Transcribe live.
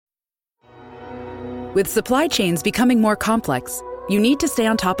With supply chains becoming more complex, you need to stay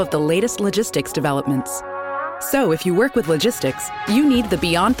on top of the latest logistics developments. So if you work with logistics, you need the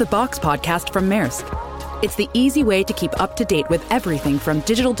Beyond the Box podcast from Maersk. It's the easy way to keep up to date with everything from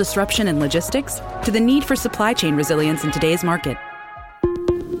digital disruption in logistics to the need for supply chain resilience in today's market.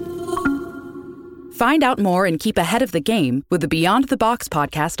 Find out more and keep ahead of the game with the Beyond the Box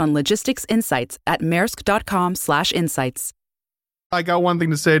podcast on logistics insights at maersk.com/insights. I got one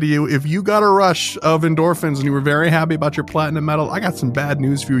thing to say to you. If you got a rush of endorphins and you were very happy about your platinum medal, I got some bad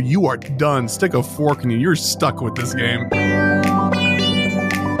news for you. You are done. Stick a fork in you. You're stuck with this game.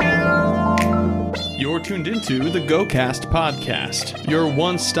 You're tuned into the GoCast podcast, your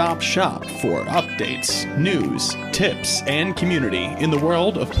one-stop shop for updates, news, tips, and community in the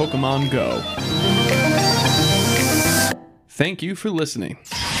world of Pokemon Go. Thank you for listening.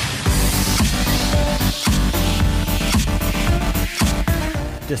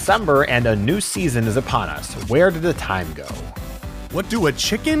 December and a new season is upon us. Where did the time go? What do a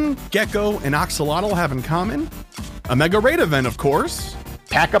chicken, gecko, and axolotl have in common? A Mega Raid event, of course.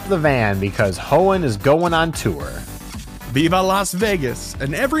 Pack up the van because Hoenn is going on tour. Viva Las Vegas,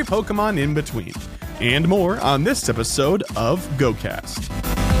 and every Pokemon in between. And more on this episode of GoCast.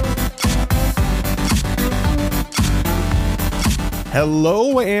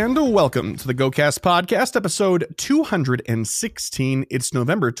 Hello and welcome to the GoCast podcast, episode 216. It's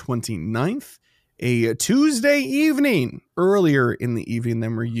November 29th, a Tuesday evening, earlier in the evening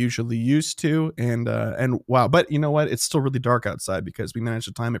than we're usually used to. And wow, but you know what? It's still really dark outside because we managed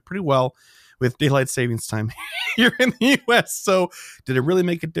to time it pretty well with daylight savings time here in the US. So did it really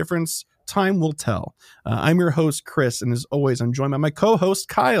make a difference? Time will tell. I'm your host, Chris, and as always, I'm joined by my co-host,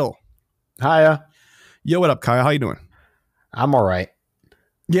 Kyle. Hiya. Yo, what up, Kyle? How you doing? I'm all right.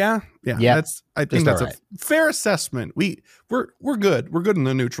 Yeah. I think that's right. a fair assessment. We're good. We're good in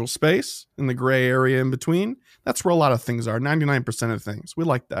the neutral space, in the gray area in between. That's where a lot of things are. 99% of things. We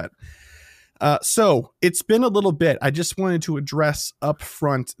like that. So it's been a little bit. I just wanted to address up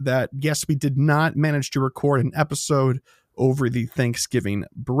front that yes, we did not manage to record an episode over the Thanksgiving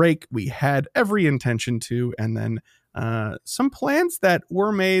break. We had every intention to, and then some plans that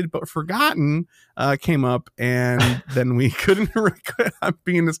were made but forgotten came up, and then we couldn't record. I'm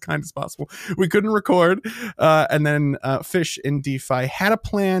being as kind as possible. We couldn't record, and then Fish and DeFi had a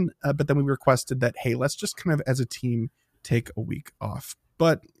plan, but then we requested that, hey, let's just kind of as a team take a week off.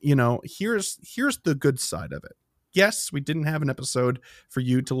 But you know, here's the good side of it. Yes, we didn't have an episode for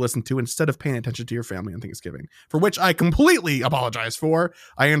you to listen to instead of paying attention to your family on Thanksgiving, for which I completely apologize for.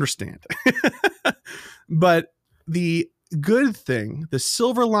 I understand. But the good thing, the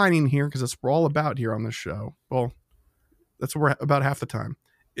silver lining here, because that's what we're all about here on this show, well, that's what we're about half the time,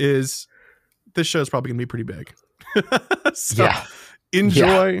 is this show is probably going to be pretty big. So Yeah.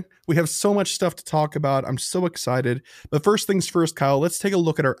 enjoy. Yeah. We have so much stuff to talk about. I'm so excited. But first things first, Kyle, let's take a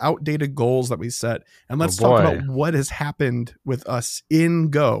look at our outdated goals that we set, and let's talk about what has happened with us in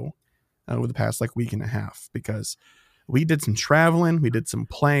Go over the past week and a half, because we did some traveling, we did some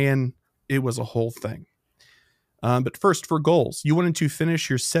playing. It was a whole thing. But first, for goals, you wanted to finish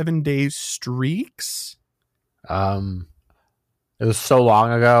your 7-day streaks. It was so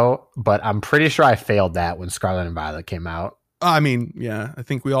long ago, but I'm pretty sure I failed that when Scarlet and Violet came out. I mean, yeah, I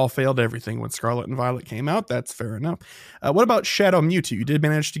think we all failed everything when Scarlet and Violet came out. That's fair enough. What about Shadow Mewtwo? You did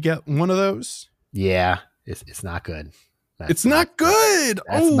manage to get one of those? Yeah, it's not good. It's not good.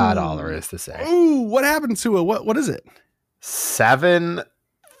 That's not all there is to say. Oh, what happened to it? What is it? 7,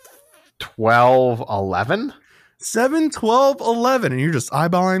 12, 11? 7, 12, 11. And you're just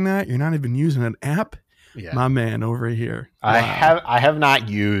eyeballing that? You're not even using an app? Yeah. My man over here. Wow. I have not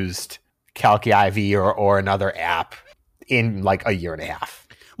used Calci IV or another app in a year and a half.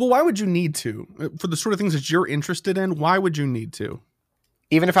 Well, why would you need to? For the sort of things that you're interested in, why would you need to?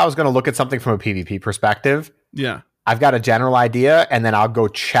 Even if I was going to look at something from a PvP perspective, yeah, I've got a general idea, and then I'll go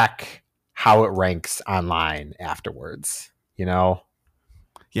check how it ranks online afterwards. You know?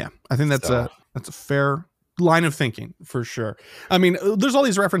 Yeah, I think that's a fair line of thinking for sure. I mean, there's all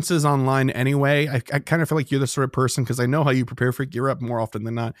these references online anyway. I kind of feel like you're the sort of person, because I know how you prepare for Gear Up more often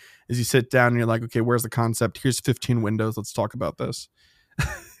than not, is you sit down and you're like, okay, where's the concept? Here's 15 windows. Let's talk about this.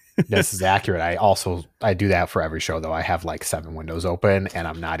 This is accurate. I do that for every show, though. I have 7 windows open, and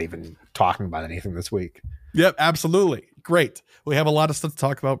I'm not even talking about anything this week. Yep, absolutely. Great. We have a lot of stuff to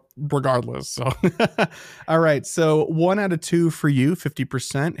talk about regardless. So, all right. So 1 out of 2 for you,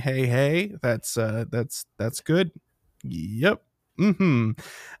 50%. Hey, that's good. Yep. All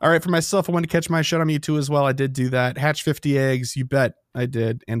right. For myself, I wanted to catch my shot on Mewtwo as well. I did do that. Hatch 50 eggs. You bet I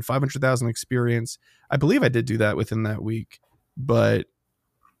did. And 500,000 experience. I believe I did do that within that week, but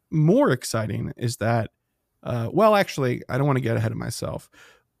more exciting is that, well, actually, I don't want to get ahead of myself.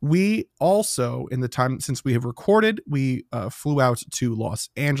 We also, in the time since we have recorded, we flew out to Los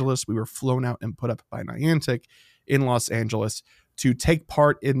Angeles. We were flown out and put up by Niantic in Los Angeles to take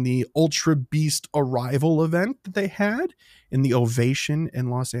part in the Ultra Beast Arrival event that they had in the Ovation in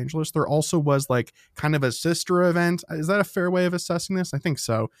Los Angeles. There also was like kind of a sister event. Is that a fair way of assessing this? I think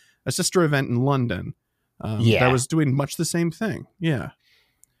so. A sister event in London that was doing much the same thing. Yeah.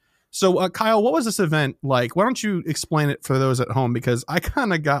 So, Kyle, what was this event like? Why don't you explain it for those at home? Because I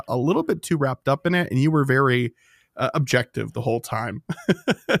kind of got a little bit too wrapped up in it, and you were very objective the whole time.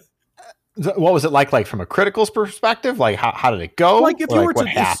 What was it like from a critical's perspective? Like, how did it go? Like, if you were what to,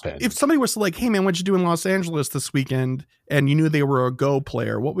 happened? if somebody was like, "Hey, man, what'd you do in Los Angeles this weekend?" and you knew they were a Go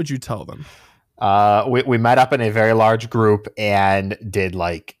player, what would you tell them? We met up in a very large group and did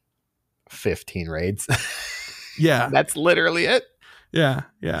like 15 raids. Yeah, that's literally it. Yeah.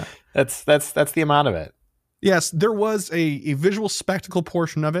 That's the amount of it. Yes, there was a visual spectacle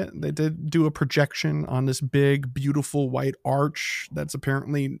portion of it. They did do a projection on this big, beautiful white arch that's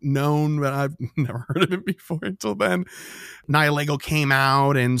apparently known, but I've never heard of it before until then. Nihilego came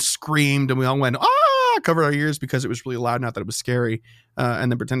out and screamed, and we all went, covered our ears because it was really loud, not that it was scary,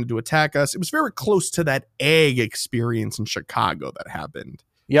 and then pretended to attack us. It was very close to that egg experience in Chicago that happened.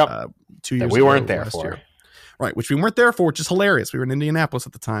 Yep. 2 years ago. We weren't there for. Right, which we weren't there for, which is hilarious. We were in Indianapolis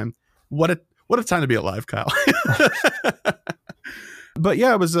at the time. What a time to be alive, Kyle. But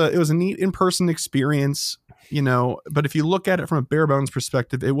yeah, it was a neat in-person experience, but if you look at it from a bare bones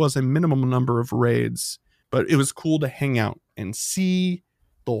perspective, it was a minimum number of raids, but it was cool to hang out and see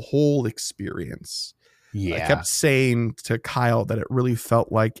the whole experience. Yeah. I kept saying to Kyle that it really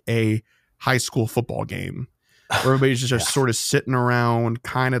felt like a high school football game where everybody's just sort of sitting around,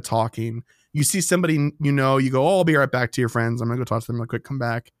 kind of talking. You see somebody, you go, I'll be right back to your friends. I'm going to go talk to them real quick, come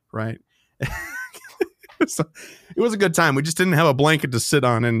back. Right. So it was a good time. We just didn't have a blanket to sit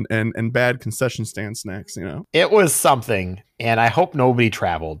on and bad concession stand snacks, It was something, and I hope nobody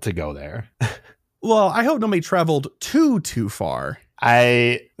traveled to go there. Well, I hope nobody traveled too far.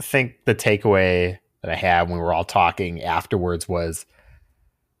 I think the takeaway that I had when we were all talking afterwards was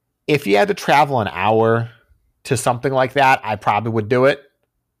if you had to travel an hour to something like that, I probably would do it.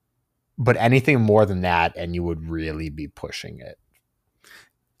 But anything more than that, and you would really be pushing it.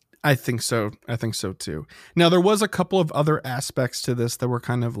 I think so too. Now, there was a couple of other aspects to this that were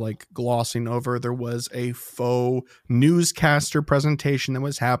kind of like glossing over. There was a faux newscaster presentation that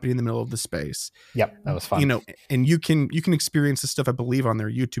was happening in the middle of the space. Yep, that was fun. And you can experience this stuff, I believe, on their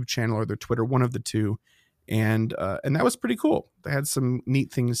YouTube channel or their Twitter, one of the two. And that was pretty cool. They had some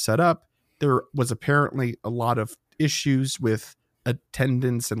neat things set up. There was apparently a lot of issues with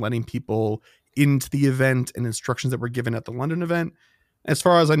attendance and letting people into the event and instructions that were given at the London event. As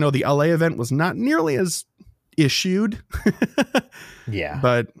far as I know, the LA event was not nearly as issued. Yeah.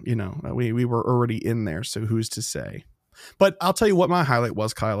 But, we were already in there, so who's to say? But I'll tell you what my highlight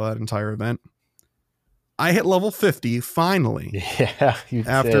was, Kyle, that entire event. I hit level 50 finally. Yeah, you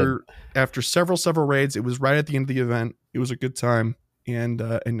did. After several raids. It was right at the end of the event. It was a good time, and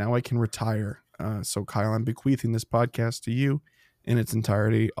now I can retire. So Kyle, I'm bequeathing this podcast to you in its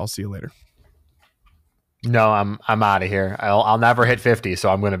entirety. I'll see you later. No, I'm out of here. I'll never hit 50,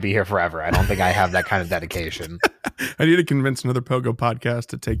 so I'm going to be here forever. I don't think I have that kind of dedication. I need to convince another Pogo podcast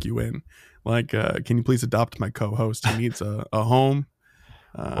to take you in. Like, can you please adopt my co-host? He needs a home.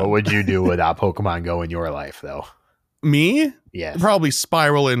 What would you do without Pokemon Go in your life, though? Me? Yes. Probably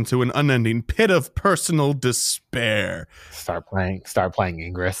spiral into an unending pit of personal despair. Start playing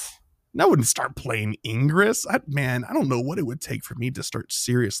Ingress. I wouldn't start playing Ingress. I don't know what it would take for me to start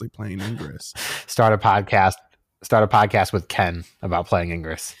seriously playing Ingress. Start a podcast with Ken about playing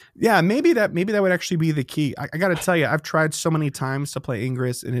Ingress. Yeah, maybe that would actually be the key. I got to tell you, I've tried so many times to play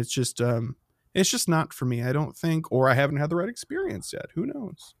Ingress, and it's just not for me, I don't think, or I haven't had the right experience yet. Who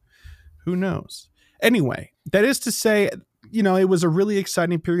knows? Anyway, that is to say, it was a really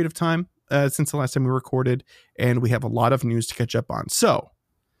exciting period of time since the last time we recorded, and we have a lot of news to catch up on. So,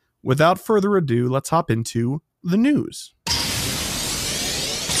 without further ado, let's hop into the news.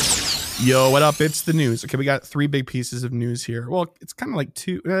 Yo, what up? It's the news. Okay, we got 3 big pieces of news here. Well, it's kind of like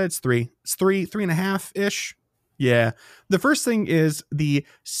 2. It's 3. It's 3.5-ish. Yeah. The first thing is the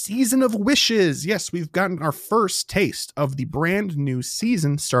Season of Wishes. Yes, we've gotten our first taste of the brand new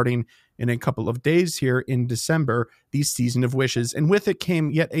season starting in a couple of days here in December, the Season of Wishes. And with it came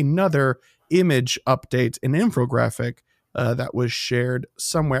yet another image update, an infographic that was shared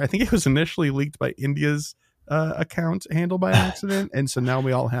somewhere. I think it was initially leaked by India's account handle by accident. And so now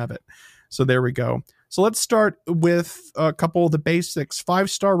we all have it. So there we go. So let's start with a couple of the basics.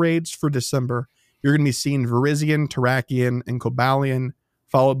 5-star raids for December. You're going to be seeing Virizion, Terrakion, and Cobalion,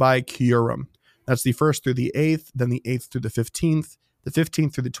 followed by Kyurem. That's the 1st through the 8th, then the 8th through the 15th, the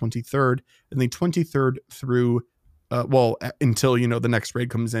 15th through the 23rd, and the 23rd through, until, the next raid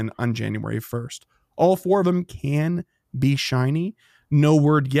comes in on January 1st. All 4 of them can be shiny. No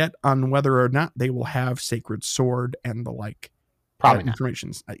word yet on whether or not they will have Sacred Sword and the like. Probably not.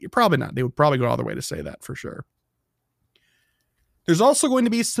 Probably not. They would probably go all the way to say that for sure. There's also going to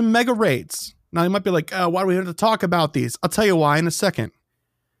be some mega raids. Now you might be like, why do we have to talk about these? I'll tell you why in a second.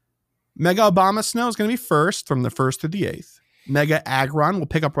 Mega Abomasnow is going to be first from the 1st through the 8th. Mega Aggron will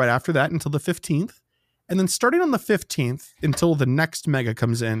pick up right after that until the 15th. And then starting on the 15th until the next Mega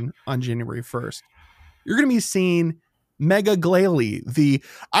comes in on January 1st, you're going to be seeing Mega Glalie, the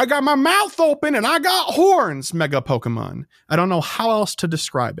I got my mouth open and I got horns Mega Pokemon. I don't know how else to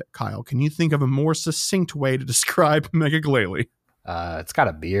describe it, Kyle. Can you think of a more succinct way to describe Mega Glalie? It's got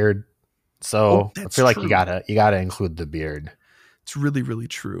a beard. So I feel like you gotta include the beard. It's really, really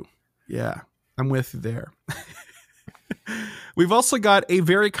true. Yeah, I'm with you there. We've also got a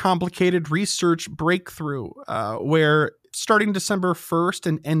very complicated research breakthrough where starting December 1st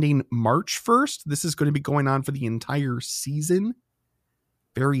and ending March 1st, this is going to be going on for the entire season.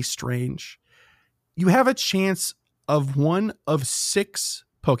 Very strange. You have a chance of one of 6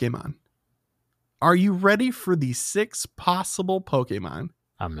 Pokemon. Are you ready for the 6 possible Pokemon?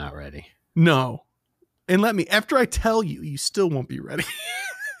 I'm not ready. No. And after I tell you, you still won't be ready.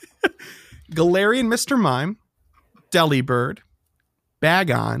 Galarian Mr. Mime, Delibird,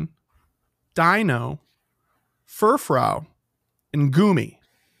 Bagon, Dino, Furfrou, and Goomy.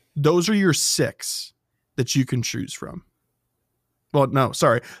 Those are your 6 that you can choose from. Well, no,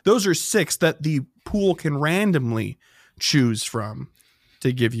 sorry. Those are 6 that the pool can randomly choose from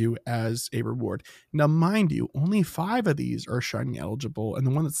to give you as a reward. Now, mind you, only 5 of these are shiny eligible, and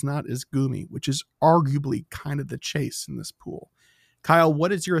the one that's not is Goomy, which is arguably kind of the chase in this pool. Kyle,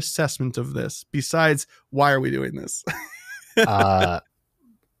 what is your assessment of this? Besides, why are we doing this? Galarian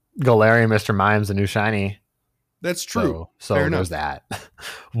Mr. Mime's a new shiny. That's true. So there's that.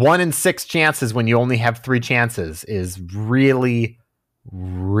 1 in 6 chances when you only have 3 chances is really,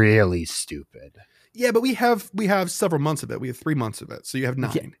 really stupid. Yeah, but we have several months of it. We have 3 months of it, so you have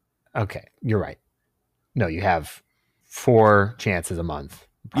 9. Yeah. Okay, you're right. No, you have 4 chances a month,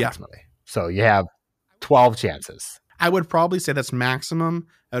 approximately. Yeah. So you have 12 chances. I would probably say that's maximum.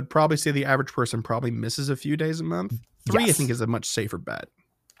 I would probably say the average person probably misses a few days a month. 3, yes. I think, is a much safer bet.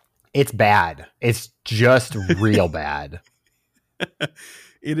 It's bad. It's just real bad.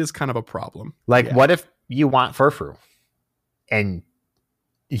 It is kind of a problem. What if you want Furfrou and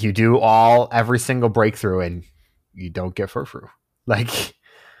you do every single breakthrough and you don't get Furfrou?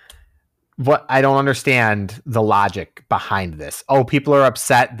 What? I don't understand the logic behind this. Oh, people are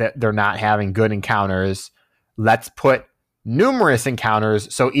upset that they're not having good encounters. Let's put numerous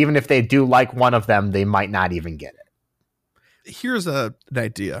encounters, so even if they do like one of them, they might not even get it. Here's an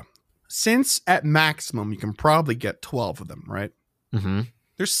idea. Since at maximum you can probably get 12 of them, right? Mm-hmm.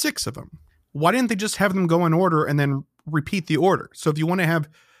 There's 6 of them. Why didn't they just have them go in order and then repeat the order? So if you want to have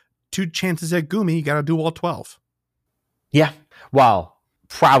 2 chances at Goomy, you got to do all 12. Yeah. Well,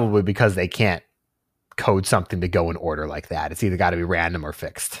 probably because they can't code something to go in order like that. It's either got to be random or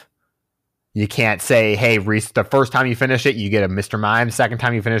fixed. You can't say, hey, Reese, the first time you finish it, you get a Mr. Mime. The second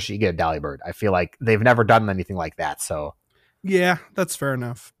time you finish it, you get a Delibird. I feel like they've never done anything like that. So yeah, that's fair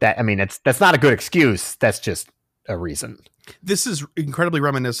enough. That's not a good excuse. That's just a reason. This is incredibly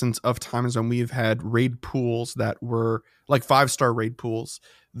reminiscent of times when we've had raid pools that were like 5-star raid pools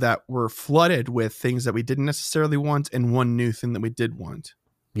that were flooded with things that we didn't necessarily want and one new thing that we did want.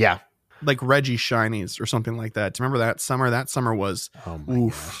 Yeah. Like Reggie Shinies or something like that. Do you remember that summer? That summer was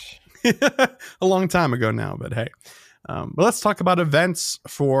gosh. a long time ago now, but hey. But let's talk about events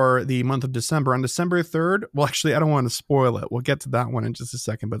for the month of December. On December 3rd, well, actually, I don't want to spoil it. We'll get to that one in just a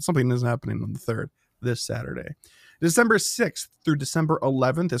second, but something is happening on the 3rd, this Saturday. December 6th through December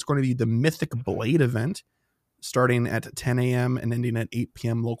 11th is going to be the Mythic Blade event, starting at 10 a.m. and ending at 8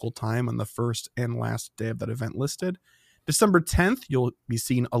 p.m. local time on the first and last day of that event listed. December 10th, you'll be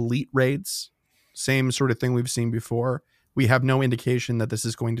seeing Elite Raids. Same sort of thing we've seen before. We have no indication that this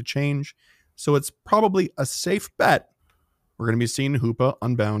is going to change, so it's probably a safe bet we're going to be seeing Hoopa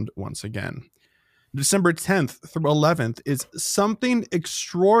Unbound once again. December 10th through 11th is Something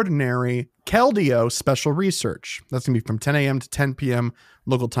Extraordinary Keldeo Special Research. That's going to be from 10 a.m. to 10 p.m.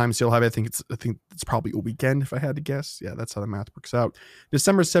 local time. So you'll have, I think it's probably a weekend if I had to guess. Yeah, that's how the math works out.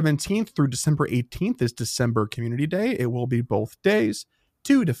 December 17th through December 18th is December Community Day. It will be both days.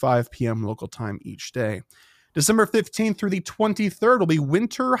 2 to 5 p.m. local time each day. December 15th through the 23rd will be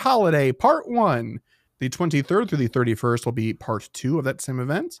Winter Holiday Part 1. The 23rd through the 31st will be Part 2 of that same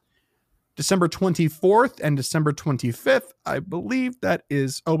event. December 24th and December 25th, I believe that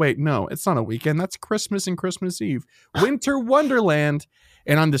is, oh wait, no, it's not a weekend. That's Christmas and Christmas Eve. Winter Wonderland.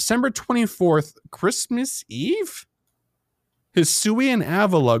 And on December 24th, Christmas Eve? Hisui and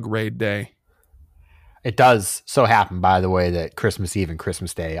Avalugg raid day. It does so happen, by the way, that Christmas Eve and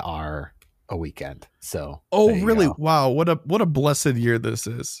Christmas Day are a weekend. So really go. Wow, what a blessed year this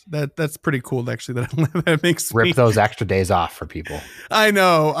is. That's pretty cool actually. That makes rip those extra days off for people. I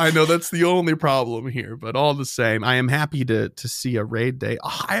know that's the only problem here, but all the same, I am happy to see a raid day.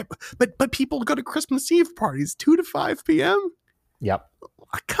 But people go to Christmas Eve parties 2 to 5 p.m. Yep.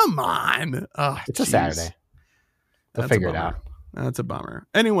 Come on. It's a Saturday. They'll figure it out. That's a bummer.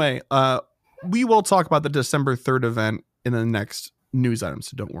 Anyway, we will talk about the December 3rd event in the next news item,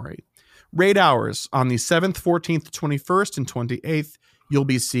 so don't worry. Raid hours on the 7th, 14th, 21st, and 28th. You'll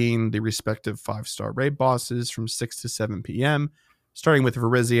be seeing the respective 5-star raid bosses from 6 to 7 p.m., starting with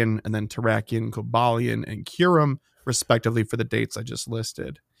Virizion and then Terrakion, Cobalion, and Kyurem, respectively, for the dates I just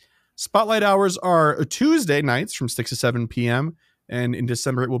listed. Spotlight hours are Tuesday nights from 6 to 7 p.m., and in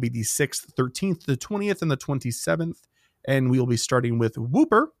December it will be the 6th, 13th, the 20th, and the 27th. And we will be starting with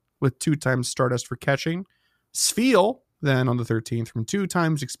Wooper with 2 times Stardust for catching. Spheal, then on the 13th, from 2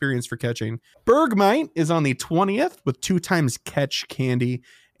 times experience for catching. Bergmite is on the 20th with 2 times catch candy.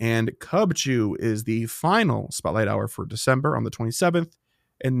 And Cubchoo is the final spotlight hour for December on the 27th.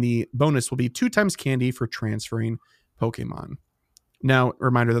 And the bonus will be 2 times candy for transferring Pokemon. Now,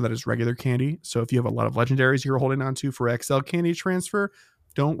 reminder that is regular candy. So if you have a lot of legendaries you're holding on to for XL candy transfer,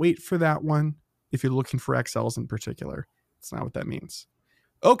 don't wait for that one if you're looking for XLs in particular. That's not what that means.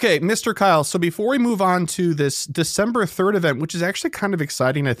 Okay, Mr. Kyle. So before we move on to this December 3rd event, which is actually kind of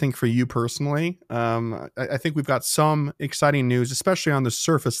exciting, I think, for you personally. I think we've got some exciting news, especially on the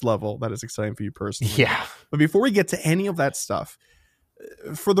surface level, that is exciting for you personally. Yeah. But before we get to any of that stuff,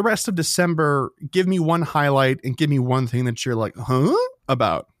 for the rest of December, give me one highlight and give me one thing that you're like,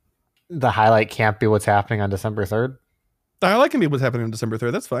 about. The highlight can't be what's happening on December 3rd. The highlight can be what's happening on December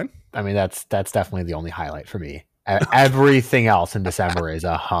 3rd. That's fine. I mean, that's definitely the only highlight for me. Everything else in December is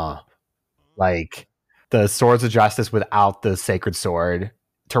like the Swords of Justice without the Sacred Sword.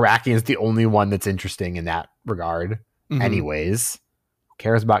 Terrakion is the only one that's interesting in that regard. Mm-hmm. Anyways, who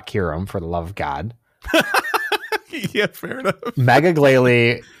cares about Kyurem, for the love of God? Yeah, fair enough. Mega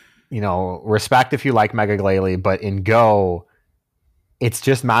Glalie, respect if you like Mega Glalie, but in Go, it's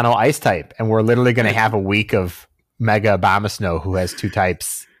just mono ice type, and we're literally going to have a week of Mega Abomasnow who has 2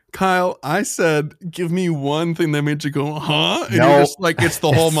 types. Kyle, I said, give me one thing that made you go, huh? And no, you're just like, it's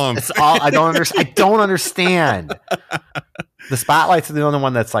the whole month. It's all, I don't understand. The spotlights are the only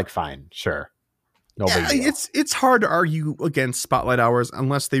one that's like, fine, sure. No big deal. It's hard to argue against spotlight hours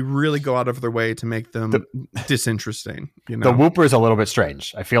unless they really go out of their way to make them disinteresting. The Wooper is a little bit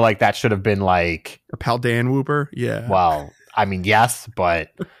strange. I feel like that should have been like a Paldean Wooper. Yeah. Well, I mean, yes, but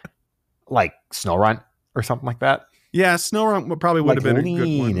like Snorunt or something like that. Yeah, Snorunt probably would have been a good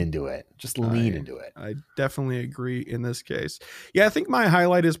one. Lean into it. Just lean into it. I definitely agree in this case. Yeah, I think my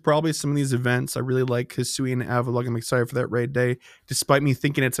highlight is probably some of these events. I really like Hisui and Avalugg. I'm excited for that raid day, despite me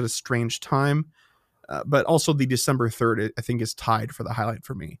thinking it's at a strange time. But also the December 3rd, I think, is tied for the highlight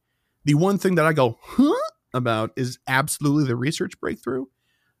for me. The one thing that I go, about is absolutely the research breakthrough.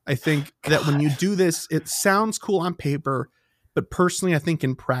 I think that when you do this, it sounds cool on paper, but personally, I think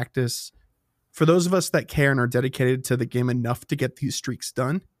in practice, for those of us that care and are dedicated to the game enough to get these streaks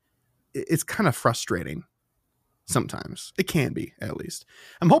done, it's kind of frustrating sometimes. It can be, at least.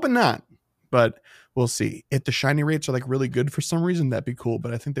 I'm hoping not, but we'll see. If the shiny rates are like really good for some reason, that'd be cool,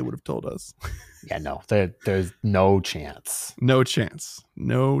 but I think they would have told us. Yeah, no, there's no chance. No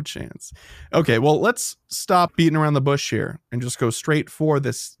chance. Okay, well, let's stop beating around the bush here and just go straight for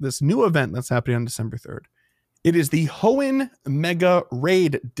this new event that's happening on December 3rd. It is the Hoenn Mega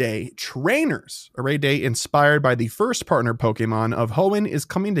Raid Day Trainers. A raid day inspired by the first partner Pokemon of Hoenn is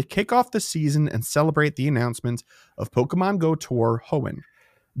coming to kick off the season and celebrate the announcement of Pokemon Go Tour Hoenn.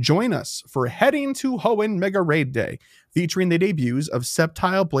 Join us for Heading to Hoenn Mega Raid Day, featuring the debuts of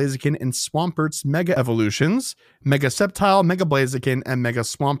Sceptile, Blaziken, and Swampert's Mega Evolutions. Mega Sceptile, Mega Blaziken, and Mega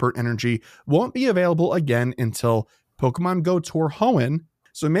Swampert Energy won't be available again until Pokemon Go Tour Hoenn,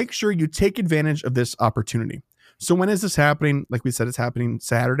 so make sure you take advantage of this opportunity. So when is this happening? Like we said, it's happening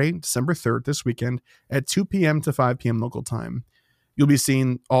Saturday, December 3rd, this weekend at 2 p.m. to 5 p.m. local time. You'll be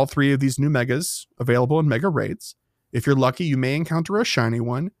seeing all 3 of these new megas available in Mega Raids. If you're lucky, you may encounter a shiny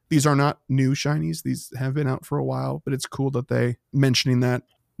one. These are not new shinies. These have been out for a while, but it's cool that they mentioning that.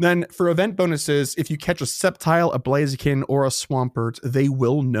 Then for event bonuses, if you catch a Sceptile, a Blaziken, or a Swampert, they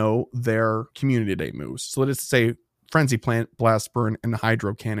will know their Community Day moves. So let's say Frenzy Plant, Blast Burn, and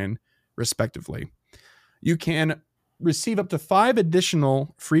Hydro Cannon, respectively. You can receive up to 5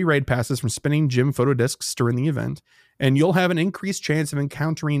 additional free raid passes from spinning gym photo discs during the event, and you'll have an increased chance of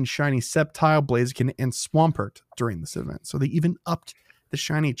encountering shiny Sceptile, Blaziken, and Swampert during this event. So they even upped the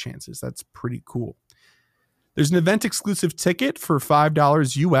shiny chances. That's pretty cool. There's an event exclusive ticket for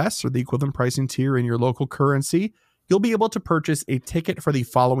 $5 US, or the equivalent pricing tier in your local currency. You'll be able to purchase a ticket for the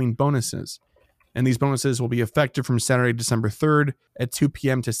following bonuses. And these bonuses will be effective from Saturday, December 3rd at 2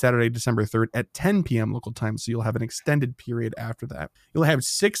 p.m. to Saturday, December 3rd at 10 p.m. local time. So you'll have an extended period after that. You'll have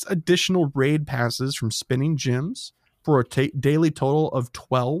 6 additional raid passes from spinning gyms for a daily total of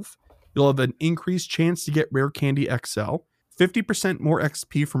 12. You'll have an increased chance to get Rare Candy XL, 50% more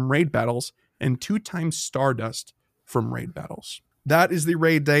XP from raid battles, and 2 times Stardust from raid battles. That is the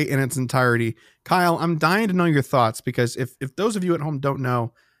raid day in its entirety. Kyle, I'm dying to know your thoughts, because if those of you at home don't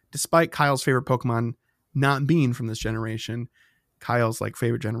know, despite Kyle's favorite Pokemon not being from this generation, Kyle's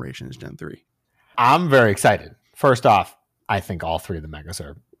favorite generation is Gen 3. I'm very excited. First off, I think all 3 of the Megas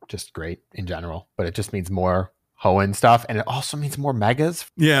are just great in general, but it just means more Hoenn stuff, and it also means more Megas.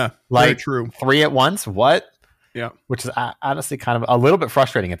 Yeah, very true. 3 at once? What? Yeah. Which is honestly kind of a little bit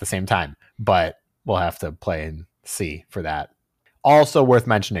frustrating at the same time, but we'll have to play and see for that. Also worth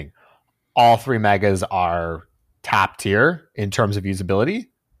mentioning, all 3 Megas are top tier in terms of usability.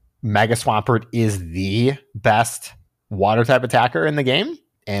 Mega Swampert is the best water type attacker in the game,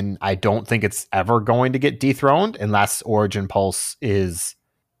 and I don't think it's ever going to get dethroned unless Origin Pulse is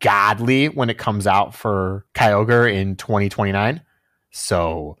godly when it comes out for Kyogre in 2029.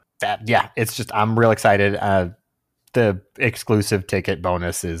 So that, yeah, it's just, I'm real excited. The exclusive ticket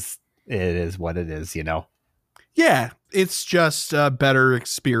bonus is what it is, you know? Yeah, it's just a better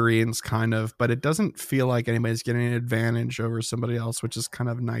experience, kind of, but it doesn't feel like anybody's getting an advantage over somebody else, which is kind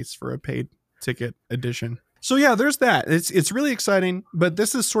of nice for a paid ticket edition. So yeah, there's that. It's really exciting, but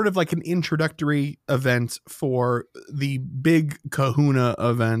this is sort of like an introductory event for the big kahuna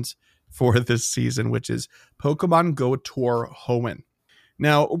event for this season, which is Pokemon Go Tour Hoenn.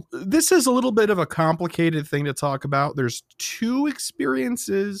 Now, this is a little bit of a complicated thing to talk about. There's 2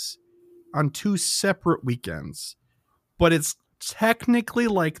 experiences on 2 separate weekends, but it's technically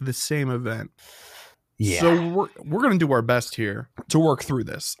like the same event. Yeah. So we're going to do our best here to work through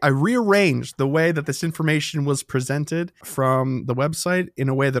this. I rearranged the way that this information was presented from the website in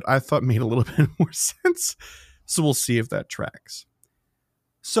a way that I thought made a little bit more sense. So we'll see if that tracks.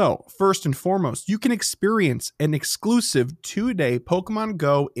 So first and foremost, you can experience an exclusive 2-day Pokemon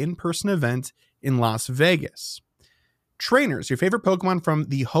Go in-person event in Las Vegas. Trainers, your favorite Pokemon from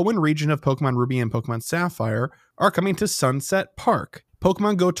the Hoenn region of Pokemon Ruby and Pokemon Sapphire, are coming to Sunset Park.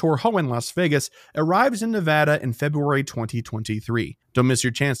 Pokemon Go Tour Hoenn Las Vegas arrives in Nevada in February 2023. Don't miss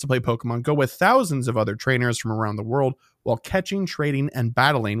your chance to play Pokemon Go with thousands of other trainers from around the world while catching, trading, and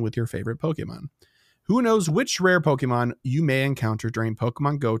battling with your favorite Pokemon. Who knows which rare Pokemon you may encounter during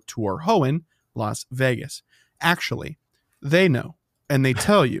Pokemon Go Tour Hoenn Las Vegas? Actually, they know, and they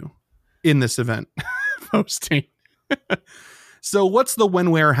tell you in this event posting. So what's the when,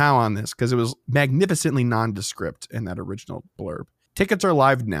 where, how on this? Because it was magnificently nondescript in that original blurb. Tickets are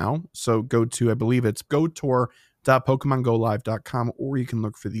live now, so go to, I believe it's gotour.pokemongolive.com, or you can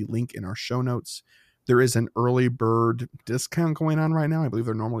look for the link in our show notes. There is an early bird discount going on right now. I believe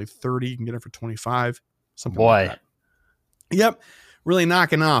they're normally 30. You can get it for 25. Something like that. Yep. Really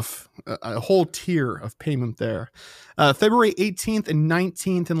knocking off a whole tier of payment there. February 18th and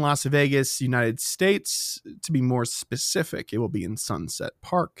 19th in Las Vegas, United States. To be more specific, it will be in Sunset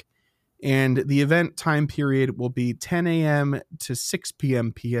Park. And the event time period will be 10 a.m. to 6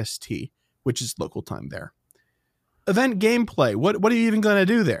 p.m. PST, which is local time there. Event gameplay. What are you even going to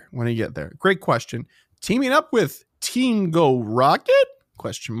do there when you get there? Great question. Teaming up with Team Go Rocket? ?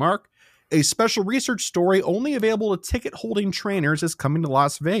 A special research story only available to ticket-holding trainers is coming to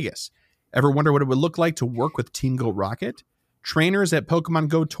Las Vegas. Ever wonder what it would look like to work with Team Go Rocket? Trainers at Pokemon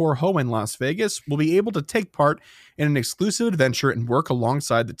Go Tour Hoenn Las Vegas will be able to take part in an exclusive adventure and work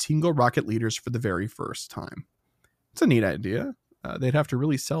alongside the Team Go Rocket leaders for the very first time. It's a neat idea. They'd have to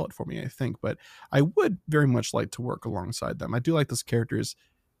really sell it for me, I think, but I would very much like to work alongside them. I do like those characters,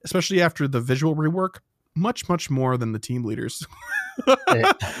 especially after the visual rework, much, much more than the team leaders.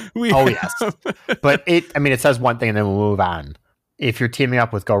 Yes. But it says one thing and then we'll move on. If you're teaming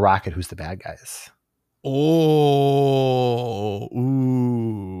up with Go Rocket, who's the bad guys? Oh,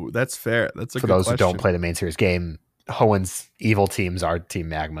 ooh, that's fair. That's a good question. For those who don't play the main series game, Hoenn's evil teams are Team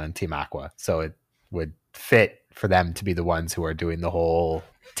Magma and Team Aqua. So it would fit for them to be the ones who are doing the whole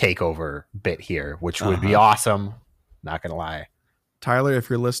takeover bit here, which would be awesome. Not going to lie. Tyler, if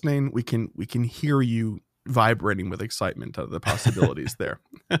you're listening, we can hear you vibrating with excitement of the possibilities there.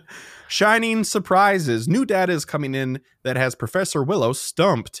 Shining surprises. New data is coming in that has Professor Willow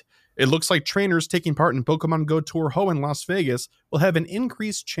stumped. It looks like trainers taking part in Pokemon Go Tour Hoenn Las Vegas will have an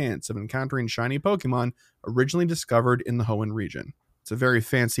increased chance of encountering shiny Pokemon originally discovered in the Hoenn region. It's a very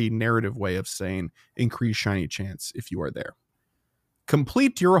fancy narrative way of saying increased shiny chance if you are there.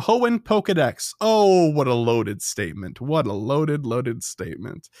 Complete your Hoenn Pokedex. Oh, what a loaded statement. What a loaded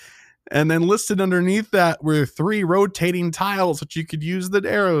statement. And then listed underneath that were 3 rotating tiles that you could use the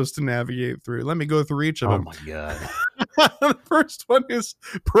arrows to navigate through. Let me go through each of them. Oh my God. The first one is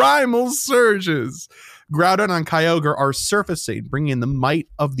Primal Surges. Groudon and Kyogre are surfacing, bringing the might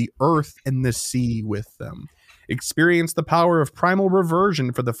of the earth and the sea with them. Experience the power of Primal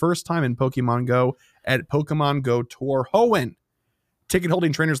Reversion for the first time in Pokemon Go at Pokemon Go Tour Hoenn.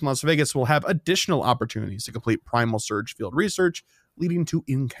 Ticket-holding trainers in Las Vegas will have additional opportunities to complete Primal Surge field research, leading to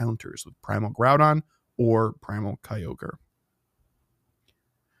encounters with Primal Groudon or Primal Kyogre.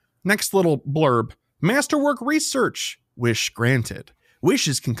 Next little blurb. Masterwork research. Wish granted.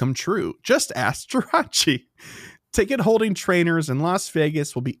 Wishes can come true. Just ask Jirachi. Ticket-holding trainers in Las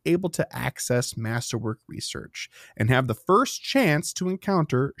Vegas will be able to access Masterwork research and have the first chance to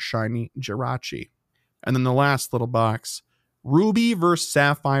encounter shiny Jirachi. And then the last little box. Ruby vs.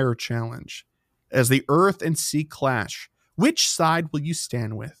 Sapphire Challenge. As the Earth and Sea clash, which side will you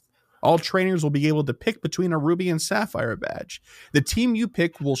stand with? All trainers will be able to pick between a Ruby and Sapphire badge. The team you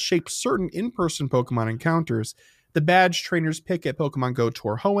pick will shape certain in-person Pokemon encounters. The badge trainers pick at Pokemon Go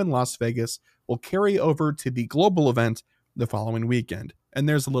Tour Hoenn Las Vegas will carry over to the global event the following weekend. And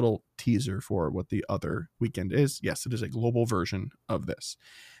there's a little teaser for what the other weekend is. Yes, it is a global version of this.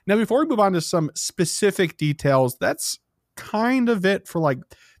 Now, before we move on to some specific details, that's kind of it for like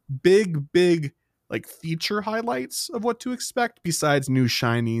big like feature highlights of what to expect besides new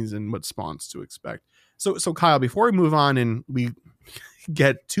shinies and what spawns to expect. So Kyle, before we move on and we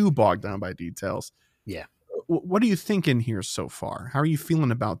get too bogged down by details, yeah, what are you thinking here so far? How are you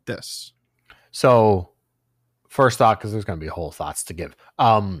feeling about this? So first thought, because there's going to be whole thoughts to give.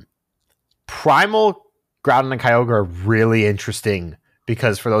 Primal Groudon and Kyogre are really interesting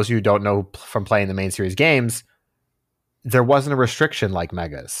because for those of you who don't know from playing the main series games, there wasn't a restriction like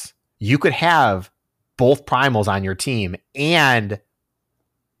Megas. You could have both primals on your team and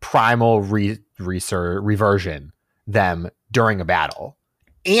primal reversion them during a battle.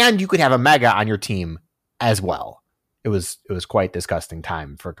 And you could have a Mega on your team as well. It was quite disgusting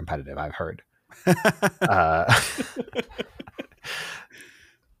time for competitive, I've heard.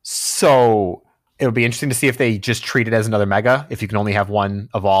 So it'll be interesting to see if they just treat it as another Mega, if you can only have one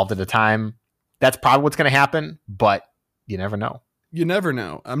evolved at a time. That's probably what's going to happen, but you never know. You never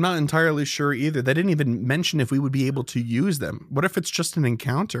know. I'm not entirely sure either. They didn't even mention if we would be able to use them. What if it's just an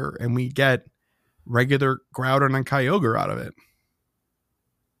encounter and we get regular Groudon and Kyogre out of it?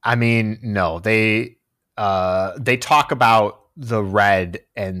 I mean, no. They talk about the red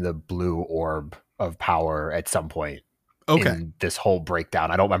and the blue orb of power at some point. Okay. In this whole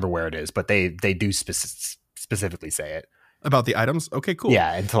breakdown. I don't remember where it is, but they do specifically say it. About the items? Okay, cool.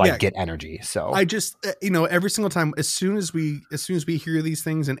 Yeah, and to get energy. So I just, every single time, as soon as we hear these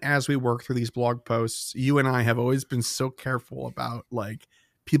things and as we work through these blog posts, you and I have always been so careful about like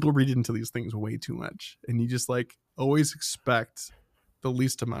people read into these things way too much. And you just like always expect the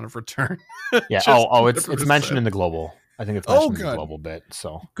least amount of return. Yeah. It's mentioned in the global. I think it's mentioned in the global bit.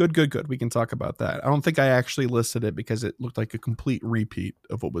 So good. We can talk about that. I don't think I actually listed it because it looked like a complete repeat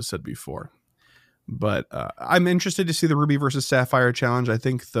of what was said before. But I'm interested to see the Ruby versus Sapphire challenge. I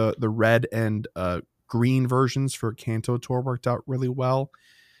think the red and green versions for Kanto Tour worked out really well.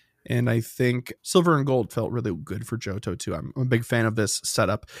 And I think silver and gold felt really good for Johto too. I'm a big fan of this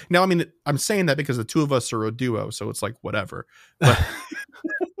setup. Now, I mean, I'm saying that because the two of us are a duo, so it's like whatever. But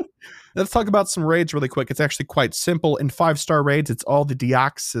let's talk about some raids really quick. It's actually quite simple. In 5-star raids, it's all the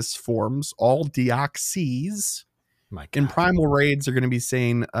Deoxys forms, all Deoxys. In primal raids, are going to be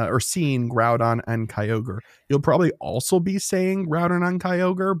saying or seeing Groudon and Kyogre. You'll probably also be saying Groudon and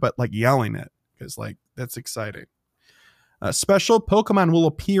Kyogre, but like yelling it because like that's exciting. Special Pokemon will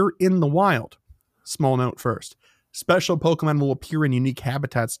appear in the wild. Small note first. Special Pokemon will appear in unique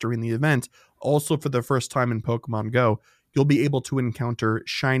habitats during the event. Also, for the first time in Pokemon Go, you'll be able to encounter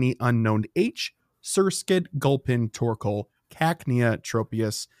shiny Unknown H, Surskit, Gulpin, Torkoal, Cacnea,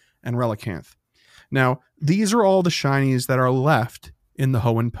 Tropius, and Relicanth. Now, these are all the shinies that are left in the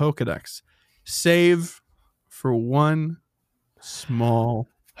Hoenn Pokedex, save for one small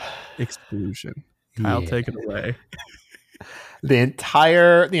exclusion. Kyle, Yeah. take it away. The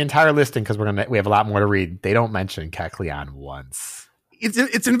entire listing, because we have a lot more to read. They don't mention Kecleon once.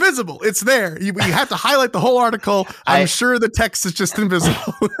 It's invisible. It's there. You have to highlight the whole article. I'm sure the text is just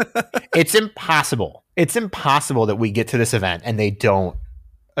invisible. It's impossible. It's impossible that we get to this event and they don't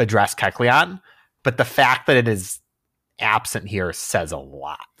address Kecleon. But the fact that it is absent here says a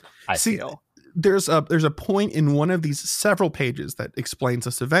lot, I feel. There's a point in one of these several pages that explains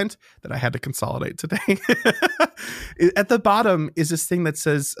this event that I had to consolidate today. At the bottom is this thing that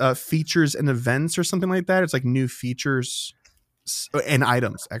says features and events or something like that. It's like new features and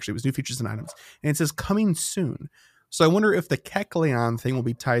items. Actually, it was new features and items. And it says coming soon. So I wonder if the Kecleon thing will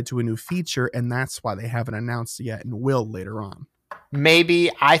be tied to a new feature, and that's why they haven't announced it yet and will later on.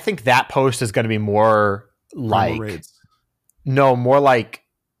 Maybe. I think that post is going to be more like... more like,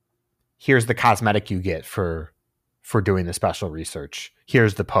 here's the cosmetic you get for doing the special research.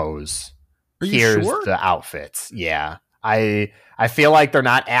 Here's the pose. Here's the outfits. Yeah. I feel like they're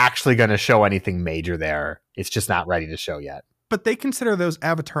not actually going to show anything major there. It's just not ready to show yet. But they consider those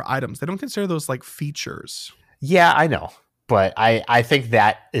avatar items. They don't consider those like features. Yeah, I know. But I think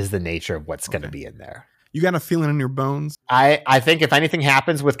that is the nature of what's going to be in there. You got a feeling in your bones? I think if anything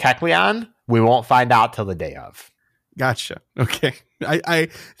happens with Kecleon, we won't find out till the day of. Gotcha. Okay. I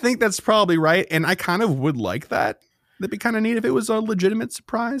think that's probably right. And I kind of would like that. That'd be kind of neat if it was a legitimate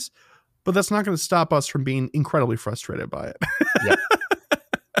surprise. But that's not going to stop us from being incredibly frustrated by it. Yep.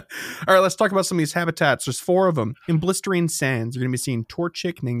 All right, let's talk about some of these habitats. There's 4 of them. In Blistering Sands, you're going to be seeing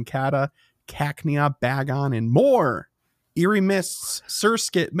Torchic, Nincada, Cacnea, Bagon, and more. Eerie Mists,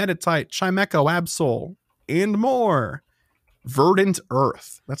 Surskit, Meditite, Chimecho, Absol, and more. Verdant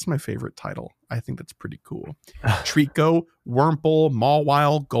Earth. That's my favorite title. I think that's pretty cool. Trico, Wurmple,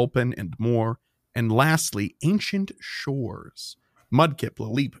 Mawile, Gulpin, and more. And lastly, Ancient Shores. Mudkip,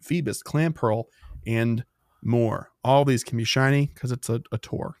 Laleep, Phoebus, Clamperl, and more. All these can be shiny because it's a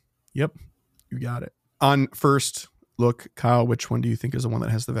tour. Yep, you got it. On first look, Kyle, which one do you think is the one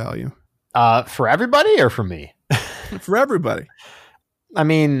that has the value? For everybody or for me? For everybody. I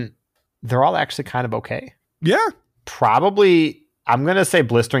mean, they're all actually kind of okay. Yeah. Probably, I'm going to say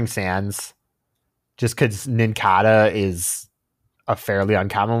Blistering Sands, just because Nincada is a fairly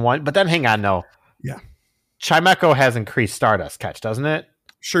uncommon one. But then hang on, no. Yeah. Chimecho has increased Stardust catch, doesn't it?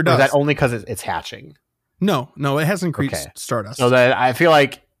 Sure does. Or is that only because it's hatching? No, it has increased Stardust. So that I feel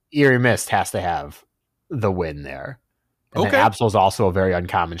like Eerie Mist has to have the win there. And then Absol's also a very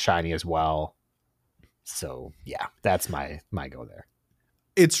uncommon shiny as well. So yeah, that's my go there.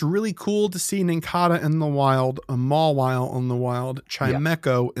 It's really cool to see Nincada in the wild, a Mawile in the wild,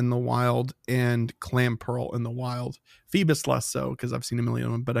 Chimecho in the wild, and Clamperl in the wild. Phoebus less so, because I've seen a million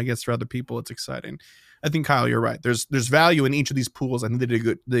of them, but I guess for other people it's exciting. I think, Kyle, you're right. There's value in each of these pools, and they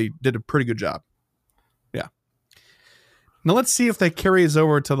did a pretty good job. Yeah. Now let's see if that carries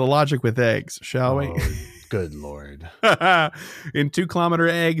over to the logic with eggs, shall we? Good Lord. In 2 kilometer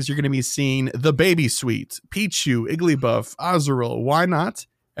eggs, you're going to be seeing the Baby Sweet, Pichu, Igglybuff, Azurill, why not?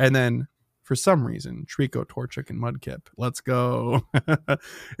 And then, for some reason, Trico, Torchic, and Mudkip. Let's go.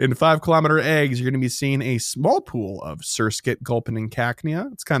 In 5 kilometer eggs, you're going to be seeing a small pool of Surskit, Gulpin, and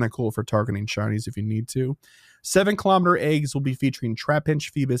Cacnea. It's kind of cool for targeting shinies if you need to. 7 kilometer eggs will be featuring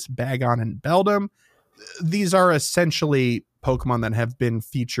Trapinch, Phoebus, Bagon, and Beldum. These are essentially Pokemon that have been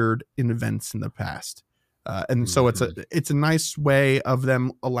featured in events in the past. And so it's a nice way of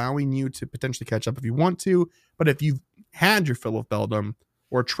them allowing you to potentially catch up if you want to. But if you've had your fill of Beldum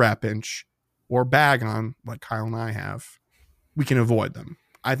or Trapinch or Bagon, like Kyle and I have, we can avoid them.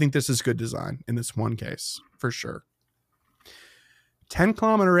 I think this is good design in this one case, for sure. 10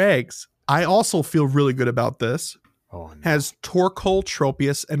 kilometer eggs. I also feel really good about this. Oh, no. Has Torkoal,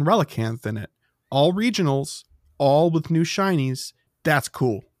 Tropius, and Relicanth in it. All regionals, all with new shinies. That's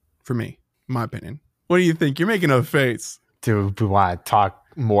cool for me, in my opinion. What do you think? You're making a face. Do we want to talk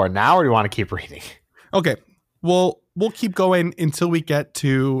more now, or do you want to keep reading? Okay. Well, we'll keep going until we get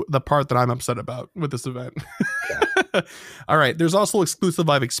to the part that I'm upset about with this event. Okay. All right. There's also exclusive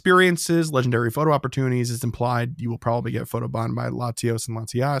live experiences, legendary photo opportunities is implied. You will probably get photobond by Latios and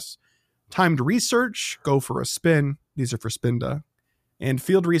Latias. Timed research, go for a spin. These are for Spinda. And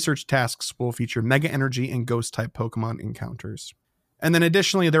field research tasks will feature Mega Energy and Ghost type Pokemon encounters. And then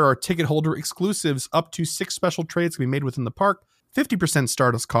additionally, there are ticket holder exclusives. Up to 6 special trades can be made within the park. 50%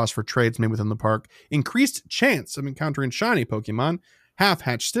 Stardust cost for trades made within the park. Increased chance of encountering shiny Pokemon. Half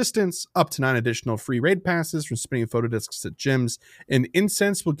hatch distance. Up to 9 additional free raid passes from spinning photo discs at gyms. And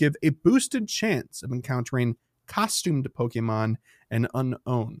Incense will give a boosted chance of encountering costumed Pokemon and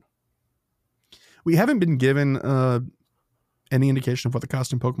unown. We haven't been given any indication of what the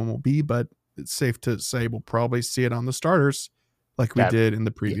costume Pokemon will be, but it's safe to say we'll probably see it on the starters like we did in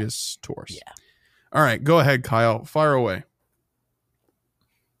the previous tours. Yeah. All right, go ahead, Kyle. Fire away.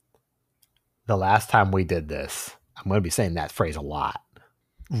 The last time we did this, I'm going to be saying that phrase a lot.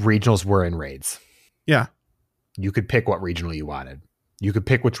 Regionals were in raids. Yeah. You could pick what regional you wanted. You could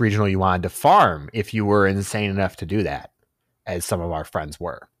pick which regional you wanted to farm if you were insane enough to do that, as some of our friends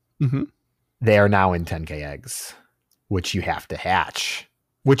were. Mm-hmm. They are now in 10K eggs, which you have to hatch,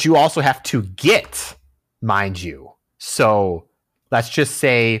 which you also have to get, mind you. So let's just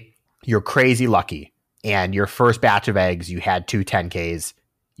say you're crazy lucky and your first batch of eggs, you had 2 10Ks,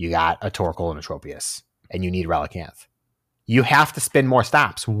 you got a Torkoal and a Tropius, and you need Relicanth. You have to spin more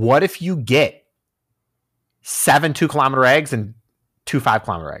stops. What if you get 7 2-kilometer eggs and 2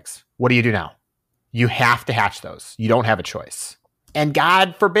 5-kilometer eggs? What do you do now? You have to hatch those. You don't have a choice. And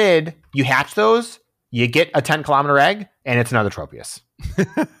God forbid you hatch those, you get a 10-kilometer egg, and it's another Tropius.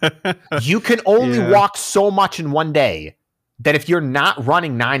 You can only walk so much in one day that if you're not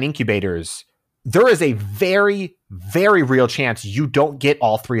running 9 incubators, there is a very, very real chance you don't get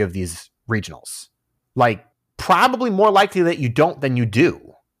all 3 of these regionals. Like, probably more likely that you don't than you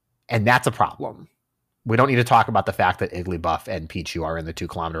do. And that's a problem. We don't need to talk about the fact that Igglybuff and Pichu are in the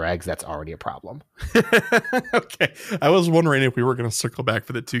 2-kilometer eggs. That's already a problem. Okay. I was wondering if we were going to circle back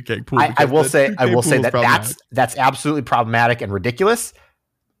for the 2K pool. I will say that that's absolutely problematic and ridiculous.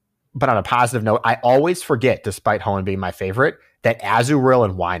 But on a positive note, I always forget, despite Hoenn being my favorite, that Azurill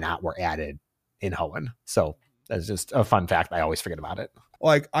and Wynot were added in Hoenn. So that's just a fun fact. I always forget about it.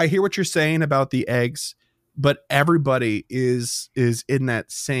 Like, I hear what you're saying about the eggs, but everybody is in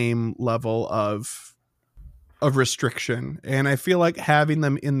that same level of restriction. And I feel like having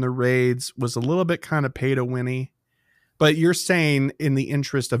them in the raids was a little bit kind of pay to winny. But you're saying in the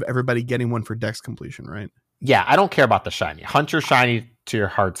interest of everybody getting one for Dex completion, right? Yeah, I don't care about the shiny. Hunt your shiny to your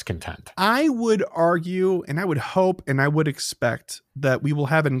heart's content. I would argue, and I would hope, and I would expect that we will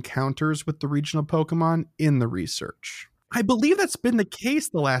have encounters with the regional Pokemon in the research. I believe that's been the case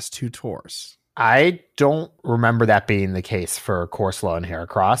the last 2 tours. I don't remember that being the case for Corsola and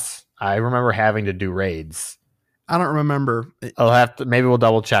Heracross. I remember having to do raids. I don't remember. Maybe we'll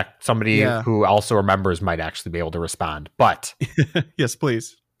double check. Somebody who also remembers might actually be able to respond. But yes,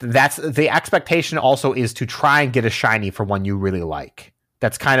 please. That's the expectation also is to try and get a shiny for one you really like.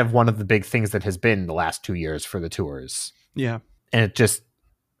 That's kind of one of the big things that has been the last 2 years for the tours. Yeah. And it just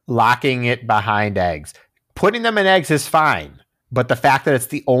locking it behind eggs. Putting them in eggs is fine. But the fact that it's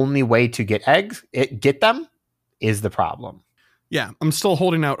the only way to get them is the problem. Yeah. I'm still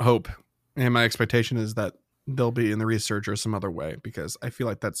holding out hope. And my expectation is that they'll be in the research or some other way, because I feel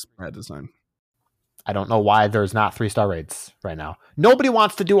like that's bad design. I don't know why there's not 3-star raids right now. Nobody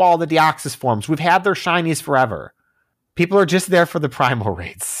wants to do all the Deoxys forms. We've had their shinies forever. People are just there for the primal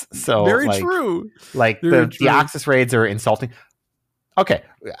raids. So very true. Like the Deoxys raids are insulting. Okay,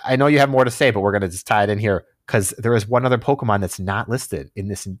 I know you have more to say, but we're going to just tie it in here because there is one other Pokemon that's not listed in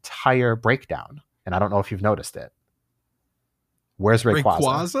this entire breakdown. And I don't know if you've noticed it. Where's Rayquaza?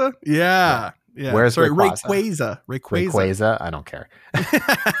 Rayquaza? Yeah. Where's Rayquaza? Rayquaza? I don't care.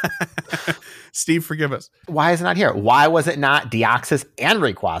 Steve, forgive us. Why is it not here? Why was it not Deoxys and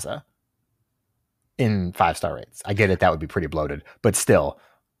Rayquaza in 5-star rates? I get it. That would be pretty bloated, but still.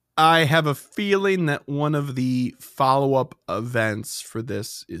 I have a feeling that one of the follow-up events for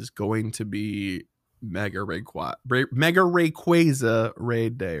this is going to be Mega Rayquaza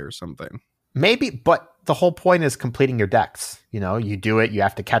raid day or something. Maybe, but the whole point is completing your decks. You know, you do it, you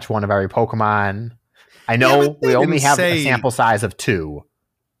have to catch one of every Pokemon. I know we only have a sample size of 2,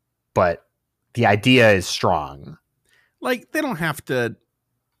 but the idea is strong. Like, they don't have to,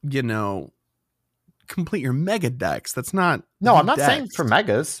 complete your Mega decks. That's not... No, I'm not saying for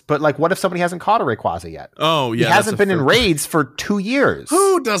Megas, but like, what if somebody hasn't caught a Rayquaza yet? Oh, yeah. He hasn't been in raids for 2 years.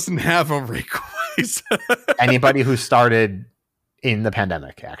 Who doesn't have a Rayquaza? Anybody who started in the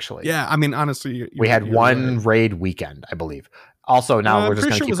pandemic, actually. Yeah, I mean, honestly, we had one raid weekend, I believe. Also, now we're just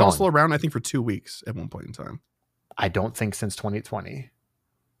going to keep going. It was also around, I think, for 2 weeks at one point in time. I don't think since 2020.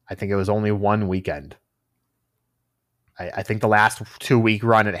 I think it was only one weekend. I think the last 2-week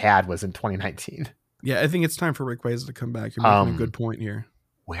run it had was in 2019. Yeah, I think it's time for Rayquaza to come back. You're making a good point here.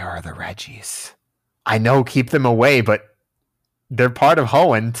 Where are the Reggies? I know, keep them away, but they're part of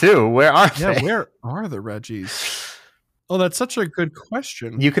Hoenn too. Where are they? Yeah, where are the Reggies? Oh, that's such a good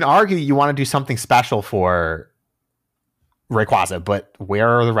question. You can argue you want to do something special for Rayquaza, but where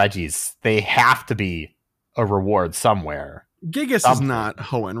are the Reggies? They have to be a reward somewhere. Gigas is not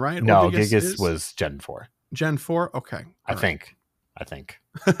Hoenn, right? No, Gigas was Gen 4. Gen 4? Okay. I think.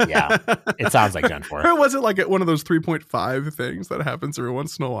 Yeah, it sounds like Gen 4. Or was it like one of those 3.5 things that happens every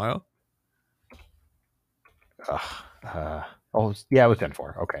once in a while? Oh, yeah, it was Gen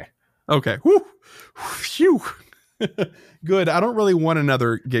 4. Okay. Okay. Whew. Phew. Good. I don't really want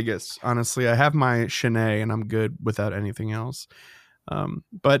another Gigas, honestly. I have my Shanae and I'm good without anything else.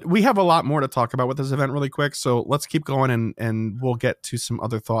 But we have a lot more to talk about with this event really quick, so let's keep going and we'll get to some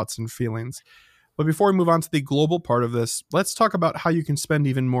other thoughts and feelings. But before we move on to the global part of this, let's talk about how you can spend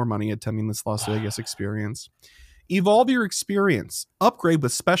even more money attending this Las Vegas experience. Evolve your experience. Upgrade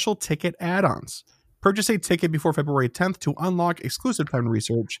with special ticket add-ons. Purchase a ticket before February 10th to unlock exclusive time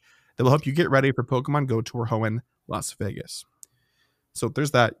research that will help you get ready for Pokemon Go Tour Hoenn Las Vegas. So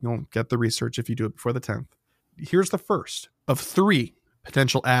there's that. You'll get the research if you do it before the 10th. Here's the first of 3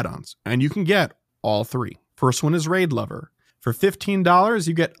 potential add-ons, and you can get all 3. First one is Raid Lover. For $15,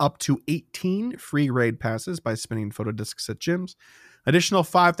 you get up to 18 free raid passes by spinning photo discs at gyms. Additional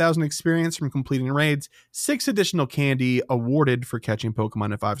 5,000 experience from completing raids. 6 additional candy awarded for catching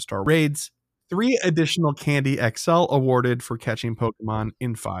Pokemon in 5-star raids. 3 additional candy XL awarded for catching Pokemon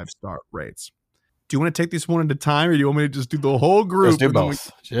in 5-star raids. Do you want to take these one at a time, or do you want me to just do the whole group? Just do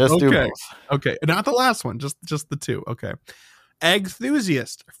both. Do both. Okay, not the last one, just the 2. Okay.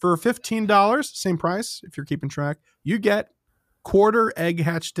 Eggthusiast. For $15, same price if you're keeping track, you get quarter egg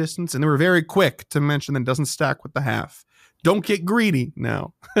hatch distance, and they were very quick to mention that it doesn't stack with the half. Don't get greedy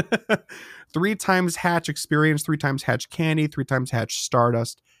now. 3 times hatch experience, 3 times hatch candy, 3 times hatch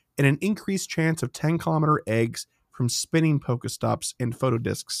stardust, and an increased chance of 10-kilometer eggs from spinning Pokestops and photo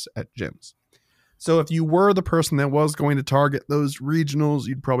discs at gyms. So if you were the person that was going to target those regionals,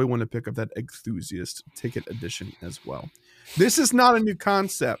 you'd probably want to pick up that Eggthusiast ticket edition as well. This is not a new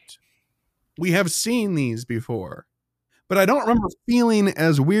concept. We have seen these before, but I don't remember feeling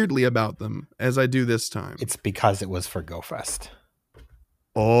as weirdly about them as I do this time. It's because it was for GoFest.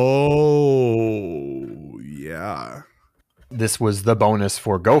 Oh, yeah. This was the bonus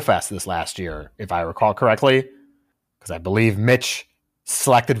for GoFest this last year, if I recall correctly, because I believe Mitch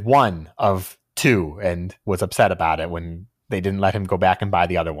selected one of 2 and was upset about it when they didn't let him go back and buy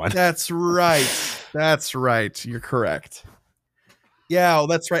the other one. That's right. That's right. You're correct. Yeah, well,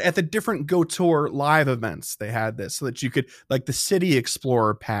 that's right. At the different Go Tour live events, they had this so that you could, like the City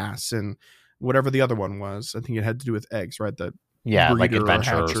Explorer Pass and whatever the other one was. I think it had to do with eggs, right? The like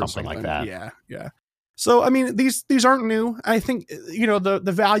Adventure or Hatcher something like that. Yeah. So, I mean, these aren't new. I think, the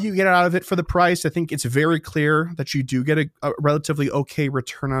value you get out of it for the price, I think it's very clear that you do get a relatively okay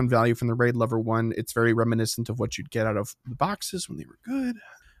return on value from the Raid Lover one. It's very reminiscent of what you'd get out of the boxes when they were good.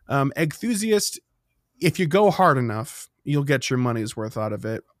 Eggthusiast, if you go hard enough, you'll get your money's worth out of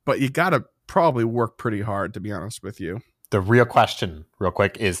it, but you got to probably work pretty hard, to be honest with you. The real question, real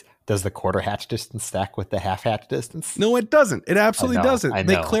quick, is does the quarter hatch distance stack with the half hatch distance? No, it doesn't. It absolutely doesn't.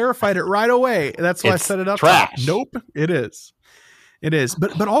 They clarified it right away. That's why I set it up. Trash. Nope, it is. It is.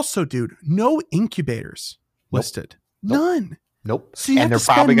 But also, dude, no incubators listed. None. Nope. So and they're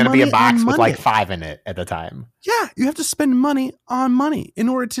probably going to be a box with like 5 in it at the time. Yeah, you have to spend money on money in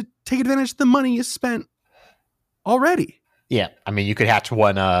order to take advantage of the money you spent already. Yeah, I mean, you could hatch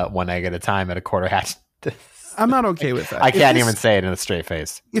one egg at a time at a quarter hatch. I'm not okay with that. I can't even say it in a straight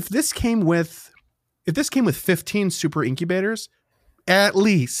face. If this came with 15 super incubators, at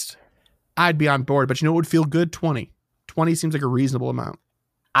least I'd be on board. But you know what would feel good? 20. 20 seems like a reasonable amount.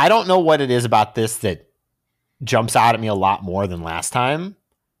 I don't know what it is about this that jumps out at me a lot more than last time.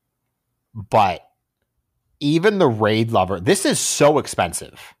 But even the Raid Lover, this is so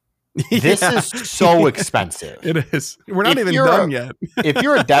expensive. This is so expensive. It is. We're not even done yet. If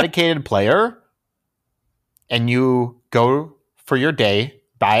you're a dedicated player and you go for your day,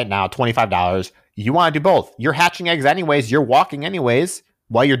 buy it now, $25, you want to do both. You're hatching eggs anyways. You're walking anyways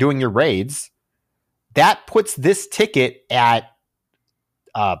while you're doing your raids. That puts this ticket at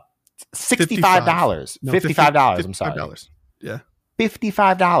 $65. No, $55. I'm sorry. $55. Yeah.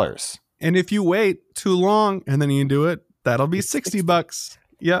 $55. And if you wait too long and then you do it, that'll be $60.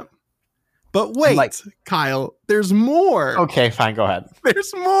 Yep. But wait, Kyle, there's more. Okay, fine. Go ahead.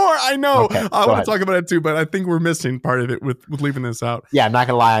 There's more. I know. Okay, I want to talk about it too, but I think we're missing part of it with leaving this out. Yeah, I'm not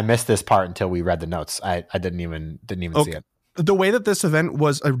gonna lie. I missed this part until we read the notes. I didn't even see it. The way that this event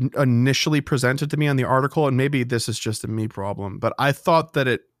was initially presented to me on the article, and maybe this is just a me problem, but I thought that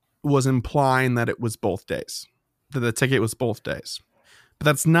it was implying that it was both days, that the ticket was both days. But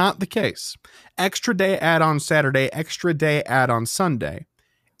that's not the case. Extra day add on Saturday, extra day add on Sunday.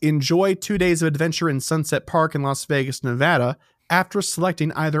 Enjoy 2 days of adventure in Sunset Park in Las Vegas, Nevada. After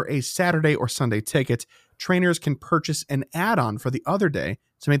selecting either a Saturday or Sunday ticket, trainers can purchase an add-on for the other day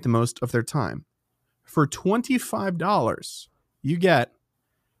to make the most of their time. For $25, you get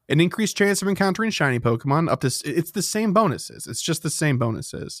An increased chance of encountering shiny Pokemon up to it's the same bonuses. It's just the same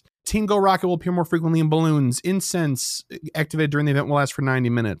bonuses. Team Go Rocket will appear more frequently in balloons. Incense activated during the event will last for 90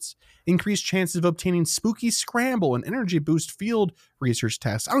 minutes. Increased chances of obtaining Spooky Scramble and Energy Boost field research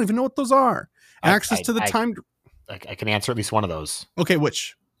tests. I don't even know what those are. Access to the time. I can answer at least one of those. Okay,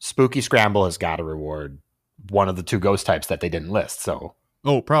 which? Spooky Scramble has got to reward one of the 2 ghost types that they didn't list. So,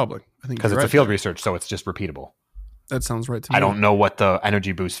 probably. I think because it's a field research, so it's just repeatable. That sounds right to me. I don't know what the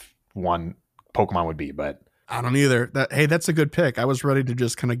Energy Boost one Pokemon would be, but I don't either. That's a good pick. I was ready to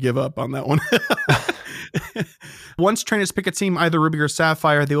just kind of give up on that one. Once trainers pick a team, either Ruby or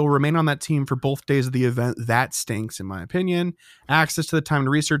Sapphire, they will remain on that team for both days of the event. That stinks, in my opinion. Access to the time to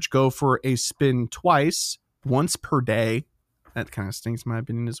research, go for a spin twice, once per day. That kind of stinks, in my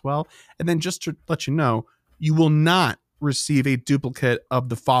opinion, as well. And then just to let you know, you will not receive a duplicate of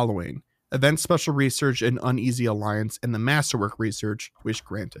the following: Event Special Research and Uneasy Alliance, and the Masterwork Research, wish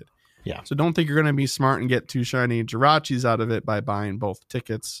granted. Yeah. So don't think you're going to be smart and get 2 shiny Jirachis out of it by buying both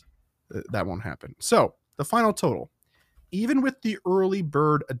tickets. That won't happen. So the final total, even with the early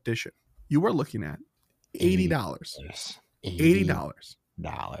bird edition, you are looking at $80.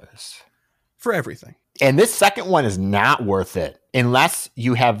 $80 for everything. And this second one is not worth it unless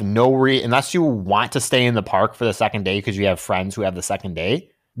you have unless you want to stay in the park for the second day because you have friends who have the second day.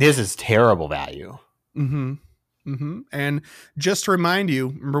 This is terrible value. Mm-hmm. Mm-hmm. And just to remind you,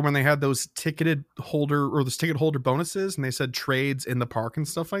 remember when they had those ticket holder bonuses and they said trades in the park and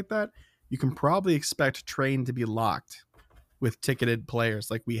stuff like that? You can probably expect train to be locked with ticketed players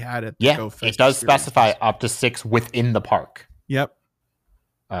like we had at the Go Fest. It does specify up to 6 within the park. Yep.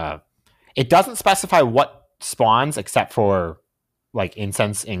 It doesn't specify what spawns except for like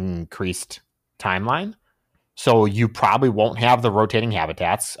incense increased timeline. So you probably won't have the rotating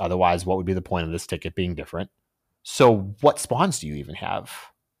habitats. Otherwise, what would be the point of this ticket being different? So what spawns do you even have?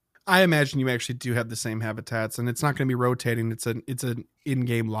 I imagine you actually do have the same habitats, and it's not going to be rotating. It's an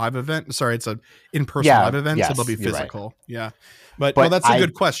in-game live event. Sorry, it's an in-person live event, yes, so they'll be physical. Right. Yeah. But no, that's a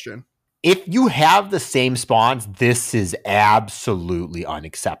good question. If you have the same spawns, this is absolutely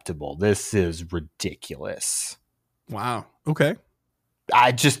unacceptable. This is ridiculous. Wow. Okay.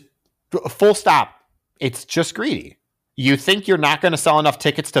 I just, full stop. It's just greedy. You think you're not going to sell enough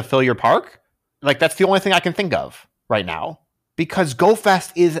tickets to fill your park? Like, that's the only thing I can think of right now. Because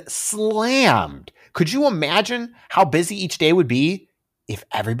GoFest is slammed. Could you imagine how busy each day would be if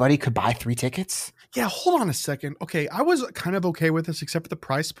everybody could buy 3 tickets? Yeah, hold on a second. Okay, I was kind of okay with this except for the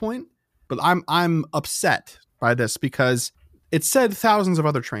price point, but I'm upset by this because it said thousands of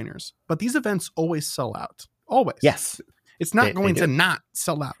other trainers, but these events always sell out. Always. Yes. It's not going to not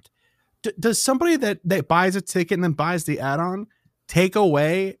sell out. Does somebody that buys a ticket and then buys the add-on take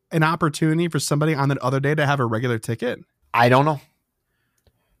away an opportunity for somebody on that other day to have a regular ticket? I don't know.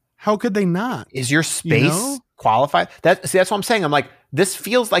 How could they not? Is your space qualified? That's what I'm saying. I'm like, this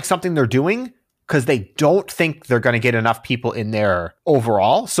feels like something they're doing because they don't think they're going to get enough people in there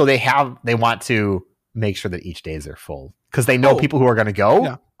overall. So they want to make sure that each days are full because they know people who are going to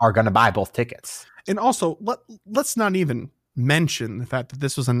go are going to buy both tickets. And also, let's not even mention the fact that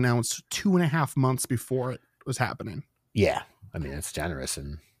this was announced 2.5 months before it was happening. Yeah. I mean, it's generous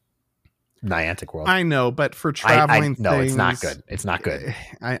in Niantic world. I know, but for traveling no, it's not good. It's not good.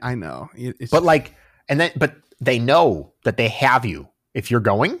 I know. But they know that they have you if you're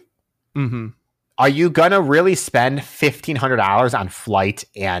going. Mm-hmm. Are you going to really spend $1,500 on flight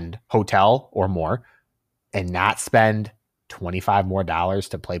and hotel or more and not spend $25 more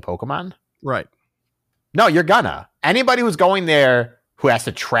to play Pokemon? Right. No, you're gonna. Anybody who's going there who has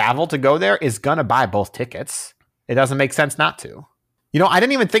to travel to go there is gonna buy both tickets. It doesn't make sense not to. You know, I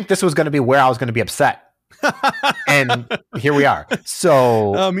didn't even think this was going to be where I was going to be upset. And here we are.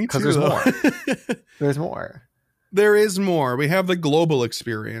 So, me too. There's more. There's more. There is more. We have the global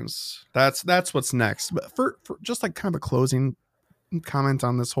experience. That's what's next. But for just like kind of a closing comment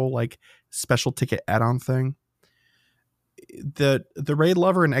on this whole like special ticket add-on thing, the Raid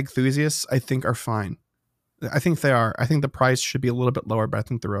Lover and Enthusiasts I think are fine. I think they are. I think the price should be a little bit lower, but I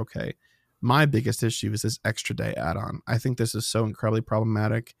think they're okay. My biggest issue is this extra day add-on. I think this is so incredibly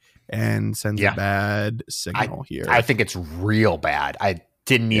problematic and sends a bad signal here. I think it's real bad. I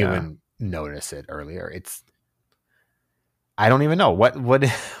didn't even notice it earlier. I don't even know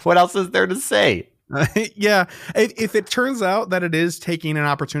what else is there to say. Yeah. If it turns out that it is taking an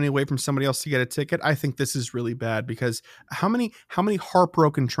opportunity away from somebody else to get a ticket, I think this is really bad because how many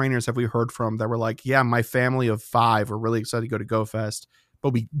heartbroken trainers have we heard from that were like, yeah, my family of 5 were really excited to go to GoFest,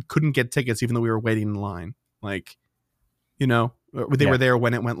 but we couldn't get tickets even though we were waiting in line. Like, you know, they were there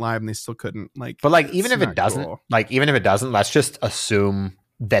when it went live and they still couldn't. Like, but like, even if it doesn't, let's just assume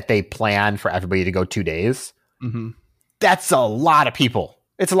that they plan for everybody to go 2 days, Mm-hmm. that's a lot of people.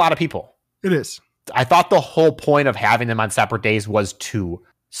 It's a lot of people. It is. I thought the whole point of having them on separate days was to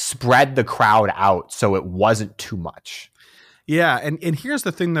spread the crowd out so it wasn't too much. Yeah, and here's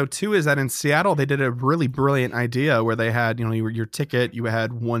the thing though too, is that in Seattle they did a really brilliant idea where they had, your ticket, you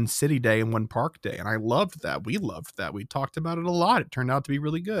had one city day and one park day, and I loved that. We loved that. We talked about it a lot. It turned out to be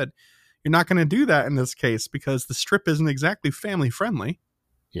really good. You're not going to do that in this case because the Strip isn't exactly family friendly.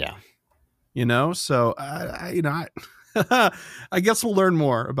 Yeah. So I guess we'll learn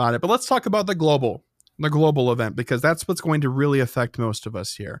more about it. But let's talk about the global event, because that's what's going to really affect most of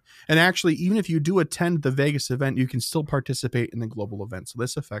us here. And actually, even if you do attend the Vegas event, you can still participate in the global event. So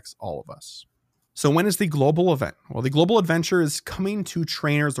this affects all of us. So when is the global event? Well, the global adventure is coming to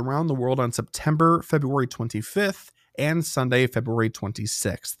trainers around the world on February 25th and Sunday, February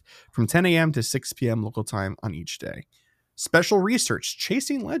 26th, from 10 a.m. to 6 p.m. local time on each day. Special research,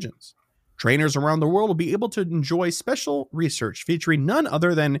 Chasing Legends. Trainers around the world will be able to enjoy special research featuring none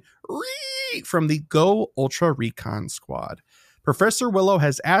other than Ree from the Go Ultra Recon Squad. Professor Willow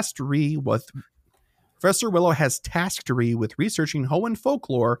has tasked Ree with researching Hoenn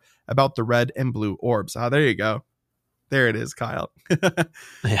folklore about the red and blue orbs. There you go. There it is, Kyle.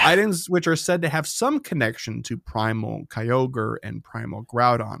 Items which are said to have some connection to Primal Kyogre and Primal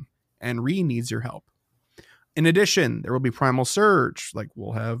Groudon, and Ree needs your help. In addition, there will be Primal Surge, like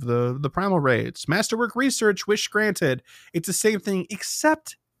we'll have the Primal Raids. Masterwork Research, wish granted. It's the same thing,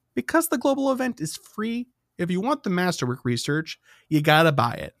 except because the global event is free, if you want the Masterwork Research, you gotta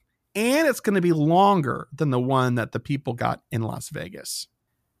buy it. And it's going to be longer than the one that the people got in Las Vegas.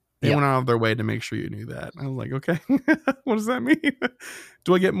 They went out of their way to make sure you knew that. I was like, okay, what does that mean?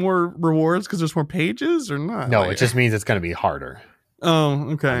 Do I get more rewards because there's more pages or not? No, it just means it's going to be harder.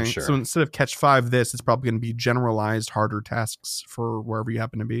 Oh, okay. Sure. So instead of catch 5 this, it's probably going to be generalized harder tasks for wherever you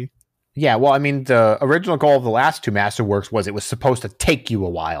happen to be. Yeah, well, I mean, the original goal of the last 2 Masterworks was it was supposed to take you a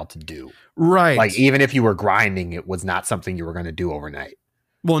while to do. Right. Like, even if you were grinding, it was not something you were going to do overnight.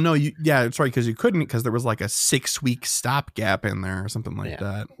 Well, no, it's right, because you couldn't, because there was like a 6-week stopgap in there or something like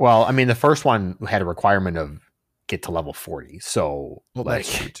that. Well, I mean, the first one had a requirement of get to level 40. So,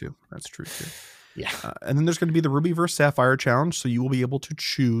 that's true too. That's true too. Yeah. And then there's going to be the Ruby vs. Sapphire challenge. So you will be able to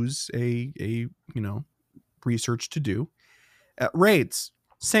choose a research to do. Raids,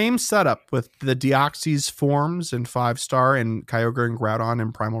 same setup with the Deoxys forms and 5-star and Kyogre and Groudon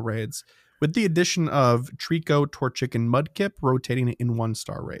and Primal Raids, with the addition of Trico, Torchic, and Mudkip rotating in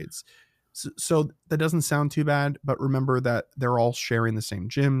 1-star raids. So that doesn't sound too bad, but remember that they're all sharing the same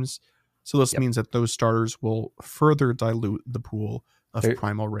gyms. So this means that those starters will further dilute the pool of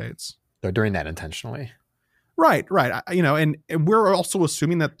Primal Raids. They're doing that intentionally. Right. And we're also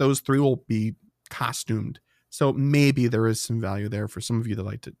assuming that those 3 will be costumed. So maybe there is some value there for some of you that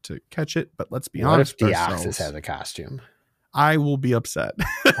like to catch it. But let's be honest. What if Deoxys has a costume? I will be upset.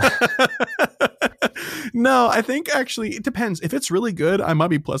 No, I think actually it depends. If it's really good, I might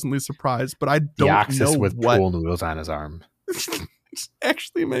be pleasantly surprised. But I don't Deoxys know with pool noodles on his arm.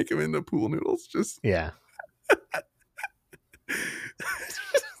 Actually make him into pool noodles. Yeah.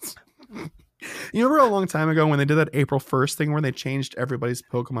 You remember a long time ago when they did that April 1st thing where they changed everybody's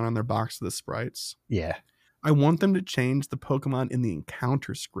Pokemon on their box to the sprites? Yeah. I want them to change the Pokemon in the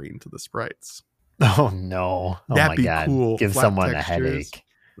encounter screen to the sprites. Oh, no. Oh, That'd be God. cool. Give Flat someone textures. a headache.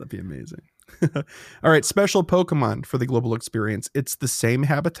 That'd be amazing. All right. Special Pokemon for the global experience. It's the same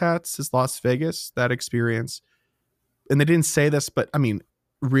habitats as Las Vegas, that experience. And they didn't say this, but I mean,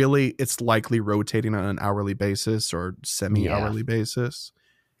 really, it's likely rotating on an hourly basis or semi-hourly basis.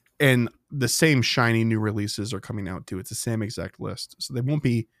 And the same shiny new releases are coming out too. It's the same exact list. So they won't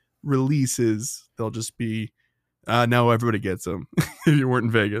be releases. They'll just be, now everybody gets them if you weren't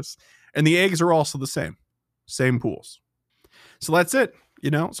in Vegas. And the eggs are also the same pools. So that's it,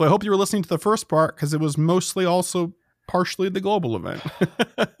 So I hope you were listening to the first part because it was mostly also partially the global event.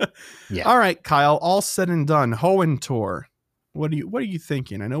 Yeah. All right, Kyle, all said and done. Hoenn Tour. What are you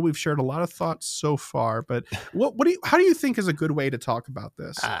thinking? I know we've shared a lot of thoughts so far, but how do you think is a good way to talk about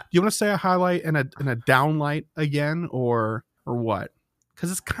this? Do you want to say a highlight and a downlight again, or what? Because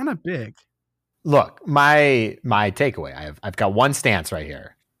it's kind of big. Look, my takeaway. I've got one stance right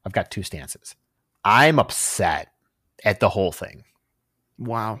here. I've got 2 stances. I'm upset at the whole thing.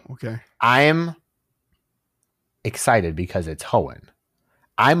 Wow. Okay. I'm excited because it's Hoenn.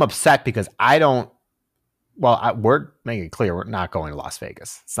 I'm upset because I don't. Well, we're making it clear we're not going to Las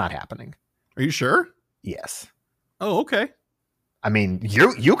Vegas. It's not happening. Are you sure? Yes. Oh, okay. I mean,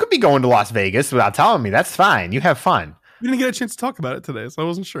 you could be going to Las Vegas without telling me. That's fine. You have fun. We didn't get a chance to talk about it today, so I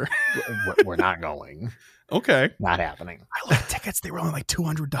wasn't sure. We're not going. Okay. Not happening. I love tickets. They were only like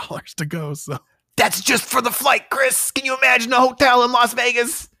 $200 to go. So That's just for the flight, Chris. Can you imagine a hotel in Las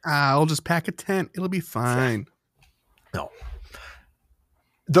Vegas? I'll just pack a tent. It'll be fine. No.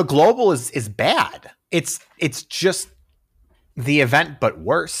 The global is bad. It's just the event, but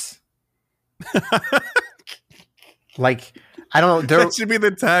worse. Like, I don't know. That should be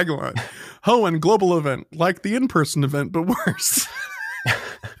the tagline. Hoenn global event, like the in-person event, but worse.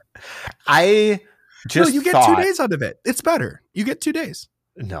 I just you get thought, 2 days out of it. It's better. You get 2 days.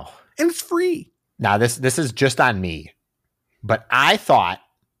 No. And it's free. Now, this is just on me, but I thought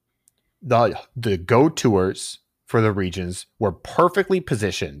the Go tours for the regions were perfectly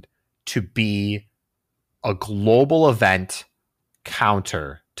positioned to be a global event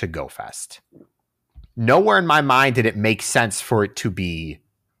counter to GoFest. Nowhere in my mind did it make sense for it to be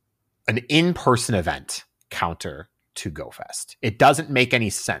an in-person event counter to GoFest. It doesn't make any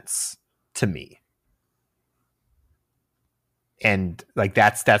sense to me. And like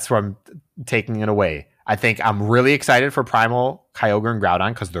that's where I'm taking it away. I think I'm really excited for Primal, Kyogre, and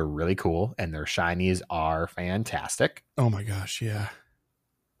Groudon because they're really cool and their shinies are fantastic. Oh my gosh, yeah.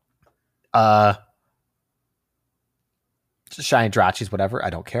 Shiny Drachis, whatever,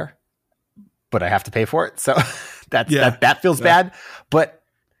 I don't care. But I have to pay for it. So that feels bad. But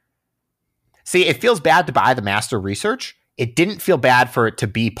see, it feels bad to buy the Master Research. It didn't feel bad for it to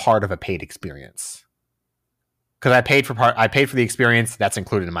be part of a paid experience. Because I paid for the experience that's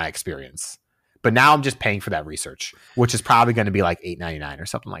included in my experience. But now I'm just paying for that research, which is probably going to be like $8.99 or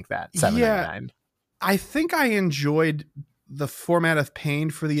something like that. $7.99. Yeah, I think I enjoyed the format of paying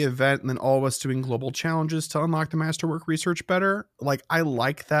for the event and then always doing global challenges to unlock the Masterwork Research better. Like, I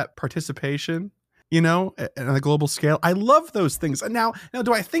like that participation, on a global scale. I love those things. And now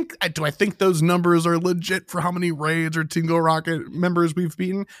do I think those numbers are legit for how many raids or Team Go Rocket members we've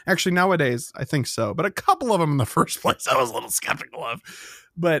beaten? Actually, nowadays, I think so. But a couple of them in the first place, I was a little skeptical of.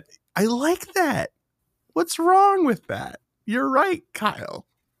 But I like that. What's wrong with that? You're right, Kyle.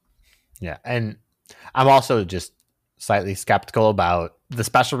 Yeah, and I'm also just slightly skeptical about the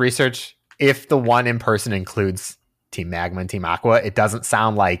special research. If the one in person includes Team Magma and Team Aqua, it doesn't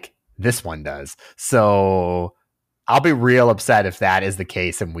sound like this one does. So I'll be real upset if that is the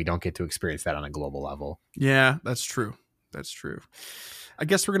case and we don't get to experience that on a global level. Yeah, that's true. I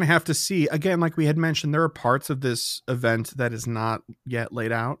guess we're going to have to see. Again, like we had mentioned, there are parts of this event that is not yet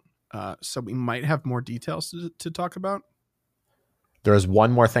laid out. So we might have more details to talk about. There's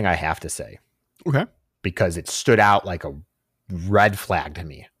one more thing I have to say. Okay. Because it stood out like a red flag to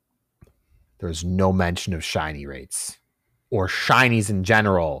me. There's no mention of shiny rates or shinies in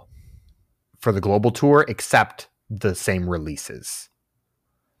general for the global tour, except the same releases.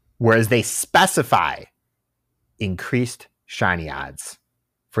 Whereas they specify increased shiny odds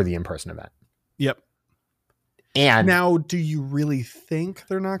for the in-person event. Yep. And now, do you really think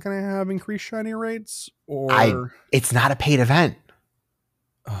they're not going to have increased shiny rates? Or it's not a paid event.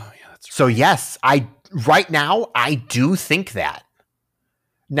 Oh, yeah, that's right. So yes, right now I do think that.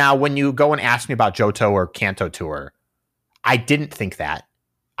 Now, when you go and ask me about Johto or Kanto Tour, I didn't think that.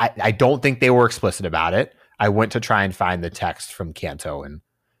 I don't think they were explicit about it. I went to try and find the text from Kanto, and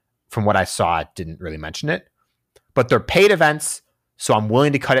from what I saw, it didn't really mention it. But they're paid events, so I'm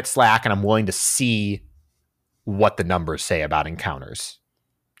willing to cut it slack, and I'm willing to see what the numbers say about encounters.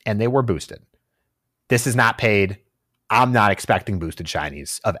 And they were boosted. This is not paid. I'm not expecting boosted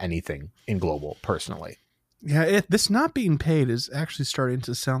shinies of anything in global, personally. Yeah, this not being paid is actually starting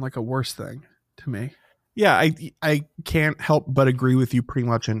to sound like a worse thing to me. Yeah, I can't help but agree with you pretty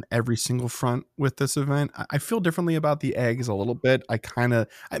much in every single front with this event. I feel differently about the eggs a little bit.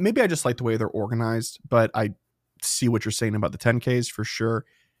 Maybe I just like the way they're organized, but I see what you're saying about the 10Ks for sure.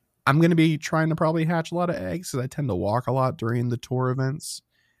 I'm going to be trying to probably hatch a lot of eggs because I tend to walk a lot during the tour events.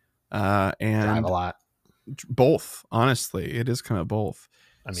 And drive a lot. Both, honestly. It is kind of both.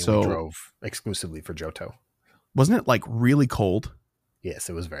 I mean, we drove exclusively for Johto. Wasn't it like really cold?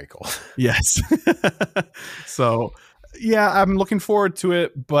 Yes, it was very cold. Yes. So, yeah, I'm looking forward to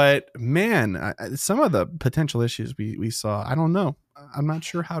it. But man, some of the potential issues we saw, I don't know. I'm not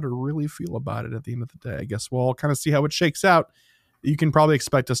sure how to really feel about it at the end of the day. I guess we'll kind of see how it shakes out. You can probably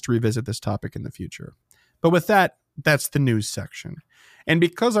expect us to revisit this topic in the future. But with that, that's the news section. And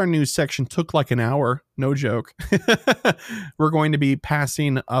because our news section took like an hour, no joke, we're going to be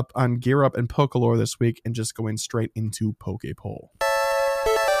passing up on Gear Up and Pokelore this week and just going straight into Pokepoll.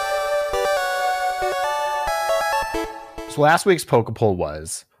 So last week's Pokepoll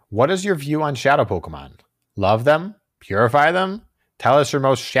was, what is your view on shadow Pokemon? Love them? Purify them? Tell us your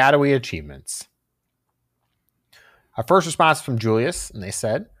most shadowy achievements. Our first response from Julius, and they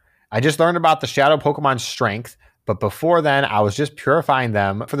said, I just learned about the Shadow Pokemon's strength, but before then, I was just purifying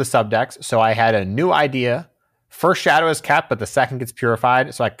them for the subdex, so I had a new idea. First Shadow is kept, but the second gets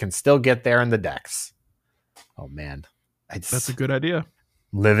purified, so I can still get there in the dex. Oh, man. That's a good idea.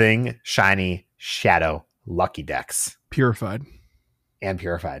 Living, shiny, Shadow, lucky dex. Purified. And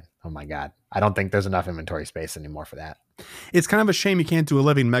purified. Oh, my God. I don't think there's enough inventory space anymore for that. It's kind of a shame you can't do a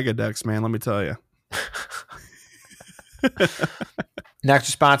living Mega Dex, man, let me tell you. Next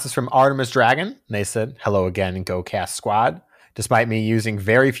response is from Artemis Dragon. And they said, hello again, GoCast Squad. Despite me using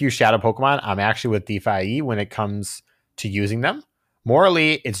very few Shadow Pokemon, I'm actually with DeFi when it comes to using them.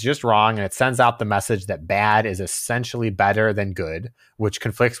 Morally, it's just wrong, and it sends out the message that bad is essentially better than good, which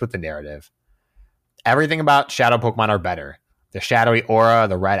conflicts with the narrative. Everything about Shadow Pokemon are better. The shadowy aura,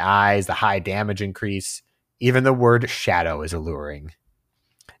 the red eyes, the high damage increase. Even the word shadow is alluring.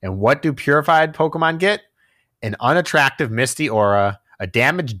 And what do purified Pokemon get? An unattractive misty aura, a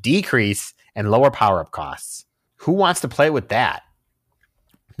damage decrease, and lower power-up costs. Who wants to play with that?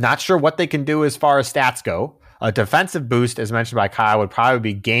 Not sure what they can do as far as stats go. A defensive boost, as mentioned by Kyle, would probably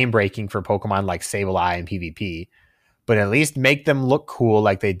be game-breaking for Pokemon like Sableye and PvP, but at least make them look cool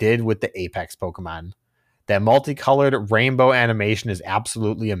like they did with the Apex Pokemon. That multicolored rainbow animation is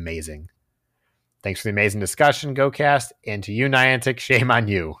absolutely amazing. Thanks for the amazing discussion, GoCast, and to you, Niantic, shame on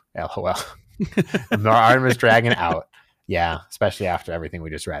you. LOL. More Artemis Dragon out. Yeah, especially after everything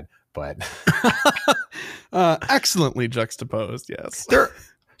we just read. But excellently juxtaposed, yes.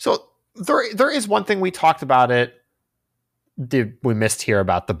 There is one thing we talked about it. We missed here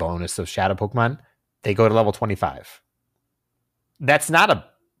about the bonus of Shadow Pokemon. They go to level 25. That's not a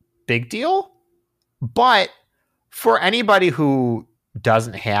big deal, but for anybody who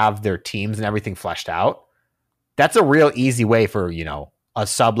doesn't have their teams and everything fleshed out, that's a real easy way for, a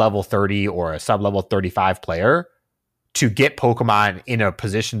sub-level 30 or a sub-level 35 player to get Pokemon in a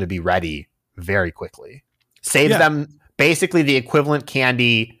position to be ready very quickly. Saves them basically the equivalent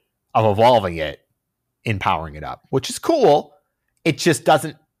candy of evolving it and powering it up, which is cool. It just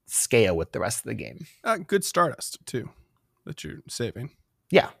doesn't scale with the rest of the game. Good Stardust, too, that you're saving.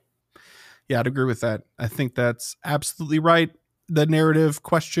 Yeah. Yeah, I'd agree with that. I think that's absolutely right. The narrative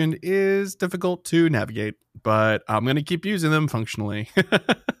question is difficult to navigate, but I'm going to keep using them functionally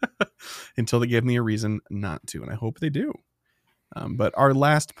until they give me a reason not to, and I hope they do. But our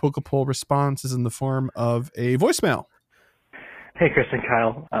last Pokepoll response is in the form of a voicemail. Hey, Chris and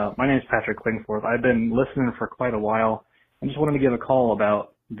Kyle. My name is Patrick Klingforth. I've been listening for quite a while. I just wanted to give a call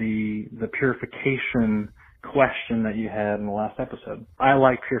about the purification question that you had in the last episode. I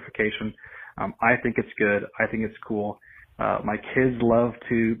like purification. I think it's good. I think it's cool. My kids love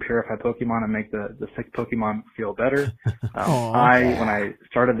to purify Pokemon and make the sick Pokemon feel better. When I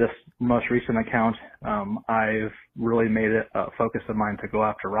started this most recent account, I've really made it a focus of mine to go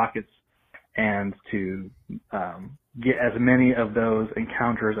after Rockets and to get as many of those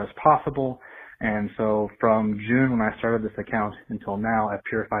encounters as possible. And so from June when I started this account until now, I've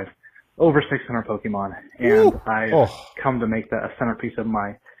purified over 600 Pokemon. And I've come to make that a centerpiece of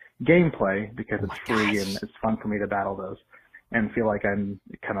my gameplay because it's free and it's fun for me to battle those and feel like I'm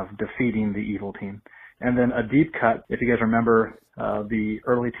kind of defeating the evil team. And then a deep cut, if you guys remember the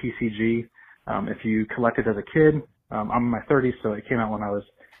early TCG, if you collected as a kid, I'm in my 30s, so it came out when I was,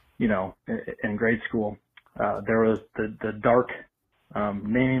 in grade school. There was the dark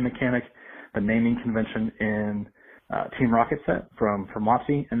naming mechanic, the naming convention in Team Rocket set from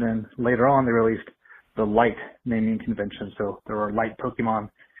WotC, and then later on they released the light naming convention. So there were light Pokemon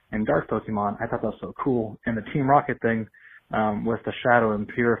and dark Pokemon. I thought that was so cool. And the Team Rocket thing with the shadow and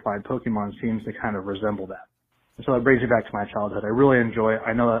purified Pokemon seems to kind of resemble that. So it brings me back to my childhood. I really enjoy it.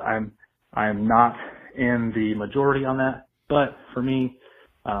 I know that I'm not in the majority on that, but for me,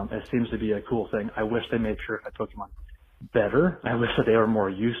 it seems to be a cool thing. I wish they made purified Pokemon better. I wish that they were more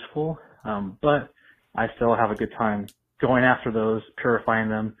useful, but I still have a good time going after those, purifying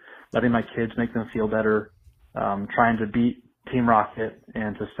them, letting my kids make them feel better, trying to beat Team Rocket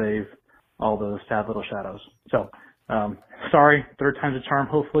and to save all those sad little shadows. So, sorry, third time's a charm,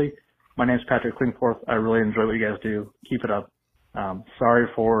 hopefully. My name's Patrick Klingforth. I really enjoy what you guys do. Keep it up. Sorry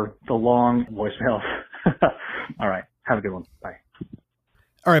for the long voicemails. All right. Have a good one. Bye.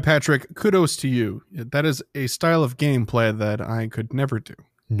 All right, Patrick, kudos to you. That is a style of gameplay that I could never do.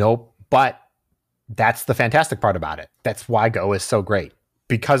 Nope. But that's the fantastic part about it. That's why Go is so great,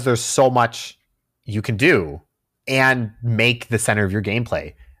 because there's so much you can do and make the center of your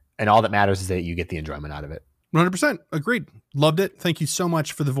gameplay. And all that matters is that you get the enjoyment out of it. 100%. Agreed. Loved it. Thank you so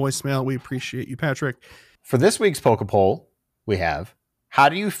much for the voicemail. We appreciate you, Patrick. For this week's Pokepoll, we have, how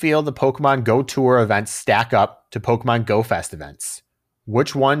do you feel the Pokemon Go Tour events stack up to Pokemon Go Fest events?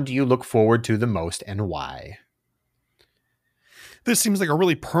 Which one do you look forward to the most and why? This seems like a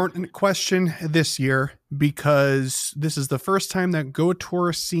really pertinent question this year because this is the first time that Go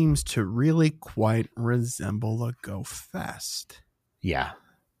Tour seems to really quite resemble a Go Fest. Yeah.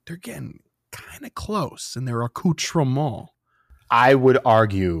 They're getting kind of close in their accoutrement. I would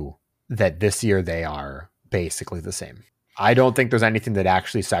argue that this year they are basically the same. I don't think there's anything that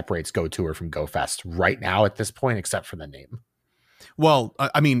actually separates Go Tour from Go Fest right now at this point, except for the name. Well,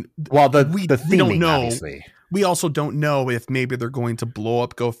 I mean, the theming, we don't know. Obviously. We also don't know if maybe they're going to blow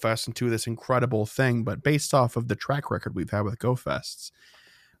up Go Fest into this incredible thing, but based off of the track record we've had with Go Fests,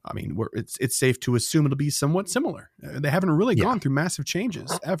 I mean, it's safe to assume it'll be somewhat similar. They haven't really gone through massive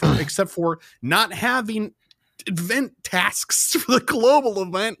changes ever, except for not having event tasks for the global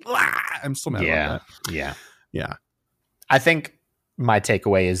event. I'm still mad about that. Yeah. I think my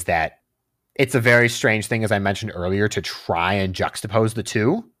takeaway is that it's a very strange thing, as I mentioned earlier, to try and juxtapose the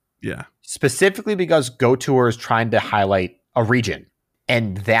two. Yeah. Specifically because Go Tour is trying to highlight a region,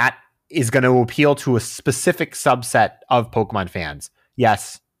 and that is going to appeal to a specific subset of Pokemon fans.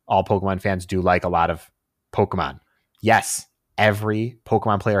 Yes, all Pokemon fans do like a lot of Pokemon. Yes, every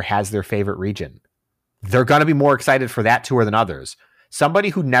Pokemon player has their favorite region. They're going to be more excited for that tour than others. Somebody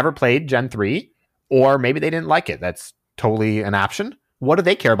who never played Gen 3, or maybe they didn't like it, that's totally an option. What do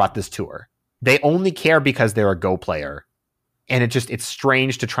they care about this tour? They only care because they're a Go player. And it's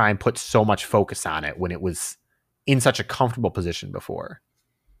strange to try and put so much focus on it when it was in such a comfortable position before.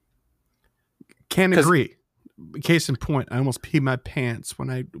 Can't agree. Case in point, I almost peed my pants when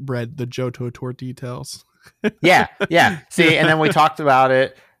I read the Johto Tour details. Yeah. See, and then we talked about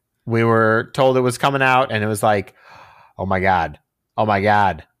it. We were told it was coming out, and it was like, oh my God.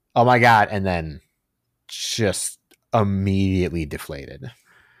 And then just immediately deflated.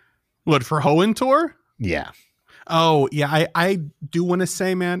 What, for Hoenn Tour? Yeah. Oh, yeah. I do want to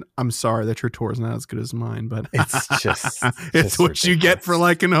say, man, I'm sorry that your tour is not as good as mine, but it's just it's what ridiculous. You get for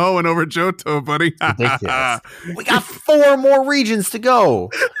liking Hoenn over Johto, buddy. Ridiculous. We got 4 more regions to go.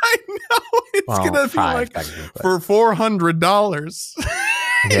 I know. It's going to be like for $400.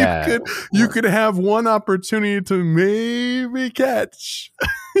 Yeah. you could have one opportunity to maybe catch.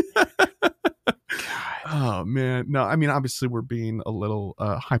 Oh man, no, I mean obviously we're being a little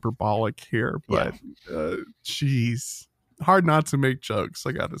hyperbolic here, but geez, hard not to make jokes,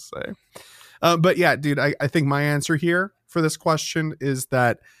 I gotta say. But yeah, dude, I think my answer here for this question is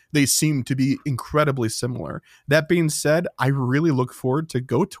that they seem to be incredibly similar. That being said, I really look forward to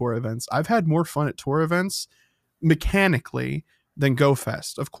Go Tour events. I've had more fun at tour events mechanically than Go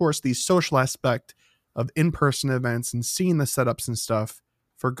Fest. Of course, the social aspect of in-person events and seeing the setups and stuff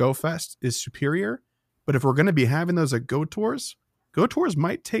for Go Fest is superior. But if we're going to be having those at Go Tours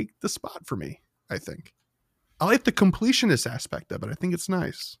might take the spot for me, I think. I like the completionist aspect of it. I think it's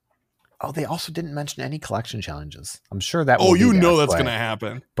nice. Oh, they also didn't mention any collection challenges. I'm sure that that's going to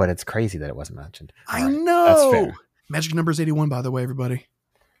happen. But it's crazy that it wasn't mentioned. I know. That's fair. Magic number is 81, by the way, everybody.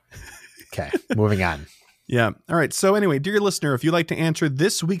 Okay, moving on. Yeah. All right. So anyway, dear listener, if you'd like to answer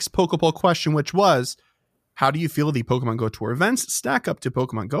this week's Pokeball question, which was, how do you feel the Pokemon Go Tour events stack up to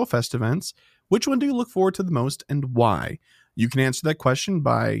Pokemon Go Fest events? Which one do you look forward to the most and why? You can answer that question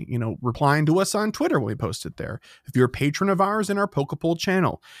by, replying to us on Twitter when we post it there. If you're a patron of ours in our Pokepoll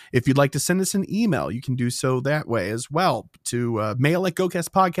channel, if you'd like to send us an email, you can do so that way as well to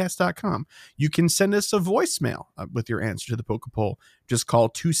mail@gocastpodcast.com. You can send us a voicemail with your answer to the Pokepoll. Just call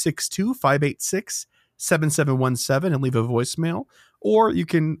 262-586-7717 and leave a voicemail. Or you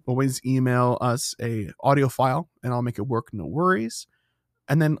can always email us a audio file and I'll make it work. No worries.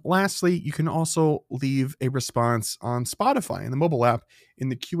 And then lastly, you can also leave a response on Spotify in the mobile app in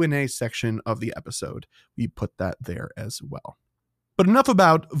the Q&A section of the episode. We put that there as well. But enough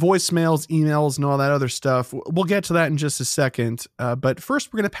about voicemails, emails, and all that other stuff. We'll get to that in just a second. But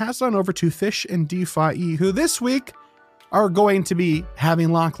first, we're going to pass on over to Fish and DeFi, who this week are going to be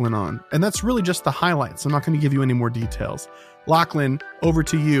having Lachlan on. And that's really just the highlights. I'm not going to give you any more details. Lachlan, over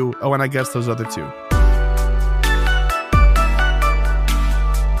to you. Oh, and I guess those other two.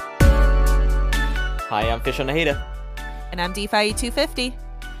 Hi, I'm Fish on the Heater. And I'm DeFi 250.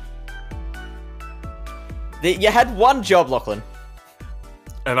 You had one job, Lachlan.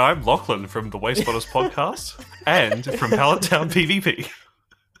 And I'm Lachlan from the Wastepotters podcast and from Pallettown PvP.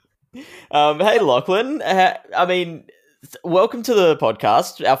 Hey, Lachlan. Welcome to the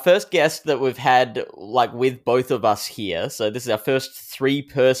podcast. Our first guest that we've had, with both of us here. So this is our first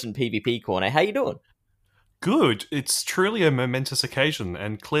 3-person PvP corner. How you doing? Good. It's truly a momentous occasion,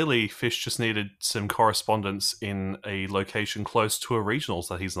 and clearly Fish just needed some correspondence in a location close to a regionals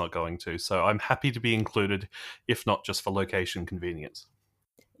that he's not going to. So I'm happy to be included, if not just for location convenience.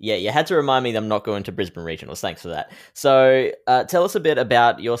 Yeah, you had to remind me that I'm not going to Brisbane Regionals. Thanks for that. So, tell us a bit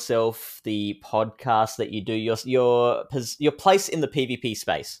about yourself, the podcast that you do, your place in the PvP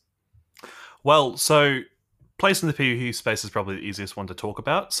space. Well, so place in the PvP space is probably the easiest one to talk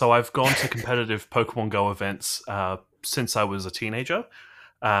about. So I've gone to competitive Pokemon Go events since I was a teenager.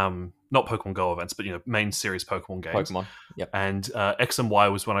 Not Pokemon Go events, but main series Pokemon games. Pokemon, yep. And X and Y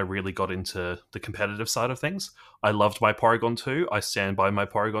was when I really got into the competitive side of things. I loved my Porygon 2. I stand by my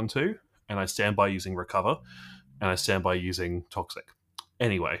Porygon 2, and I stand by using Recover, and I stand by using Toxic.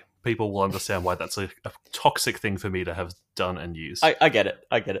 Anyway, people will understand why that's a toxic thing for me to have done and used. I get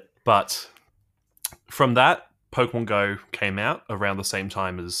it. But from that, Pokemon Go came out around the same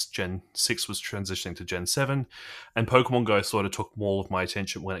time as Gen 6 was transitioning to Gen 7, and Pokemon Go sort of took more of my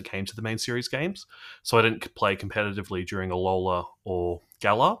attention when it came to the main series games, so I didn't play competitively during Alola or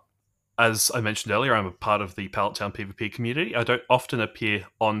Galar. As I mentioned earlier, I'm a part of the Pallet Town PvP community. I don't often appear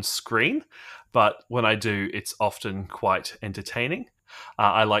on screen, but when I do, it's often quite entertaining.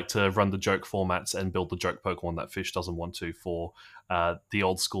 I like to run the joke formats and build the joke Pokemon that Fish doesn't want to for the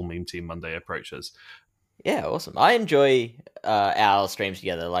old school meme team Monday approaches. Yeah, awesome. I enjoy our streams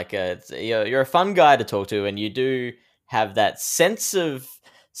together. Like, you're a fun guy to talk to, and you do have that sense of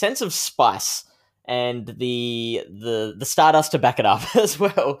spice and the stardust to back it up as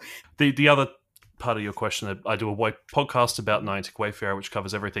well. The other part of your question, I do a podcast about Niantic Wayfarer, which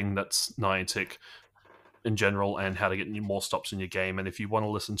covers everything that's Niantic in general and how to get more stops in your game. And if you want to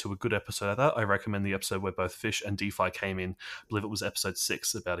listen to a good episode of that, I recommend the episode where both Fish and DeFi came in. I believe it was episode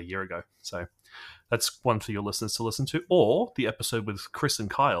 6 about a year ago. So that's one for your listeners to listen to. Or the episode with Chris and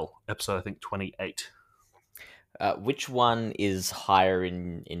Kyle, episode I think 28. Which one is higher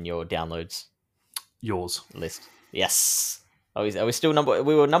in your downloads? Yours. List. Yes. Are we still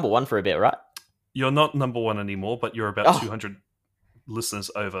we were number 1 for a bit, right? You're not number 1 anymore, but you're about 200 listeners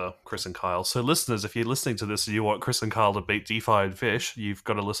over Chris and Kyle. So listeners, if you're listening to this and you want Chris and Kyle to beat DeFi and Fish, you've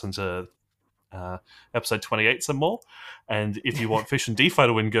got to listen to episode 28 some more. And if you want Fish and DeFi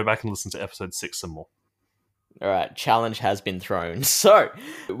to win, go back and listen to episode 6 some more. All right, challenge has been thrown. So,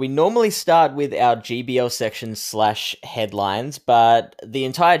 we normally start with our GBL section / headlines, but the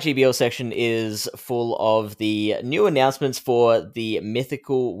entire GBL section is full of the new announcements for the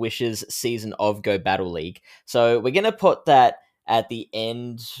Mythical Wishes season of Go Battle League. So, we're going to put that at the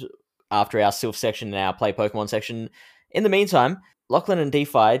end after our Sylph section and our Play Pokemon section. In the meantime, Lachlan and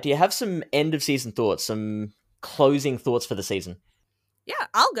DeFi, do you have some end of season thoughts, some closing thoughts for the season? Yeah,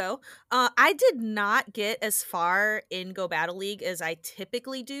 I'll go. I did not get as far in Go Battle League as I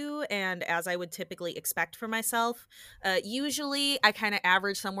typically do and as I would typically expect for myself. Usually, I kind of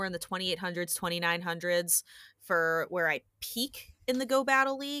average somewhere in the 2800s, 2900s for where I peak in the Go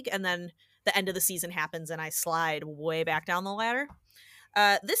Battle League, and then the end of the season happens and I slide way back down the ladder.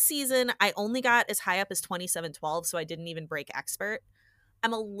 This season, I only got as high up as 2712, so I didn't even break Expert.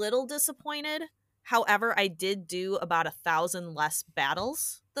 I'm a little disappointed. However, I did do about 1,000 less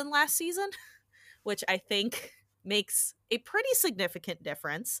battles than last season, which I think makes a pretty significant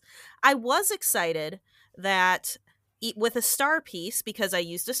difference. I was excited that with a star piece, because I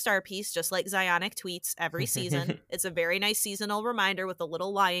used a star piece just like Zionic tweets every season. It's a very nice seasonal reminder with a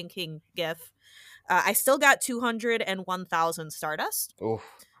little Lion King gif. I still got 201,000 Stardust. Oh,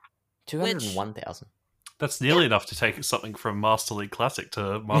 201,000. That's nearly enough to take something from Master League Classic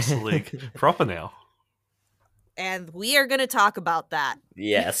to Master League proper now. And we are going to talk about that.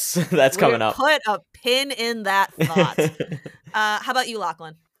 Yes, that's coming up. Put a pin in that thought. How about you,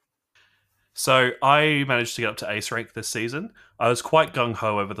 Lachlan? So I managed to get up to ace rank this season. I was quite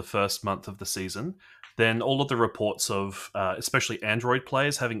gung-ho over the first month of the season. Then all of the reports of, especially Android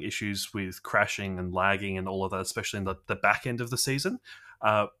players, having issues with crashing and lagging and all of that, especially in the back end of the season,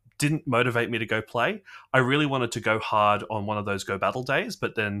 didn't motivate me to go play. I really wanted to go hard on one of those Go Battle days,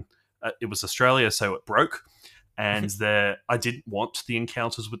 but then it was Australia, so it broke. And I didn't want the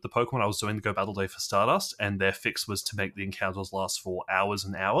encounters with the Pokemon. I was doing the Go Battle Day for Stardust, and their fix was to make the encounters last for hours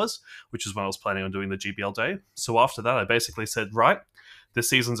and hours, which is when I was planning on doing the GBL Day. So after that, I basically said, right, this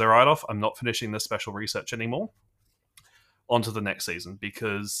season's a write-off. I'm not finishing this special research anymore. On to the next season,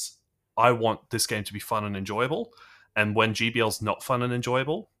 because I want this game to be fun and enjoyable. And when GBL's not fun and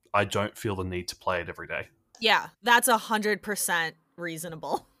enjoyable, I don't feel the need to play it every day. Yeah, that's 100%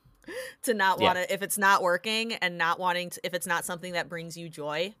 reasonable. To not want to, if it's not working and not wanting to, if it's not something that brings you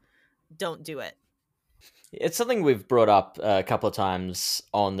joy, don't do it. It's something we've brought up a couple of times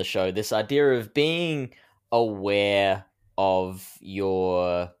on the show, this idea of being aware of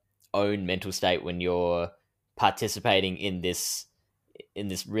your own mental state when you're participating in this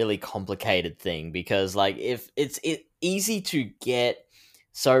really complicated thing, because like if it's easy to get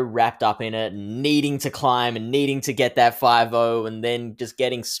so wrapped up in it and needing to climb and needing to get that 5-0 and then just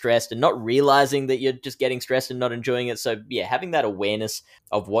getting stressed and not realizing that you're just getting stressed and not enjoying it. So yeah, having that awareness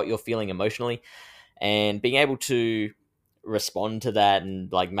of what you're feeling emotionally and being able to respond to that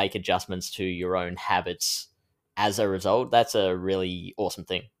and like make adjustments to your own habits as a result, that's a really awesome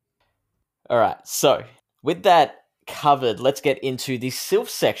thing. All right, so with that covered, let's get into the Sylph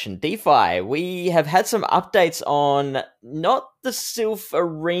section. DeFi, we have had some updates on not the Sylph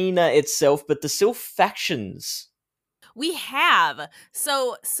arena itself, but the Sylph factions. We have.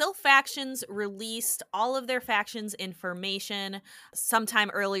 So Sylph Factions released all of their factions information sometime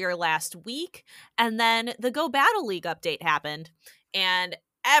earlier last week, and then the Go Battle League update happened, and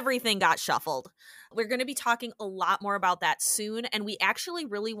everything got shuffled. We're going to be talking a lot more about that soon, and we actually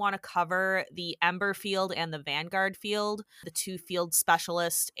really want to cover the Ember field and the Vanguard field, the two field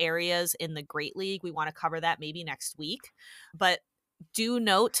specialist areas in the Great League. We want to cover that maybe next week, but do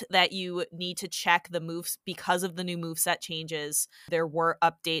note that you need to check the moves because of the new moveset changes. There were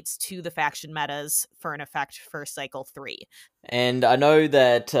updates to the faction metas for an effect for Cycle 3. And I know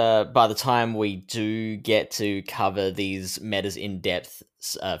that by the time we do get to cover these metas in depth,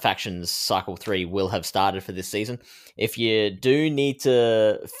 factions Cycle 3 will have started for this season. If you do need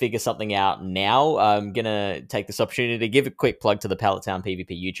to figure something out now, I'm going to take this opportunity to give a quick plug to the Pallet Town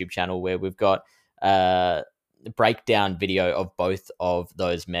PvP YouTube channel where we've got breakdown video of both of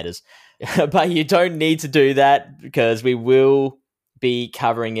those metas. But you don't need to do that because we will be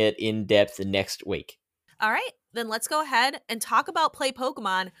covering it in depth next week. All right, then let's go ahead and talk about Play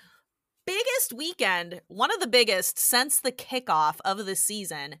Pokemon. Biggest weekend, one of the biggest since the kickoff of the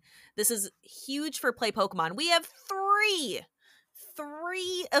season. This is huge for Play Pokemon. We have three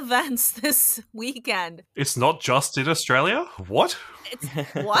events this weekend. It's not just in Australia? What?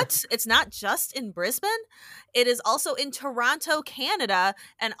 It's not just in Brisbane. It is also in Toronto, Canada,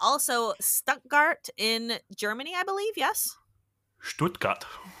 and also Stuttgart in Germany, I believe. Yes? Stuttgart.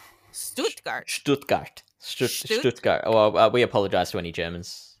 Well, we apologize to any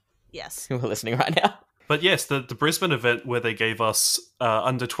Germans. Yes. Who are listening right now. But yes, the Brisbane event where they gave us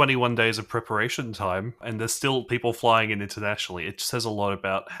under 21 days of preparation time, and there's still people flying in internationally. It says a lot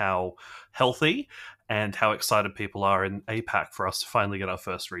about how healthy and how excited people are in APAC for us to finally get our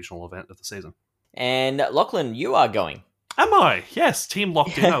first regional event of the season. And Lachlan, you are going. Am I? Yes, team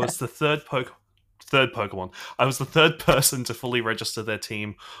locked in. I was the third Pokemon. I was the third person to fully register their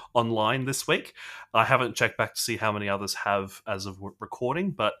team online this week. I haven't checked back to see how many others have as of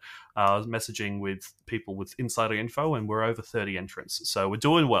recording, but I was messaging with people with insider info, and we're over 30 entrants. So we're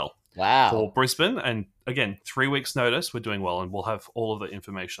doing well. Wow. For Brisbane, and again, 3 weeks notice, we're doing well, and we'll have all of the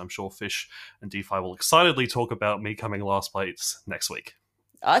information. I'm sure Fish and DeFi will excitedly talk about me coming last place next week.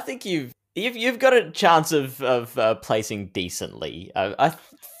 I think you've got a chance of placing decently. I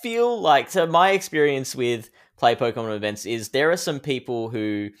feel like, so my experience with Play Pokemon events is there are some people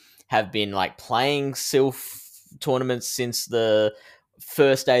who have been like playing Sylph tournaments since the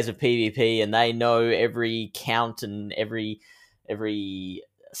first days of PvP, and they know every count and every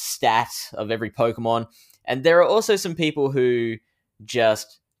stat of every Pokemon. And there are also some people who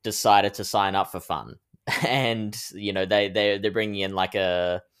just decided to sign up for fun, and you know they're bringing in like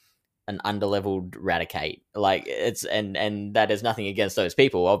an underleveled Raticate, like it's and that is nothing against those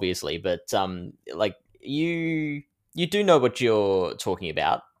people, obviously, but like you do know what you're talking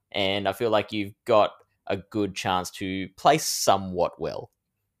about, and I feel like you've got a good chance to place somewhat well.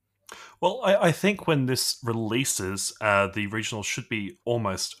 Well, I think when this releases, the regionals should be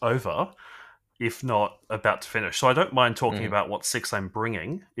almost over, if not about to finish. So I don't mind talking about what 6 I'm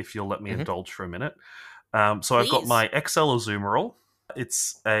bringing, if you'll let me indulge for a minute. So I've got my XL Azumarill.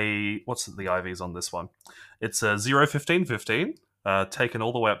 It's what's the IVs on this one? It's a 0-15-15, taken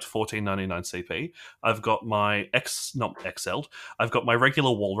all the way up to 14.99 CP. I've got my not XL'd. I've got my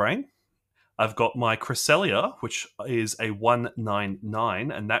regular Walrein. I've got my Cresselia, which is a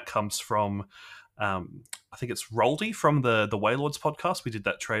 199, and that comes from, I think it's Roldy from the Waylords podcast. We did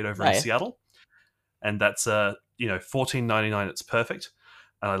that trade over in Seattle, and that's $14.99. It's perfect,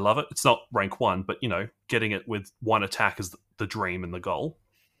 and I love it. It's not rank 1, but getting it with 1 attack is the dream and the goal.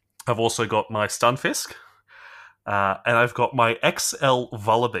 I've also got my Stunfisk, and I've got my XL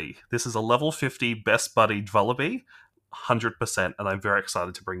Vullaby. This is a level 50 best buddied Vullaby. 100%, and I'm very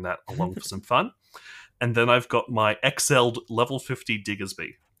excited to bring that along for some fun. And then I've got my XL'd level 50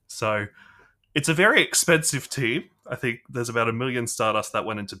 Diggersby. So it's a very expensive team. I think there's about $1 million Stardust that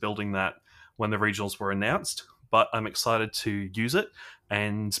went into building that when the regionals were announced, but I'm excited to use it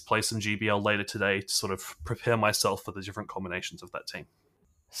and play some GBL later today to sort of prepare myself for the different combinations of that team.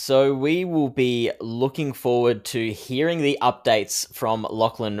 So we will be looking forward to hearing the updates from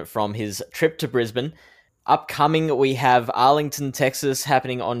Lachlan from his trip to Brisbane. Upcoming, we have Arlington, Texas,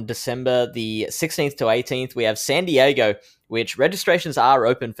 happening on December the 16th to 18th. We have San Diego, which registrations are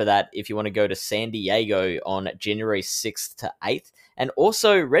open for that if you want to go to San Diego on January 6th to 8th. And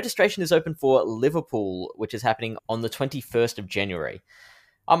also, registration is open for Liverpool, which is happening on the 21st of January.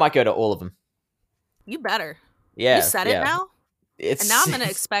 I might go to all of them. You better. Yeah. You said it now? And now I'm going to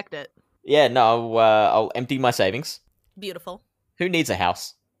expect it. Yeah, no, I'll empty my savings. Beautiful. Who needs a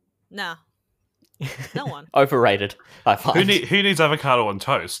house? No. No one. Overrated, I find. Who needs avocado on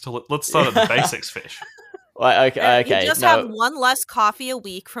toast? Let's start at the basics, Fish. Well, okay. You just have one less coffee a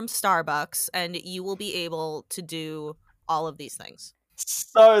week from Starbucks, and you will be able to do all of these things.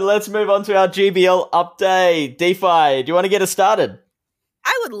 So let's move on to our GBL update. DeFi, do you want to get us started?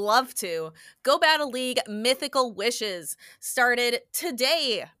 I would love to. Go Battle League Mythical Wishes started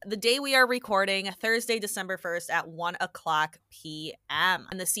today, the day we are recording, Thursday, December 1st at 1 o'clock p.m.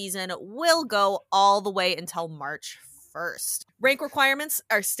 And the season will go all the way until March 1st. Rank requirements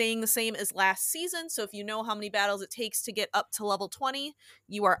are staying the same as last season, so if you know how many battles it takes to get up to level 20,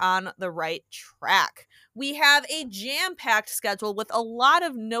 you are on the right track. We have a jam-packed schedule with a lot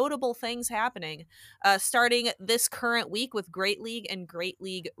of notable things happening, starting this current week with Great League and Great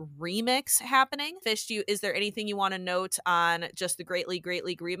League Remix happening. Fish, is there anything you want to note on just the Great League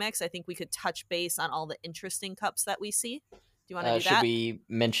Remix? I think we could touch base on all the interesting cups that we see. Do you want to do that? Should we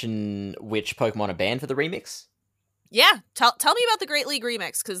mention which Pokemon are banned for the remix? Yeah, tell me about the Great League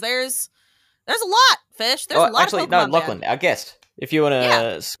Remix, because there's a lot, Fish. There's a lot actually, of Pokemon no, Lachlan, our guest. If you want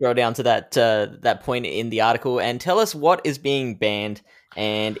to scroll down to that point in the article and tell us what is being banned,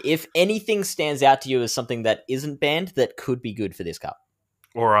 and if anything stands out to you as something that isn't banned that could be good for this cup.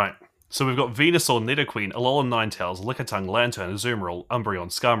 All right. So we've got Venusaur, Nidoqueen, Alolan Ninetales, Lickitung, Lantern, Azumarill, Umbreon,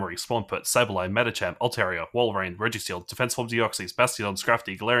 Skarmory, Swampert, Sableye, Medicham, Altaria, Walrein, Registeel, Defense Form Deoxys, Bastiodon,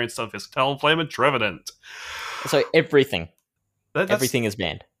 Scrafty, Galarian Stunfisk, Talonflame, and Trevenant. So everything. Everything is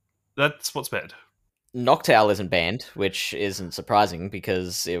banned. That's what's banned. Noctowl isn't banned, which isn't surprising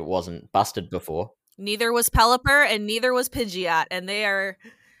because it wasn't busted before. Neither was Pelipper and neither was Pidgeot, and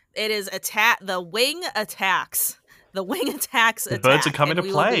it is the wing attacks. The wing attacks The birds are coming to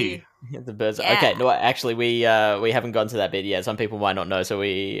play. The birds. Yeah. Okay, no, actually, we haven't gone to that bit yet. Some people might not know, so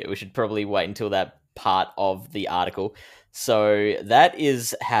we should probably wait until that part of the article. So that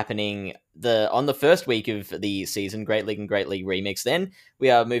is happening on the first week of the season, Great League and Great League Remix. Then we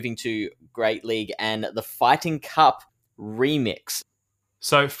are moving to Great League and the Fighting Cup Remix.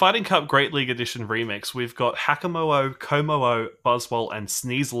 So Fighting Cup Great League Edition Remix, we've got Hakamo-o, Como-o, Buzzwole, and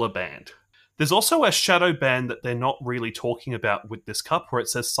Sneasler banned. There's also a shadow ban that they're not really talking about with this cup, where it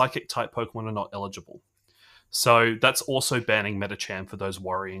says Psychic-type Pokemon are not eligible. So that's also banning Medicham for those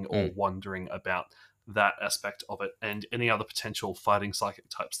worrying or wondering about that aspect of it, and any other potential fighting Psychic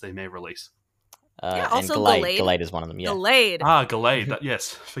types they may release. Also and Gallade. Gallade is one of them, yeah. Gallade. Gallade,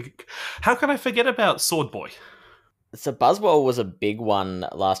 yes. How can I forget about Sword Boy? So Buzzwole was a big one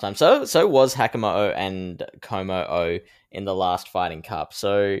last time. So was Hakamo-o and Como-o in the last Fighting Cup.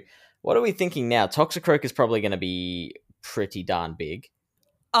 So what are we thinking now? Toxicroak is probably going to be pretty darn big.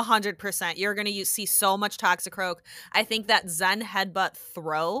 100%. You're going to see so much Toxicroak. I think that Zen Headbutt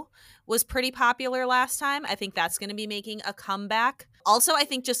throw was pretty popular last time. I think that's going to be making a comeback. Also, I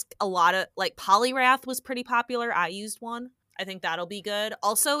think just a lot of, Poliwrath was pretty popular. I used one. I think that'll be good.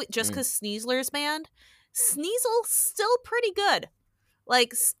 Also, just because Sneasler's banned, Sneasel's still pretty good.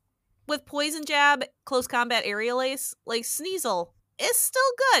 With Poison Jab, Close Combat Aerial Ace, Sneasel is still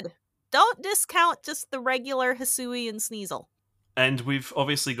good. Don't discount just the regular Hisui and Sneasel. And we've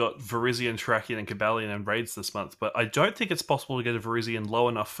obviously got Virizion, Terrakion, and Cobalion and raids this month, but I don't think it's possible to get a Virizion low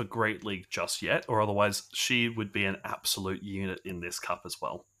enough for Great League just yet, or otherwise she would be an absolute unit in this cup as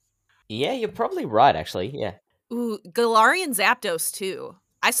well. Yeah, you're probably right, actually, yeah. Ooh, Galarian Zapdos, too.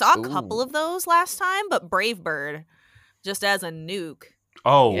 I saw a couple of those last time, but Brave Bird, just as a nuke.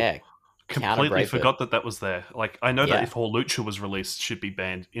 Oh, yeah. Completely forgot that was there. I know that if Hawlucha was released, she'd be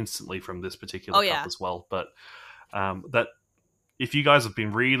banned instantly from this particular cup as well, but that... If you guys have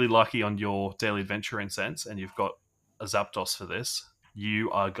been really lucky on your Daily Adventure Incense and you've got a Zapdos for this, you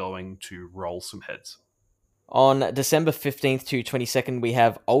are going to roll some heads. On December 15th to 22nd, we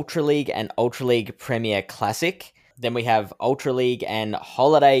have Ultra League and Ultra League Premier Classic. Then we have Ultra League and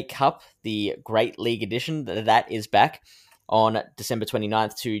Holiday Cup, the Great League Edition. That is back. On December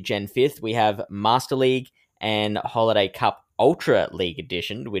 29th to Gen 5th, we have Master League and Holiday Cup Ultra League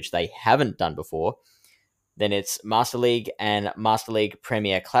Edition, which they haven't done before. Then it's Master League and Master League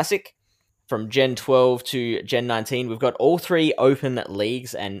Premier Classic. from Gen 12 to Gen 19, we've got all 3 open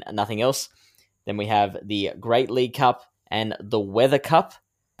leagues and nothing else. Then we have the Great League Cup and the Weather Cup.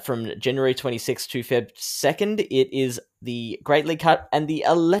 From January 26th to Feb 2nd, it is the Great League Cup and the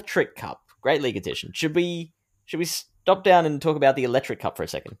Electric Cup, Great League Edition. Should we stop down and talk about the Electric Cup for a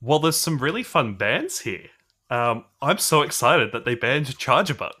second? Well, there's some really fun bans here. I'm so excited that they banned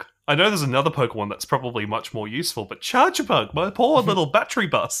Charjabug. I know there's another Pokemon that's probably much more useful, but Charjabug, my poor little battery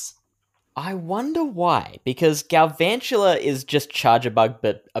bus. I wonder why, because Galvantula is just Charjabug,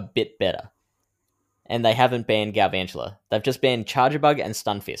 but a bit better. And they haven't banned Galvantula. They've just banned Charjabug and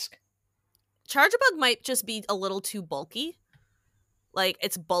Stunfisk. Charjabug might just be a little too bulky. Like,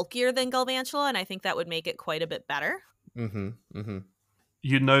 it's bulkier than Galvantula, and I think that would make it quite a bit better. Mm-hmm, mm-hmm.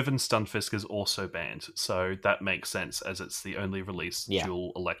 Unnovan Stunfisk is also banned, so that makes sense as it's the only released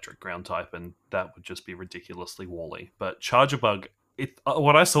dual electric ground type, and that would just be ridiculously wally. But Charjabug,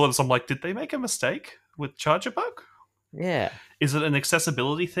 when I saw this, I'm like, did they make a mistake with Charjabug? Yeah. Is it an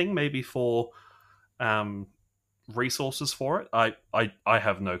accessibility thing, maybe for resources for it? I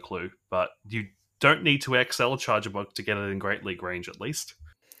have no clue, but you don't need to XL Charjabug to get it in Great League range, at least.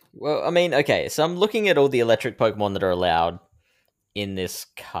 Well, I mean, okay, so I'm looking at all the electric Pokemon that are allowed in this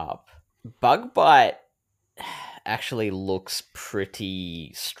cup. Bug Bite actually looks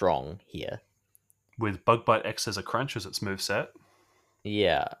pretty strong here. With Bug Bite X as a crunch as its moveset.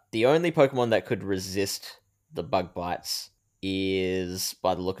 Yeah. The only Pokemon that could resist the Bug Bites is,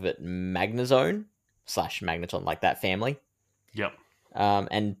 by the look of it, Magnezone / Magneton, like that family. Yep.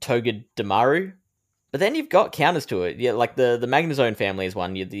 And Togedemaru. But then you've got counters to it. Yeah, like the Magnezone family is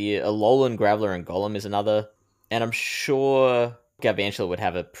one. The Alolan, Graveler, and Golem is another. And I'm sure Galvantula would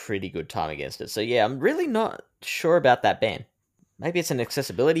have a pretty good time against it. So yeah, I'm really not sure about that ban. Maybe it's an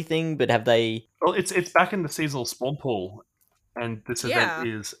accessibility thing, but have they... Well, it's back in the seasonal spawn pool, and this event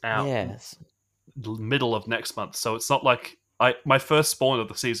is out middle of next month. So it's not like... my first spawn of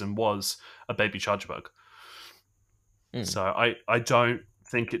the season was a baby Charjabug. So I don't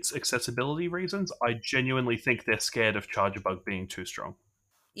think it's accessibility reasons. I genuinely think they're scared of Charjabug being too strong.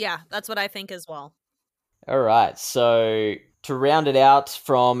 Yeah, that's what I think as well. All right, so to round it out,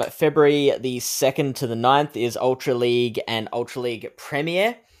 from February the 2nd to the 9th is Ultra League and Ultra League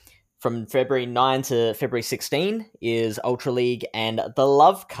Premier. From February 9 to February 16 is Ultra League, and the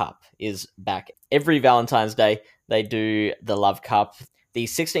Love Cup is back. Every Valentine's Day, they do the Love Cup. The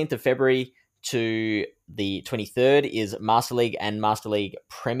 16th of February to the 23rd is Master League and Master League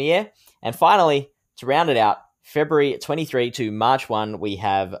Premier. And finally, to round it out, February 23 to March 1, we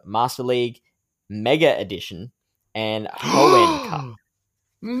have Master League Mega Edition and Hoenn Cup.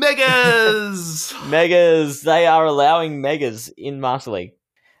 Megas! Megas! They are allowing Megas in Master League.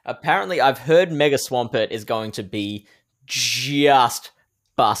 Apparently, I've heard Mega Swampert is going to be just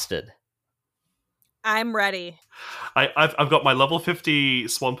busted. I'm ready. I've got my level 50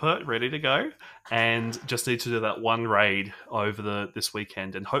 Swampert ready to go, and just need to do that one raid over this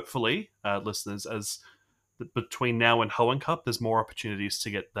weekend. And hopefully, listeners, as between now and Hoenn Cup, there's more opportunities to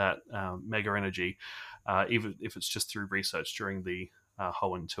get that Mega Energy, even if it's just through research during the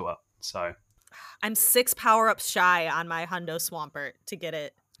Hoenn tour. So I'm 6 power-ups shy on my Hundo Swampert to get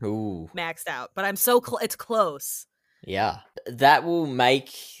it maxed out, but I'm so it's close. Yeah, that will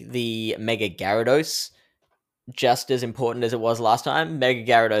make the Mega Gyarados just as important as it was last time. Mega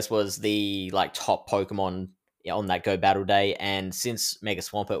Gyarados was the top Pokemon on that Go Battle Day, and since Mega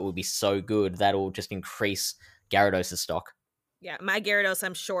Swampert will be so good, that'll just increase Gyarados' stock. Yeah, my Gyarados,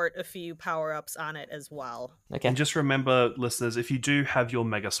 I'm short a few power-ups on it as well. Okay. And just remember, listeners, if you do have your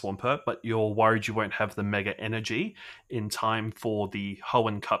Mega Swampert, but you're worried you won't have the Mega Energy in time for the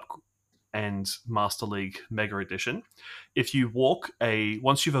Hoenn Cup and Master League Mega Edition, if you walk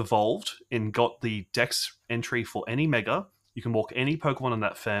once you've evolved and got the Dex entry for any Mega, you can walk any Pokemon in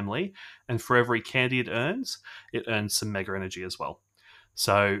that family, and for every candy it earns some Mega Energy as well.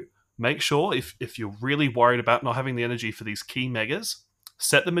 So make sure, if you're really worried about not having the energy for these key Megas,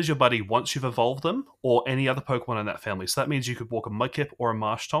 set them as your buddy once you've evolved them, or any other Pokemon in that family. So that means you could walk a Mudkip or a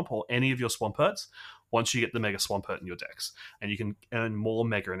Marshtomp or any of your Swamperts once you get the Mega Swampert in your decks. And you can earn more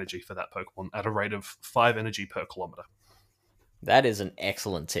Mega Energy for that Pokemon at a rate of 5 energy per kilometer. That is an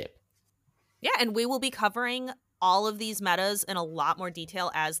excellent tip. Yeah, and we will be covering all of these metas in a lot more detail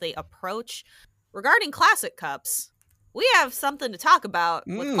as they approach. Regarding Classic Cups, we have something to talk about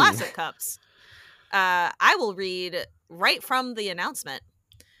with Classic Cups. I will read right from the announcement.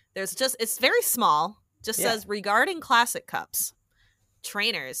 It's very small, says, regarding Classic Cups,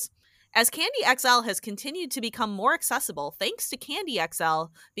 trainers, as Candy XL has continued to become more accessible thanks to Candy XL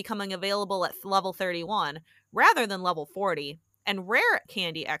becoming available at level 31 rather than level 40, and Rare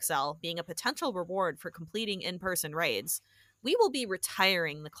Candy XL being a potential reward for completing in-person raids, we will be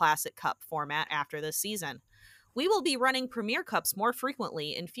retiring the Classic Cup format after this season. We will be running Premier Cups more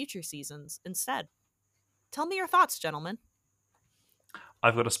frequently in future seasons instead. Tell me your thoughts, gentlemen.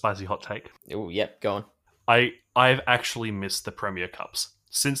 I've got a spicy hot take. Oh, yep, go on. I've actually missed the Premier Cups.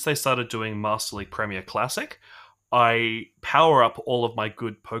 Since they started doing Master League Premier Classic, I power up all of my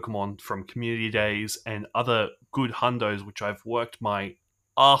good Pokemon from community days and other good hundos, which I've worked my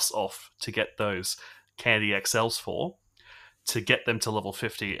ass off to get those Candy XLs for, to get them to level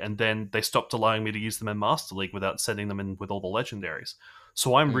 50, and then they stopped allowing me to use them in Master League without sending them in with all the legendaries.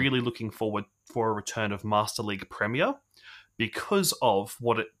 So I'm really looking forward for a return of Master League Premier because of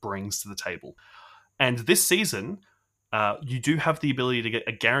what it brings to the table. And this season, you do have the ability to get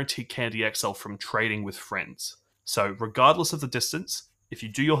a guaranteed Candy XL from trading with friends. So regardless of the distance, if you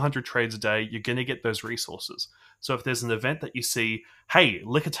do your 100 trades a day, you're going to get those resources. So if there's an event that you see, hey,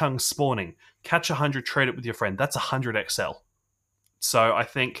 Lickitung spawning, catch 100, trade it with your friend, that's 100 XL. So I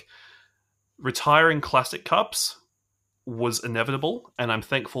think retiring Classic Cups was inevitable, and I'm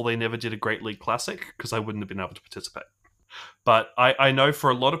thankful they never did a Great League Classic, because I wouldn't have been able to participate. But I know for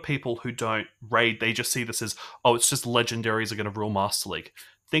a lot of people who don't raid, they just see this as, oh, it's just legendaries are going to rule Master League.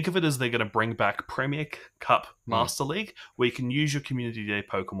 Think of it as they're going to bring back Premier Cup Master League, where you can use your Community Day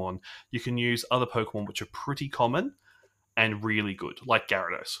Pokemon. You can use other Pokemon which are pretty common and really good, like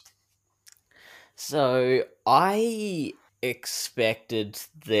Gyarados. So I expected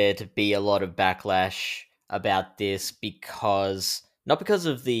there to be a lot of backlash about this because, not because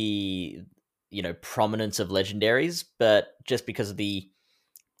of the, prominence of legendaries, but just because of the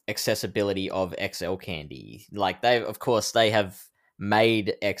accessibility of XL Candy. Like, they have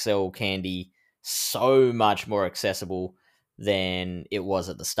made XL Candy so much more accessible than it was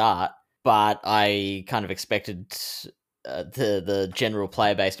at the start, but I kind of expected the general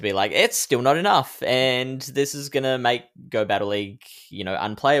player base to be like, it's still not enough, and this is gonna make Go Battle League,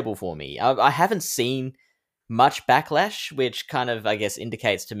 unplayable for me. I haven't seen much backlash, which kind of, I guess,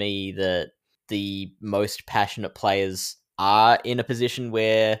 indicates to me that the most passionate players are in a position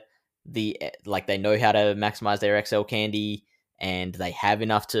where they know how to maximize their XL Candy and they have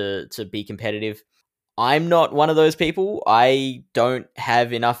enough to be competitive. I'm not one of those people. I don't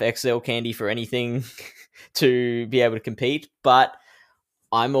have enough XL Candy for anything to be able to compete, but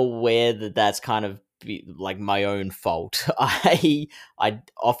I'm aware that that's kind of like my own fault. I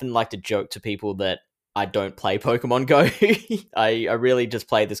often like to joke to people that I don't play Pokemon Go. I really just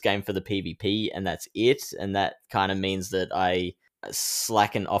play this game for the PvP, and that's it. And that kind of means that I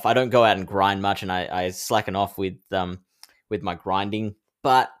slacken off. I don't go out and grind much, and I slacken off with my grinding.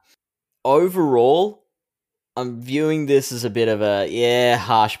 But overall, I'm viewing this as a bit of a,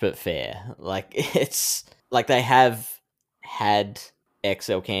 harsh but fair. Like, it's like they have had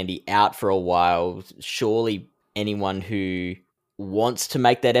XL Candy out for a while. Surely anyone who wants to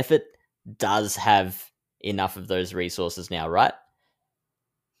make that effort does have enough of those resources now, right?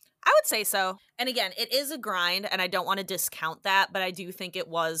 I would say so. And again, it is a grind, and I don't want to discount that, but I do think it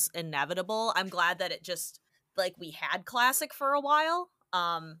was inevitable. I'm glad that it just, we had Classic for a while.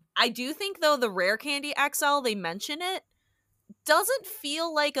 I do think, though, the Rare Candy XL, they mention it, doesn't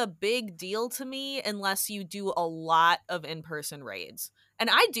feel like a big deal to me unless you do a lot of in-person raids. And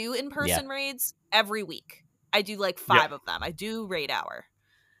I do in-person raids every week. I do 5 of them. I do Raid Hour.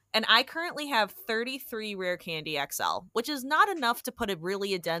 And I currently have 33 Rare Candy XL, which is not enough to put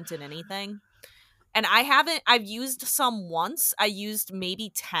a dent in anything. And I've used some once. I used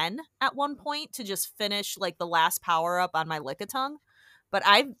maybe 10 at one point to just finish the last power up on my Lickitung, but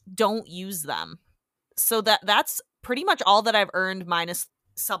I don't use them. So that's pretty much all that I've earned, minus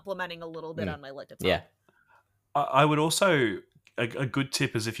supplementing a little bit on my Lickitung. Yeah. I would also, a good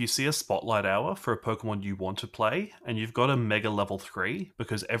tip is if you see a Spotlight Hour for a Pokemon you want to play, and you've got a Mega level 3,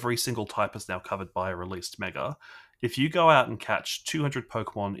 because every single type is now covered by a released Mega, if you go out and catch 200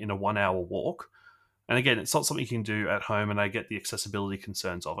 Pokemon in a 1 hour walk, and again, it's not something you can do at home, and I get the accessibility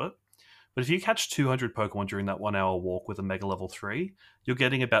concerns of it, but if you catch 200 Pokemon during that 1 hour walk with a Mega level 3, you're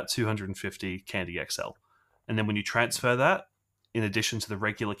getting about 250 Candy XL. And then when you transfer that, in addition to the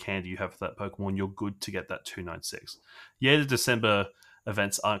regular candy you have for that Pokemon, you're good to get that 296. Yeah, the December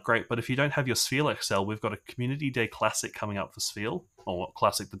events aren't great, but if you don't have your Sphere XL, we've got a Community Day Classic coming up for Sphere, or not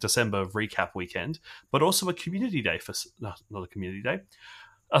Classic, the December recap weekend, but also a Community Day for, not a Community Day,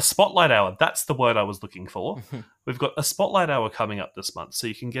 a Spotlight Hour. That's the word I was looking for. We've got a Spotlight Hour coming up this month, so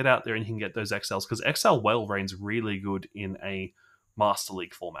you can get out there and you can get those XLs, because XL well reigns really good in a Master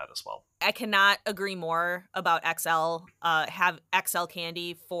League format as well. I cannot agree more about XL. Have XL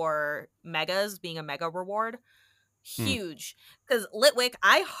Candy for Megas being a Mega reward. Huge. Because Litwick,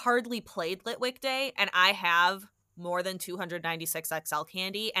 I hardly played Litwick Day, and I have more than 296 XL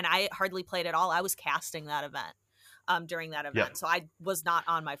candy, and I hardly played at all. I was casting that event during that event, so I was not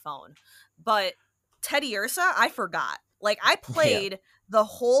on my phone. But Teddy Ursa, I forgot. Like, I played the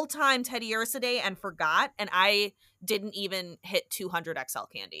whole time Teddy Ursa Day and forgot, and I didn't even hit 200 XL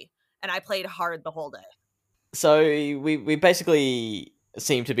candy. And I played hard the whole day. So we basically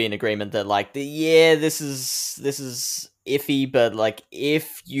seem to be in agreement that, like, this is iffy, but, like,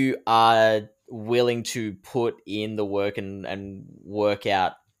 if you are willing to put in the work and work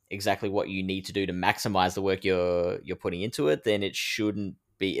out exactly what you need to do to maximize the work you're putting into it, then it shouldn't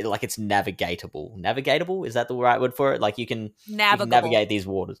be, like, it's navigatable. Is that the right word for it? Like, you can navigate these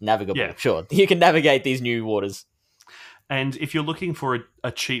waters. Sure. You can navigate these new waters. And if you're looking for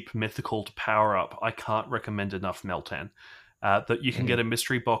a cheap mythical to power up, I can't recommend enough Meltan. That you can get a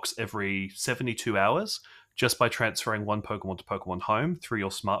mystery box every 72 hours just by transferring one Pokemon to Pokemon Home through your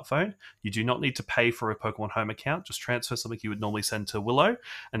smartphone. You do not need to pay for a Pokemon Home account. Just transfer something you would normally send to Willow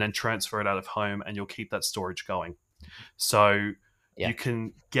and then transfer it out of Home, and you'll keep that storage going. So you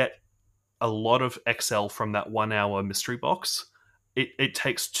can get a lot of XL from that 1 hour mystery box. It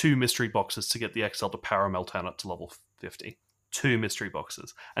takes 2 mystery boxes to get the XL to power Meltan up to level 50. 2 mystery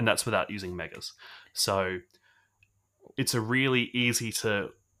boxes. And that's without using Megas. So it's a really easy to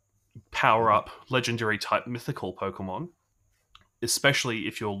power up legendary type mythical Pokemon, especially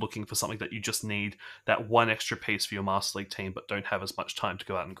if you're looking for something that you just need that one extra piece for your Master League team but don't have as much time to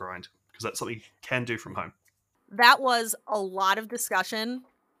go out and grind, because that's something you can do from home. That was a lot of discussion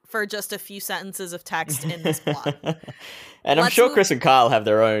for just a few sentences of text in this blog. And I'm sure Chris and Kyle have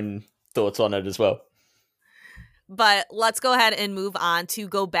their own thoughts on it as well. But let's go ahead and move on to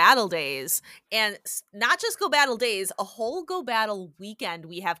Go Battle Days. And not just Go Battle Days, a whole Go Battle weekend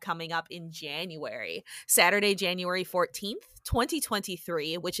we have coming up in January. Saturday, January 14th,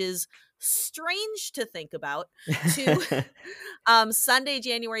 2023, which is strange to think about, to Sunday,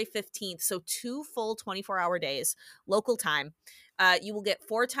 January 15th. So 2 full 24-hour days, local time. You will get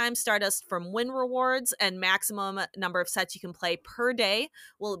 4 times Stardust from win rewards, and maximum number of sets you can play per day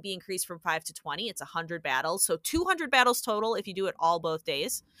will be increased from 5 to 20. It's 100 battles. So 200 battles total if you do it all both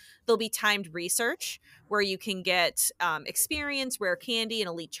days. There'll be timed research where you can get experience, rare candy, an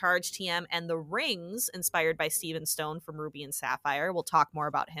elite charge TM, and the rings inspired by Steven Stone from Ruby and Sapphire. We'll talk more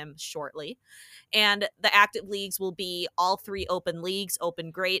about him shortly. And the active leagues will be all 3 open leagues: Open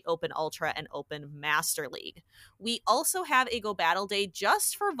Great, Open Ultra, and Open Master League. We also have a Go Battle Day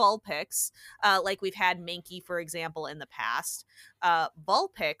just for Vulpix, like we've had Mankey, for example, in the past.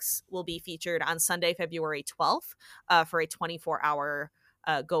 Vulpix will be featured on Sunday, February 12th for a 24-hour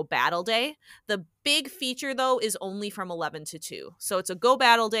Go Battle Day. The big feature, though, is only from 11 to 2. So it's a Go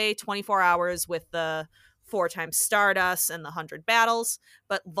Battle Day, 24 hours with the 4 times Stardust and the 100 battles.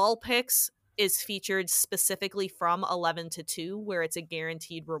 But Vulpix is featured specifically from 11 to 2, where it's a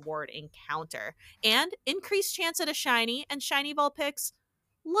guaranteed reward encounter. And increased chance at a shiny, and shiny Vulpix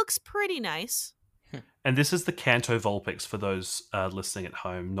looks pretty nice. And this is the Kanto Vulpix for those listening at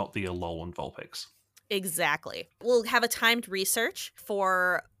home, not the Alolan Vulpix. Exactly. We'll have a timed research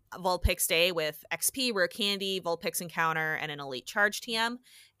for Vulpix Day with XP, rare candy, Vulpix encounter, and an elite charge TM.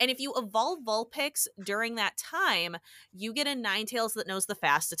 And if you evolve Vulpix during that time, you get a Ninetales that knows the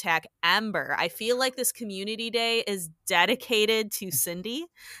fast attack, Ember. I feel like this community day is dedicated to Cindy,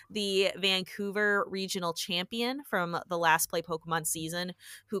 the Vancouver regional champion from the last Play Pokemon season,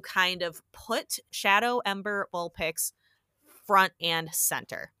 who kind of put Shadow, Ember, Vulpix front and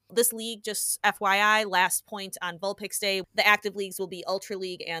center. This league, just FYI, last point on Vulpix Day, the active leagues will be Ultra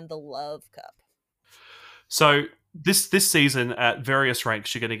League and the Love Cup. So this season at various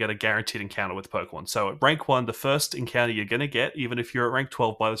ranks, you're going to get a guaranteed encounter with Pokemon. So at rank 1, the first encounter you're going to get, even if you're at rank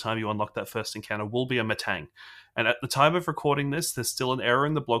 12 by the time you unlock that first encounter, will be a Metang. And at the time of recording this, there's still an error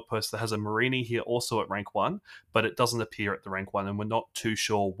in the blog post that has a Marini here also at rank 1, but it doesn't appear at the rank 1, and we're not too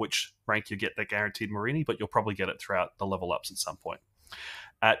sure which rank you get that guaranteed Marini, but you'll probably get it throughout the level ups at some point.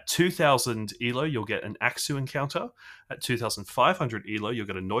 At 2,000 ELO, you'll get an Axew encounter. At 2,500 ELO, you'll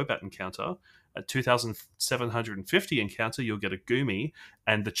get a Noibat encounter. At 2,750 encounter, you'll get a Goomy.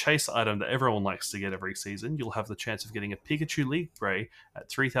 And the chase item that everyone likes to get every season, you'll have the chance of getting a Pikachu Libre at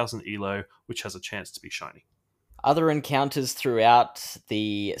 3,000 ELO, which has a chance to be shiny. Other encounters throughout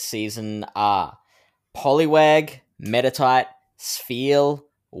the season are Poliwag, Meditite, Spheal,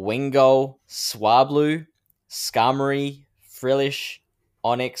 Wingull, Swablu, Skarmory, Frillish,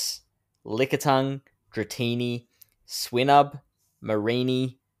 Onyx, Lickitung, Dratini, Swinub,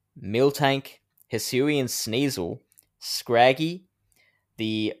 Marini, Miltank, Hisuian Sneasel, Scraggy,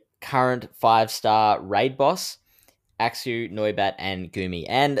 the current 5-star raid boss, Axew, Noibat, and Gumi.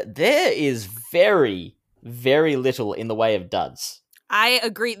 And there is very, very little in the way of duds. I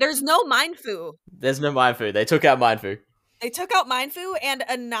agree. There's no Mindfu. There's no Mindfu. They took out Mindfu. They took out Mindfu and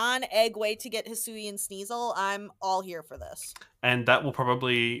a non-egg way to get Hisui and Sneasel. I'm all here for this. And that will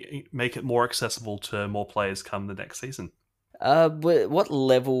probably make it more accessible to more players come the next season. What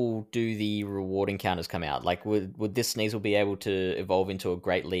level do the reward encounters come out? Like, would this Sneasel be able to evolve into a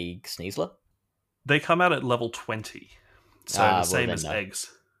Great League Sneasler? They come out at level 20. So the same as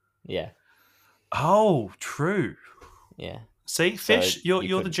eggs. Yeah. Oh, true. Yeah. See, Fish, So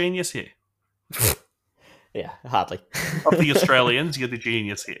you're the genius here. Yeah, hardly. Of the Australians, you're the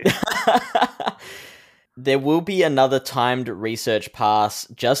genius here. There will be another timed research pass,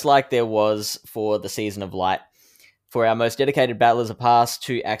 just like there was for the Season of Light. For our most dedicated battlers, a pass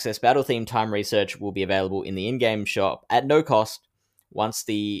to access battle-themed time research will be available in the in-game shop at no cost once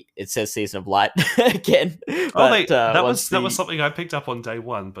it says Season of Light again. That was something I picked up on day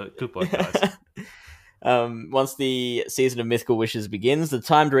one, but good work, guys. Once the Season of Mythical Wishes begins, the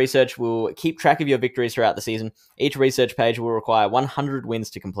timed research will keep track of your victories throughout the season. Each research page will require 100 wins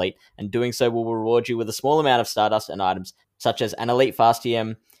to complete, and doing so will reward you with a small amount of Stardust and items, such as an Elite Fast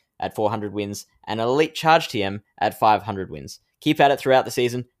TM at 400 wins, and an Elite Charge TM at 500 wins. Keep at it throughout the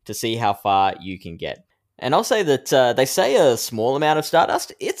season to see how far you can get. And I'll say that they say a small amount of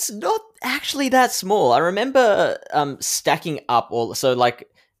Stardust. It's not actually that small. I remember stacking up all... So, like,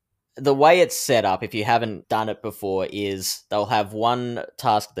 the way it's set up, if you haven't done it before, is they'll have one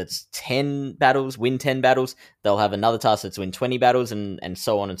task that's 10 battles, win 10 battles. They'll have another task that's win 20 battles, and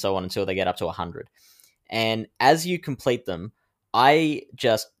so on until they get up to 100. And as you complete them, I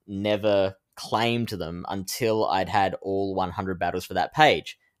just never claimed them until I'd had all 100 battles for that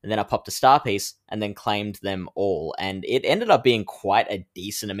page. And then I popped a star piece and then claimed them all. And it ended up being quite a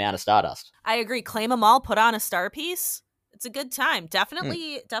decent amount of Stardust. I agree. Claim them all, put on a star piece. It's a good time.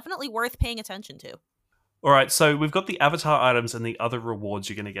 Definitely worth paying attention to. All right, so we've got the avatar items and the other rewards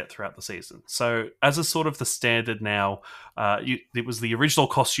you're going to get throughout the season. So as a sort of the standard now, it was the original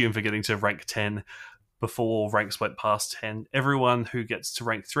costume for getting to rank 10 before ranks went past 10. Everyone who gets to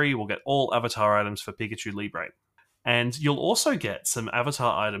rank 3 will get all avatar items for Pikachu Libre. And you'll also get some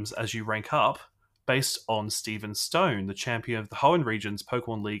avatar items as you rank up based on Steven Stone, the champion of the Hoenn region's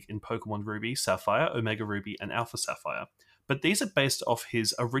Pokemon League in Pokemon Ruby, Sapphire, Omega Ruby, and Alpha Sapphire. But these are based off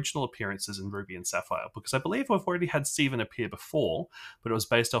his original appearances in Ruby and Sapphire, because I believe we've already had Steven appear before, but it was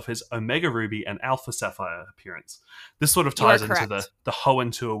based off his Omega Ruby and Alpha Sapphire appearance. This sort of ties into the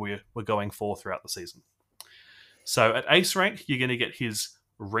Hoenn tour we're going for throughout the season. So at Ace rank, you're going to get his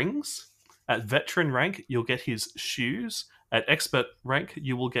rings. At Veteran rank, you'll get his shoes. At Expert rank,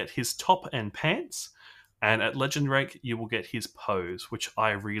 you will get his top and pants. And at Legend rank, you will get his pose, which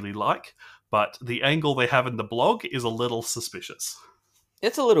I really like. But the angle they have in the blog is a little suspicious.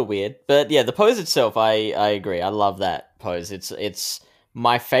 It's a little weird. But yeah, the pose itself, I agree. I love that pose. It's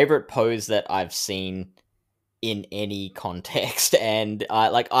my favorite pose that I've seen in any context. And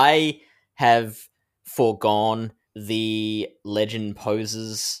I have foregone the Legend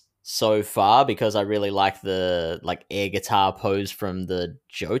poses so far because I really like the air guitar pose from the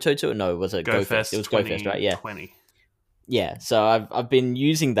Johto tour. No, was it GoFest? It was GoFest, right? Yeah. 20. Yeah, so I've been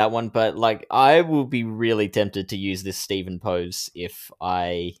using that one, but I will be really tempted to use this Steven pose if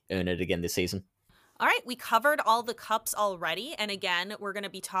I earn it again this season. All right, we covered all the cups already, and again, we're going to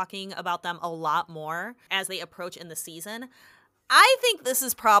be talking about them a lot more as they approach in the season. I think this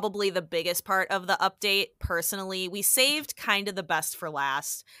is probably the biggest part of the update, personally. We saved kind of the best for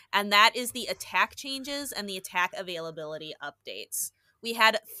last, and that is the attack changes and the attack availability updates. We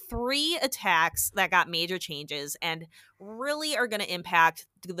had 3 attacks that got major changes and really are going to impact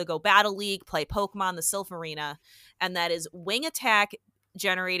the Go Battle League, Play Pokemon, the Sylph Arena, and that is Wing Attack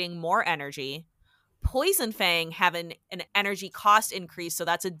generating more energy, Poison Fang having an energy cost increase, so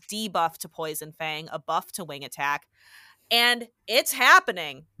that's a debuff to Poison Fang, a buff to Wing Attack, and it's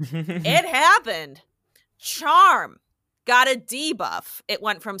happening. It happened. Charm got a debuff. It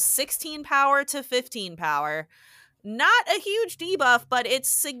went from 16 power to 15 power. Not a huge debuff, but it's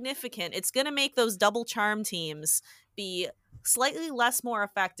significant. It's going to make those double charm teams be slightly more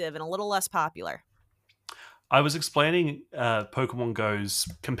effective and a little less popular. I was explaining Pokemon Go's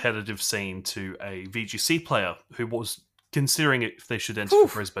competitive scene to a VGC player who was considering if they should enter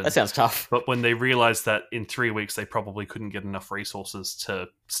for Brisbane. That sounds tough. But when they realized that in 3 weeks they probably couldn't get enough resources to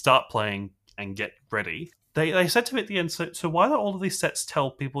start playing and get ready, they said to me at the end, so why do all of these sets tell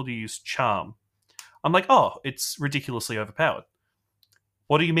people to use Charm? I'm like, oh, it's ridiculously overpowered.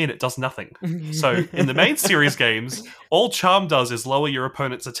 What do you mean it does nothing? So in the main series games, all Charm does is lower your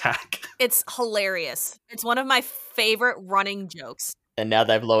opponent's attack. It's hilarious. It's one of my favorite running jokes. And now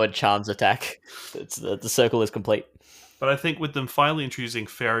they've lowered Charm's attack. It's the circle is complete. But I think with them finally introducing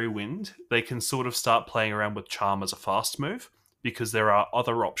Fairy Wind, they can sort of start playing around with Charm as a fast move, because there are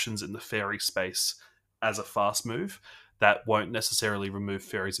other options in the Fairy space as a fast move that won't necessarily remove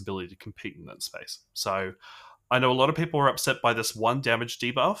Fairy's ability to compete in that space. So I know a lot of people are upset by this one damage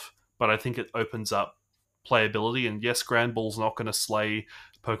debuff, but I think it opens up playability. And yes, Grand Ball's not going to slay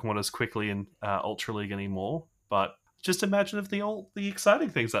Pokemon as quickly in Ultra League anymore, but just imagine if the exciting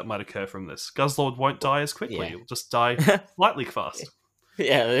things that might occur from this. Guzzlord won't die as quickly. Yeah. It'll just die slightly fast.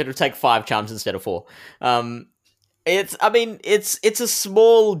 Yeah, it'll take 5 Charms instead of 4. It's a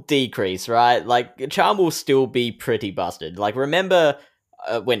small decrease, right? Like, Charm will still be pretty busted. Like, remember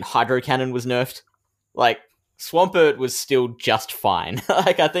when Hydro Cannon was nerfed? Like, Swampert was still just fine.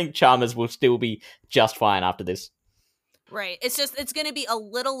 Like, I think Charmers will still be just fine after this. Right. It's going to be a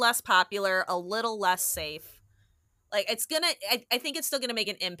little less popular, a little less safe. Like, I think it's still going to make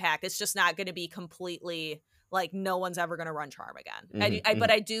an impact. It's just not going to be completely, like, no one's ever going to run Charm again. But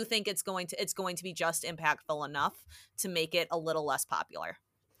I do think it's going to be just impactful enough to make it a little less popular.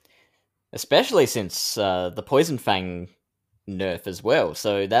 Especially since the Poison Fang nerf as well.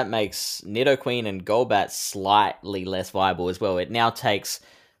 So that makes Nidoqueen and Golbat slightly less viable as well. It now takes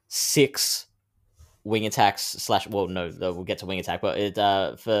 6 wing attacks we'll get to wing attack, but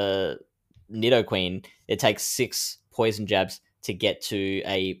for Nidoqueen, it takes 6 poison jabs to get to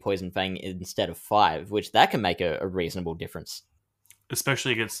a Poison Fang instead of 5, which that can make a reasonable difference.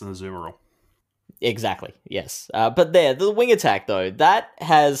 Especially against the Azumarill. Exactly, yes. But the wing attack, though, that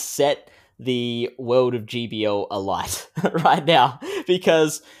has set the world of GBL alight right now,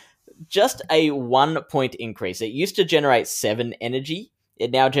 because just a 1 point increase. It used to generate 7 energy. It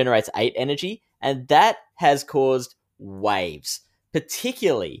now generates 8 energy, and that has caused waves.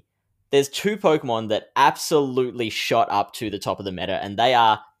 Particularly, there's 2 Pokemon that absolutely shot up to the top of the meta, and they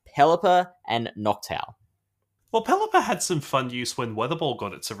are Pelipper and Noctowl. Well, Pelipper had some fun use when Weatherball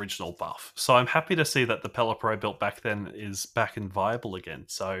got its original buff, so I'm happy to see that the Pelipper I built back then is back and viable again,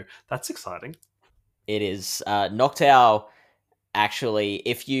 so that's exciting. It is. Noctowl, actually,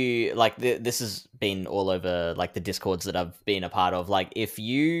 if you, like, this has been all over, like, the Discords that I've been a part of, like, if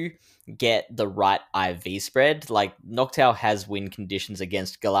you get the right IV spread, like, Noctowl has win conditions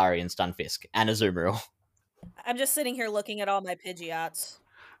against Galarian Stunfisk and Azumarill. I'm just sitting here looking at all my Pidgeots.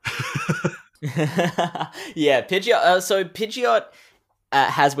 Yeah, Pidgeot. So Pidgeot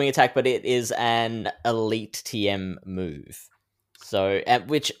has wing attack, but it is an elite TM move. So,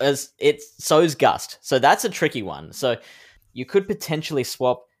 which is so's Gust. So that's a tricky one. So you could potentially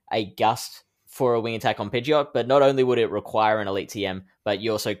swap a Gust for a wing attack on Pidgeot, but not only would it require an elite TM, but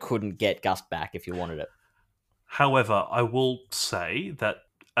you also couldn't get Gust back if you wanted it. However, I will say that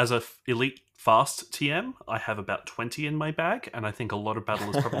as a elite fast TM, I have about 20 in my bag, and I think a lot of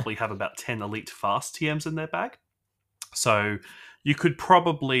battlers probably have about 10 elite fast TMs in their bag. So you could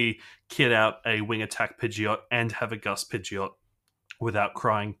probably kit out a wing attack Pidgeot and have a Gust Pidgeot without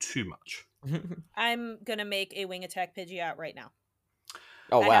crying too much. I'm gonna make a wing attack Pidgeot right now.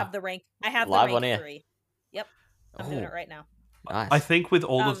 Oh wow! I have the rank. Live on air. 3. Yep, I'm doing it right now. Nice. I think with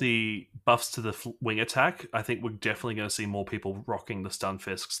all of the buffs to the wing attack, I think we're definitely going to see more people rocking the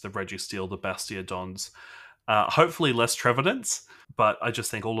Stunfisks, the Registeel, the Bastiodons. Hopefully less Trevenants, but I just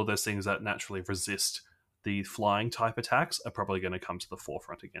think all of those things that naturally resist the flying type attacks are probably going to come to the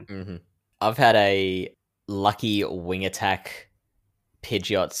forefront again. Mm-hmm. I've had a lucky wing attack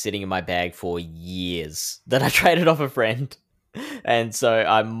Pidgeot sitting in my bag for years that I traded off a friend. And so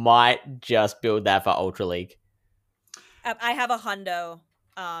I might just build that for Ultra League. I have a Hundo.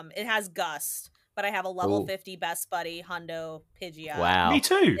 It has Gust, but I have a level 50 Best Buddy Hundo Pidgeot. Wow. Me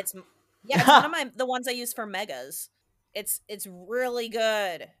too. It's one of the ones I use for Megas. It's really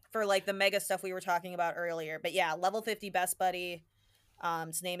good for, like, the Mega stuff we were talking about earlier. But yeah, level 50 Best Buddy.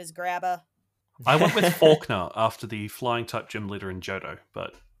 His name is Grabba. I went with Faulkner after the flying type gym leader in Johto,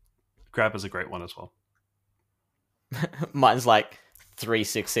 but Grabba's a great one as well. Mine's like 3,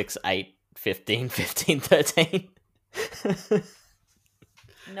 6, 6, 8, 15, 15, 13.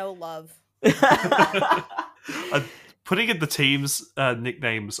 No love. Putting in the team's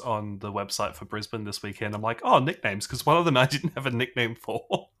nicknames on the website for Brisbane this weekend, I'm like, oh, nicknames, because one of them I didn't have a nickname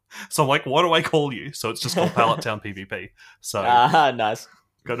for. So I'm like, what do I call you? So it's just called Pallet Town PvP. So nice.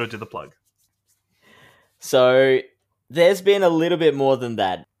 Got to do the plug. So there's been a little bit more than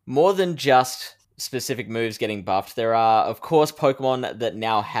that. More than just specific moves getting buffed. There are, of course, Pokemon that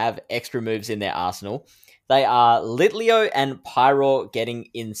now have extra moves in their arsenal. They are Litleo and Pyro getting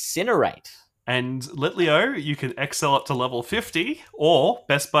Incinerate. And Litleo, you can excel up to level 50 or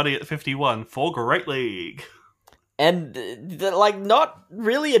Best Buddy at 51 for Great League. And like, not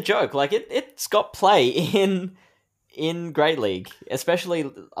really a joke. Like, it's got play in Great League,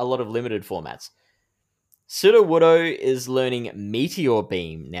 especially a lot of limited formats. Sudowoodo is learning Meteor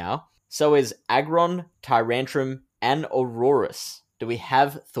Beam now. So is Aggron, Tyrantrum, and Aurorus. Do we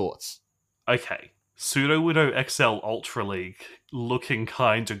have thoughts? Okay. Sudowoodo XL Ultra League looking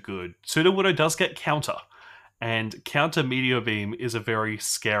kinda good. Sudowoodo does get counter, and counter Meteor Beam is a very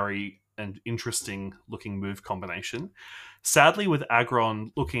scary and interesting looking move combination. Sadly, with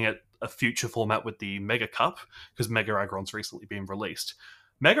Aggron looking at a future format with the Mega Cup, because Mega Aggron's recently been released,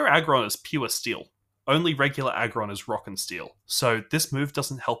 Mega Aggron is pure steel. Only regular Aggron is rock and steel. So this move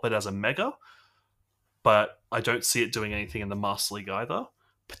doesn't help it as a Mega, but I don't see it doing anything in the Master League either.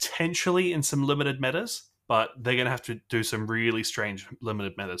 Potentially in some limited metas, but they're going to have to do some really strange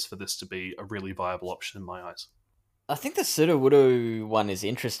limited metas for this to be a really viable option in my eyes. I think the Sudowoodo one is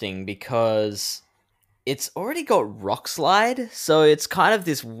interesting because it's already got Rock Slide, so it's kind of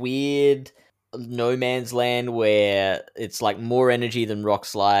this weird no man's land where it's like more energy than Rock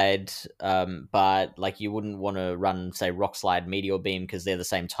Slide, but like you wouldn't want to run, say, Rock Slide Meteor Beam because they're the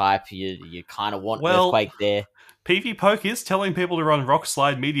same type. You kind of want Earthquake there. PvPoke is telling people to run Rock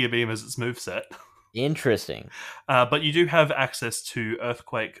Slide Meteor Beam as its moveset. Interesting. But you do have access to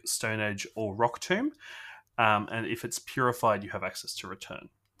Earthquake, Stone Edge, or Rock Tomb. And if it's purified, you have access to Return.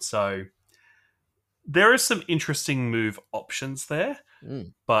 So there are some interesting move options there.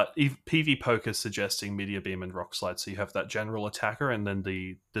 But PvPoke is suggesting Meteor Beam and Rock Slide, so you have that general attacker and then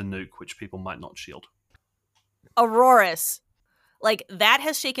the nuke, which people might not shield. Aurorus. Like, that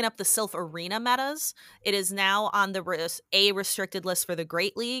has shaken up the Sylph Arena metas. It is now on the A restricted list for the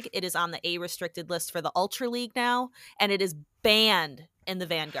Great League. It is on the A restricted list for the Ultra League now. And it is banned in the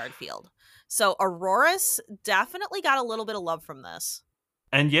Vanguard field. So Aurorus definitely got a little bit of love from this.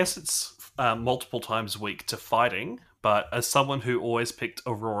 And yes, it's multiple times weak to fighting, but as someone who always picked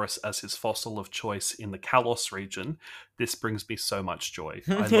Aurorus as his fossil of choice in the Kalos region, this brings me so much joy.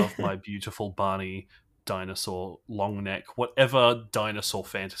 I love my beautiful Barney dinosaur, long neck, whatever dinosaur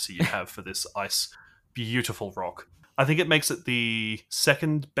fantasy you have for this ice beautiful rock. I think it makes it the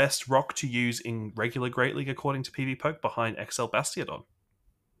second best rock to use in regular Great League according to PvPoke, behind XL Bastiodon.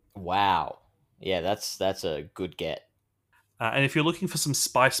 Wow. Yeah, that's a good get. And if you're looking for some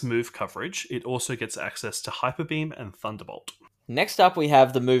spice move coverage, it also gets access to Hyper Beam and Thunderbolt. Next up, we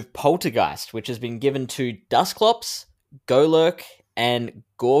have the move Poltergeist, which has been given to Dusclops, Golurk, and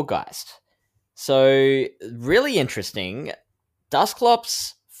Gourgeist. So, really interesting.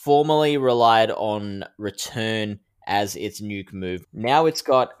 Dusclops formerly relied on Return as its nuke move. Now it's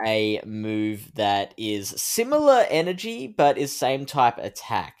got a move that is similar energy, but is same type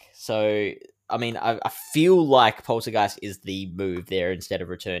attack. So, I mean, I feel like Poltergeist is the move there instead of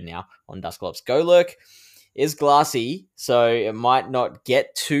Return now on Dusclops. Golurk is glassy, so it might not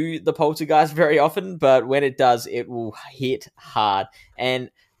get to the Poltergeist very often, but when it does, it will hit hard. And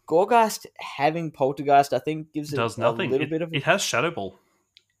Gourgeist having Poltergeist, I think, gives it does nothing. A little bit of... It has Shadow Ball.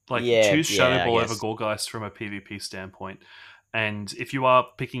 Choose Shadow Ball over Gourgeist from a PvP standpoint. And if you are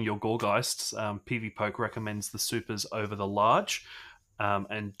picking your Gourgeists, PvPoke recommends the supers over the large,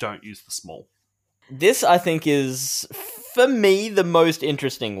 and don't use the small. This, I think, is, for me, the most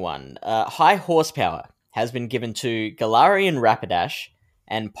interesting one. High Horsepower has been given to Galarian Rapidash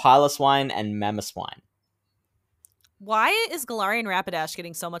and Piloswine and Mamoswine. Why is Galarian Rapidash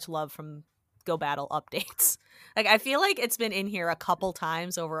getting so much love from Go Battle updates? Like, I feel like it's been in here a couple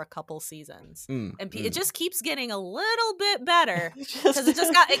times over a couple seasons, and it just keeps getting a little bit better because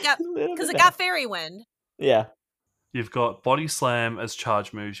it got Fairy Wind. Yeah, you've got Body Slam as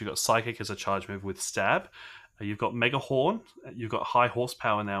charge moves. You've got Psychic as a charge move with Stab. You've got Mega Horn. You've got High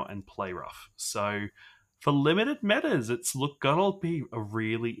Horsepower now and Play Rough. So for limited metas, it's gonna be a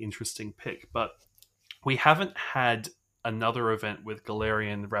really interesting pick, but we haven't had another event with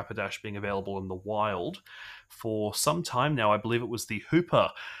Galarian Rapidash being available in the wild for some time now. I believe it was the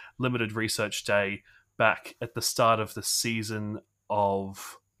Hooper Limited Research Day back at the start of the season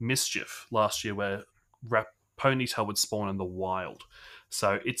of Mischief last year, where Ponyta would spawn in the wild.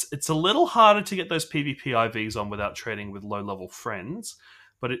 So it's a little harder to get those PvP IVs on without trading with low-level friends,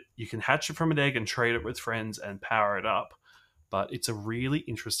 but you can hatch it from an egg and trade it with friends and power it up. But it's a really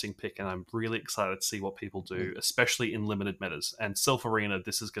interesting pick, and I'm really excited to see what people do, especially in limited metas. And Sylph Arena,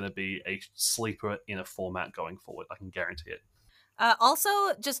 this is going to be a sleeper in a format going forward. I can guarantee it. Also,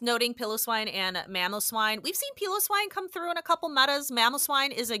 just noting Piloswine and Mamoswine. We've seen Piloswine come through in a couple metas.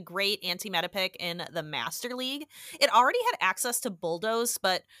 Mamoswine is a great anti-meta pick in the Master League. It already had access to Bulldoze,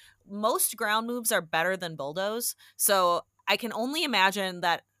 but most ground moves are better than Bulldoze. So I can only imagine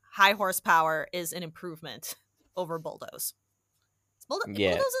that high horsepower is an improvement over Bulldoze. Bulldoze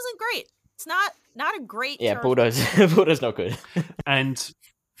isn't great. It's not a great Yeah, turn. Bulldoze not good. And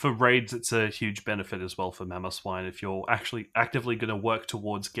for raids, it's a huge benefit as well for Mamoswine if you're actually actively going to work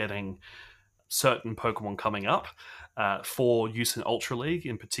towards getting certain Pokemon coming up for use in Ultra League.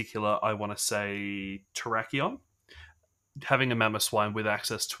 In particular, I want to say Terrakion. Having a Mamoswine with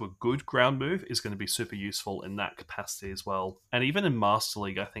access to a good ground move is going to be super useful in that capacity as well. And even in Master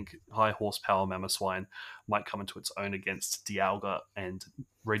League, I think high horsepower Mamoswine might come into its own against Dialga and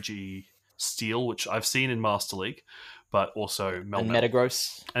Reggie Steel, which I've seen in Master League, but also And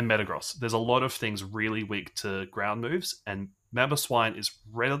Metagross. And Metagross. There's a lot of things really weak to ground moves, and Mamoswine is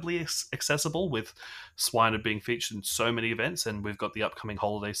readily accessible with Swiner being featured in so many events, and we've got the upcoming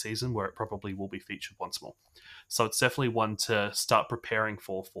holiday season where it probably will be featured once more. So it's definitely one to start preparing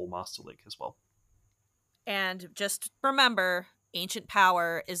for Master League as well. And just remember, Ancient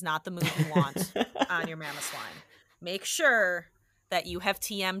Power is not the move you want on your Mamoswine. Make sure that you have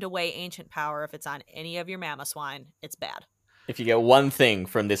TM'd away Ancient Power if it's on any of your Mamoswine. It's bad. If you get one thing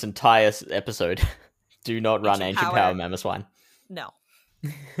from this entire episode, do not run Ancient Power Mamoswine. No.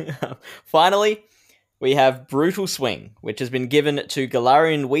 Finally, we have Brutal Swing, which has been given to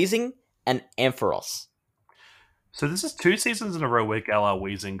Galarian Weezing and Ampharos. So this is 2 seasons in a row where Galar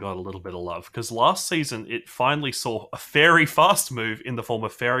Weezing got a little bit of love, because last season it finally saw a very fast move in the form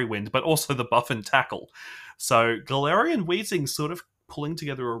of Fairy Wind, but also the buff and tackle. So Galarian Weezing sort of pulling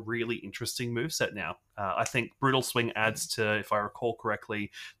together a really interesting moveset now. I think Brutal Swing adds to, if I recall correctly,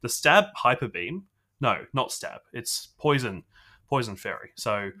 the Stab Hyper Beam. No, not Stab. It's Poison Fairy.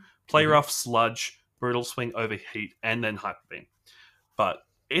 So Play Rough, Sludge, Brutal Swing, Overheat, and then Hyper Beam. But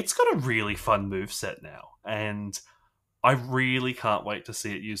it's got a really fun moveset now, and I really can't wait to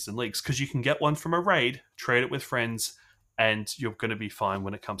see it used in leagues, because you can get one from a raid, trade it with friends, and you're going to be fine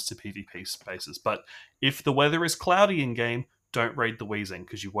when it comes to PvP spaces. But if the weather is cloudy in-game, don't raid the Weezing,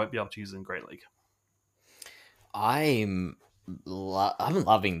 because you won't be able to use it in Great League. I'm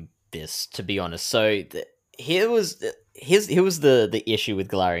loving this, to be honest. So here was the issue with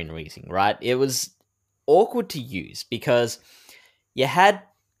Galarian Weezing, right? It was awkward to use because you had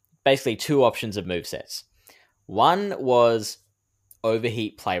basically 2 options of movesets. One was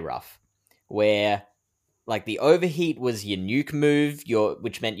Overheat, Play Rough, where like the Overheat was your nuke move,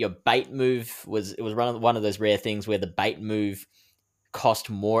 which meant your bait move was one of those rare things where the bait move cost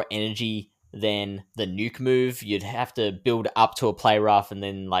more energy than the nuke move. You'd have to build up to a Play Rough and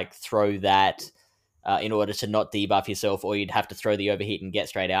then like throw that in order to not debuff yourself, or you'd have to throw the Overheat and get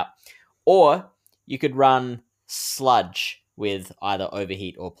straight out. Or you could run Sludge with either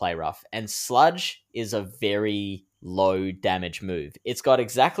Overheat or Play Rough. And Sludge is a very low damage move. It's got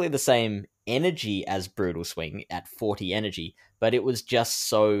exactly the same energy as Brutal Swing at 40 energy, but it was just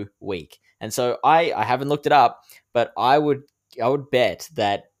so weak. And so I haven't looked it up, but I would bet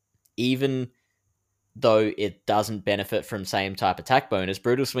that even though it doesn't benefit from same type attack bonus,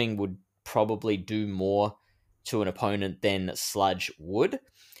 Brutal Swing would probably do more to an opponent than Sludge would,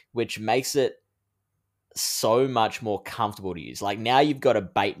 which makes it so much more comfortable to use. Like now you've got a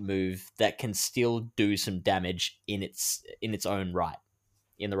bait move that can still do some damage in its own right,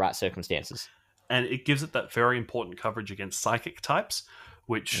 in the right circumstances. And it gives it that very important coverage against psychic types,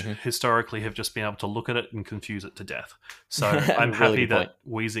 which historically have just been able to look at it and confuse it to death. So I'm happy that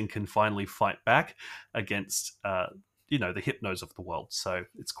Weezing can finally fight back against the Hypnos of the world. So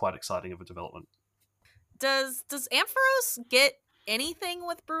it's quite exciting of a development. Does Ampharos get anything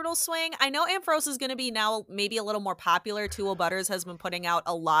with Brutal Swing? I know Ampharos is going to be now maybe a little more popular. Tuo Butters has been putting out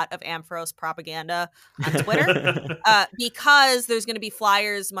a lot of Ampharos propaganda on Twitter because there's going to be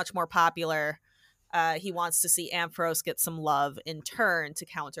flyers much more popular. He wants to see Ampharos get some love in turn to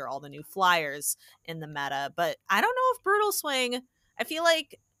counter all the new flyers in the meta. But I don't know if Brutal Swing, I think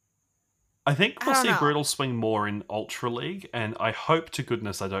we'll see Brutal Swing more in Ultra League, and I hope to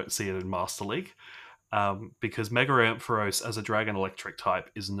goodness I don't see it in Master League. Because Mega Ampharos as a Dragon Electric type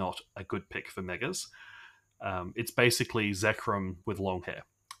is not a good pick for Megas. It's basically Zekrom with long hair,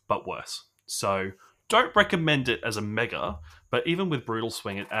 but worse. So don't recommend it as a Mega, but even with Brutal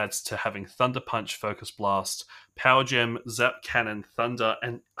Swing, it adds to having Thunder Punch, Focus Blast, Power Gem, Zap Cannon, Thunder,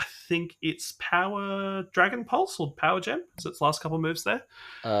 and I think it's Power Dragon Pulse or Power Gem. Is its last couple moves there?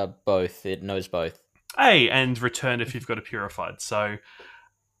 Both. It knows both. And Return if you've got a Purified. So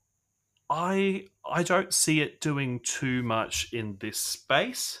I don't see it doing too much in this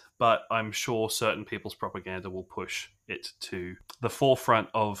space, but I'm sure certain people's propaganda will push it to the forefront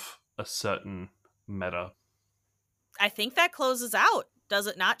of a certain meta. I think that closes out, does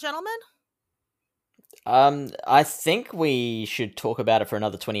it not, gentlemen? I think we should talk about it for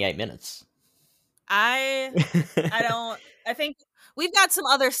another 28 minutes. I think we've got some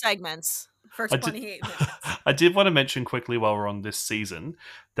other segments for 28 minutes. I did want to mention quickly while we're on this season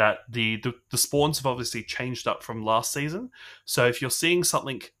that the spawns have obviously changed up from last season. So if you're seeing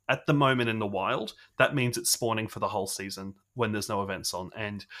something at the moment in the wild, that means it's spawning for the whole season when there's no events on.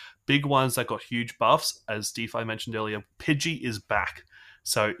 And big ones that got huge buffs, as DeFi mentioned earlier, Pidgey is back.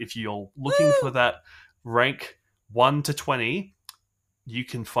 So if you're looking for that rank 1 to 20, you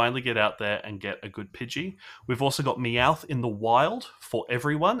can finally get out there and get a good Pidgey. We've also got Meowth in the wild for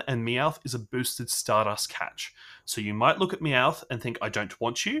everyone, and Meowth is a boosted Stardust catch. So you might look at Meowth and think, I don't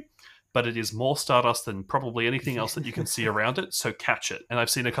want you, but it is more Stardust than probably anything else that you can see around it, so catch it. And I've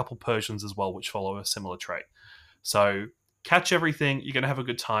seen a couple Persians as well, which follow a similar trait. So catch everything, you're going to have a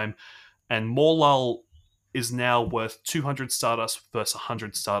good time. And Morlul is now worth 200 Stardust versus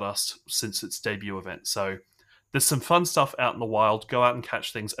 100 Stardust since its debut event. So there's some fun stuff out in the wild. Go out and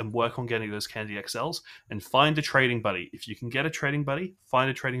catch things and work on getting those Candy XLs and find a trading buddy. If you can get a trading buddy, find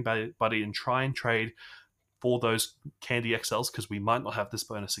a trading buddy and try and trade for those Candy XLs because we might not have this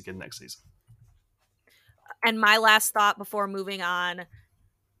bonus again next season. And my last thought before moving on,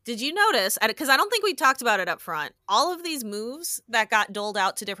 did you notice, because I don't think we talked about it up front, all of these moves that got doled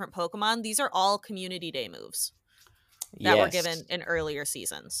out to different Pokemon, these are all Community Day moves that were given in earlier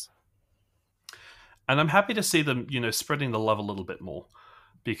seasons. And I'm happy to see them, spreading the love a little bit more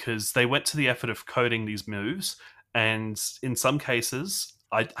because they went to the effort of coding these moves. And in some cases,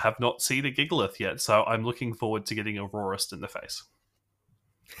 I have not seen a Gigalith yet. So I'm looking forward to getting a Aurorist in the face.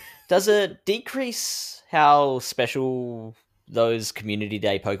 Does it decrease how special those Community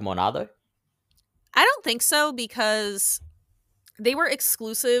Day Pokemon are, though? I don't think so because they were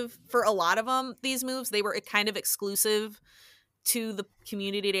exclusive for a lot of them. These moves, they were kind of exclusive to the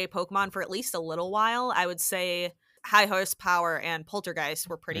Community Day Pokemon for at least a little while. I would say High Horsepower and Poltergeist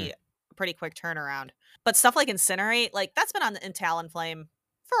were pretty quick turnaround. But stuff like Incinerate, that's been in Talonflame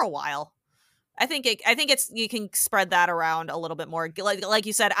for a while. I think it's you can spread that around a little bit more. Like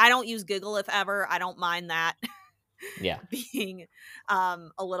you said, I don't use Gigalith ever. I don't mind that. Yeah, being a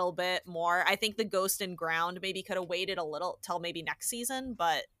little bit more. I think the Ghost and Ground maybe could have waited a little till maybe next season,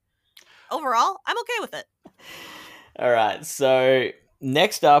 but overall, I'm okay with it. All right, so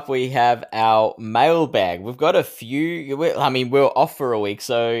next up we have our mailbag. We've got a few. We're off for a week,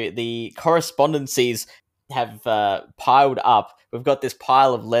 so the correspondences have piled up. We've got this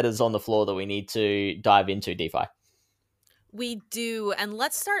pile of letters on the floor that we need to dive into, DeFi. We do, and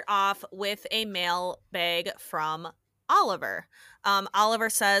let's start off with a mailbag from Oliver. Oliver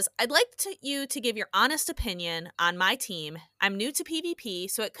says, I'd like you to give your honest opinion on my team. I'm new to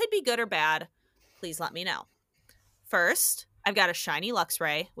PvP, so it could be good or bad. Please let me know. First, I've got a shiny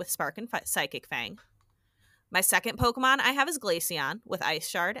Luxray with Spark and Psychic Fang. My second Pokemon I have is Glaceon with Ice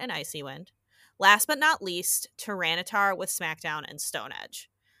Shard and Icy Wind. Last but not least, Tyranitar with Smackdown and Stone Edge.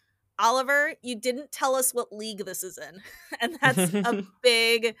 Oliver, you didn't tell us what league this is in. And that's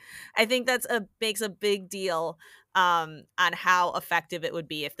makes a big deal on how effective it would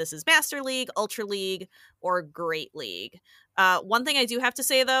be if this is Master League, Ultra League, or Great League. One thing I do have to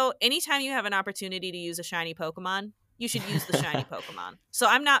say, though, anytime you have an opportunity to use a shiny Pokemon, you should use the shiny Pokemon. So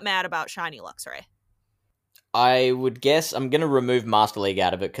I'm not mad about shiny Luxray. I would guess I'm going to remove Master League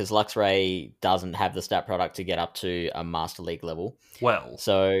out of it because Luxray doesn't have the stat product to get up to a Master League level. Well,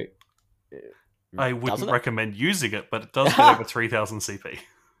 so I wouldn't recommend using it, but it does get over 3,000 CP.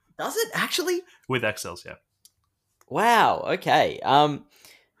 Does it actually? With XLs, yeah. Wow, okay. I'm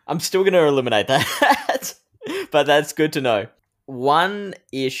still going to eliminate that, but that's good to know. One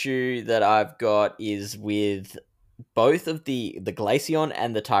issue that I've got is with both of the Glaceon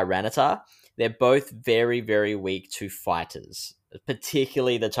and the Tyranitar. They're both very, very weak to fighters,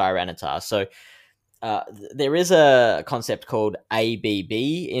 particularly the Tyranitar. So there is a concept called ABB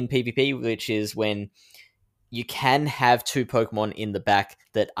in PvP, which is when you can have two Pokemon in the back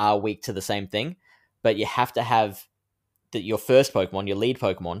that are weak to the same thing, but you have to have your first Pokemon, your lead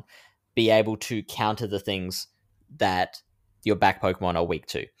Pokemon, be able to counter the things that your back Pokemon are weak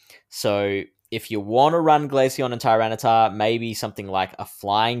to. So if you want to run Glaceon and Tyranitar, maybe something like a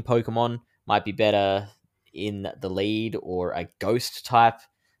flying Pokemon might be better in the lead, or a ghost type,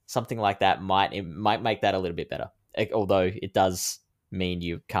 something like that might make that a little bit better. Although it does mean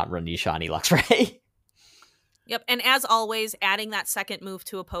you can't run your shiny Luxray. Yep. And as always, adding that second move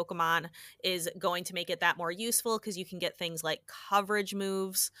to a Pokemon is going to make it that more useful because you can get things like coverage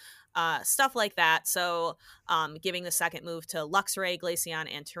moves, stuff like that. So giving the second move to Luxray, Glaceon,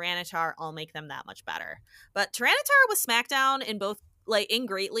 and Tyranitar all make them that much better. But Tyranitar with Smackdown in both, like in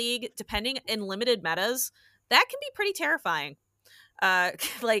Great League, depending in limited metas, that can be pretty terrifying.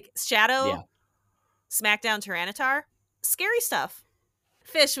 Like Shadow, Smackdown, Tyranitar, scary stuff.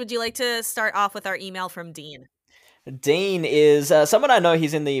 Fish, would you like to start off with our email from Dean? Dean is someone I know.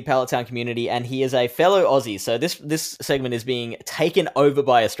 He's in the Pallet Town community, and he is a fellow Aussie. So this segment is being taken over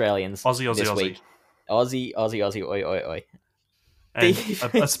by Australians. Aussie. Week. Aussie, oi, oi, oi. And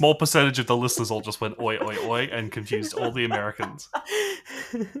a small percentage of the listeners all just went oi, oi, oi, and confused all the Americans.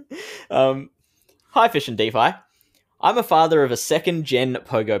 Hi, Fish and DeFi. I'm a father of a second-gen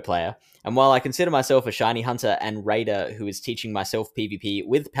Pogo player, and while I consider myself a shiny hunter and raider who is teaching myself PvP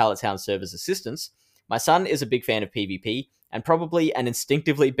with Pallet Town servers assistance, my son is a big fan of PvP and probably an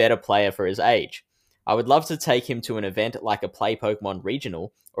instinctively better player for his age. I would love to take him to an event like a Play Pokemon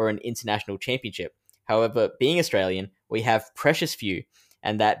Regional or an International Championship. However, being Australian, we have precious few,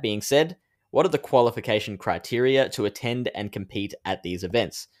 and that being said, what are the qualification criteria to attend and compete at these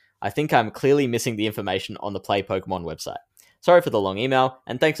events? I think I'm clearly missing the information on the Play Pokemon website. Sorry for the long email,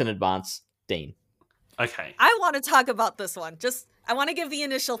 and thanks in advance, Dean. Okay. I want to talk about this one. I want to give the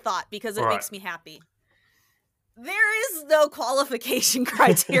initial thought because it makes me happy. There is no qualification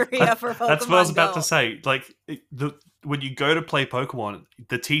criteria for Pokemon That's what I was about Go. to say. Like, when you go to play Pokemon,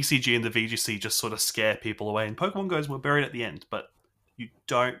 the TCG and the VGC just sort of scare people away, and Pokemon Go's were buried at the end, but you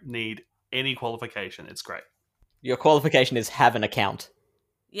don't need any qualification. It's great. Your qualification is have an account.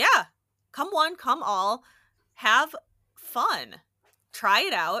 Yeah. Come one, come all. Have fun. Try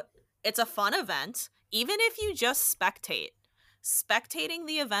it out. It's a fun event. Even if you just spectate. Spectating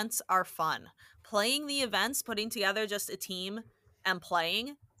the events are fun. Playing the events, putting together just a team and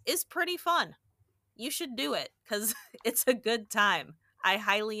playing is pretty fun. You should do it because it's a good time. I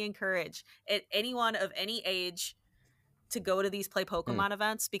highly encourage anyone of any age to go to these Play Pokemon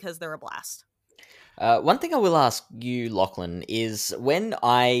events because they're a blast. One thing I will ask you, Lachlan, is when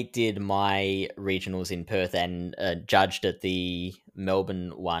I did my regionals in Perth and judged at the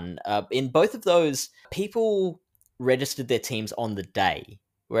Melbourne one, in both of those, people registered their teams on the day.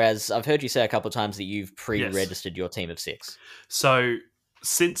 Whereas I've heard you say a couple of times that you've pre-registered your team of 6. So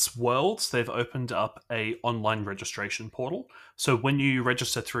since Worlds, they've opened up a online registration portal. So when you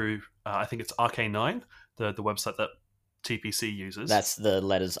register through, I think it's RK9, the website that TPC uses. That's the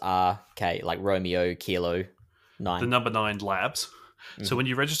letters RK, like Romeo, Kilo, 9. The number 9 labs. Mm-hmm. So when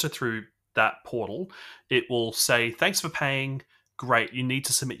you register through that portal, it will say, thanks for paying. Great, you need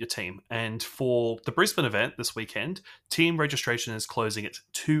to submit your team. And for the Brisbane event this weekend, team registration is closing at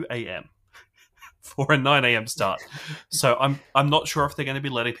 2 a.m. for a 9 a.m. start. So I'm not sure if they're going to be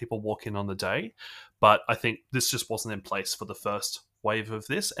letting people walk in on the day, but I think this just wasn't in place for the first wave of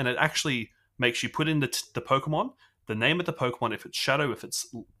this. And it actually makes you put in the Pokemon, the name of the Pokemon, if it's Shadow, if it's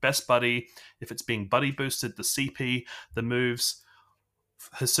Best Buddy, if it's being Buddy boosted, the CP, the moves,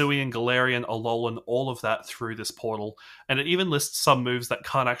 Hisuian, Galarian, Alolan, all of that through this portal. And it even lists some moves that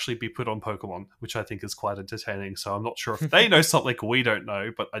can't actually be put on Pokemon, which I think is quite entertaining. So I'm not sure if they know something we don't know,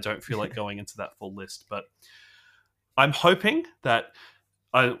 but I don't feel like going into that full list. But I'm hoping that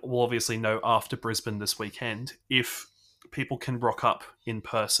I will obviously know after Brisbane this weekend if people can rock up in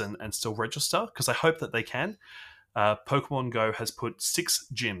person and still register, because I hope that they can. Pokemon Go has put 6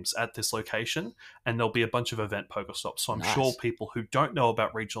 gyms at this location, and there'll be a bunch of event Pokestops. So I'm sure people who don't know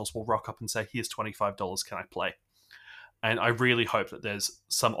about regionals will rock up and say, here's $25, can I play? And I really hope that there's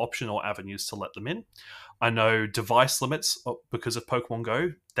some optional avenues to let them in. I know device limits, because of Pokemon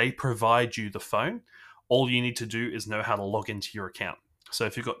Go, they provide you the phone. All you need to do is know how to log into your account. So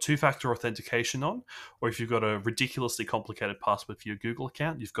if you've got 2-factor authentication on, or if you've got a ridiculously complicated password for your Google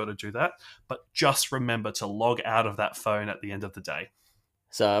account, you've got to do that. But just remember to log out of that phone at the end of the day.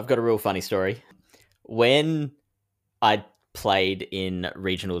 So I've got a real funny story. When I played in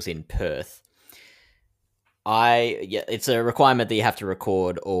regionals in Perth, it's a requirement that you have to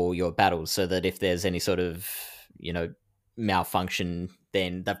record all your battles so that if there's any sort of, malfunction,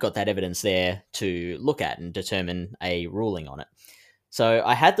 then they've got that evidence there to look at and determine a ruling on it. So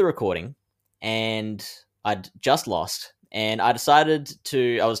I had the recording, and I'd just lost, and I decided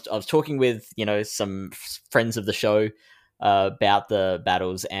I was talking with, some friends of the show about the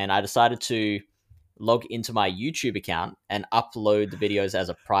battles, and I decided to log into my YouTube account and upload the videos as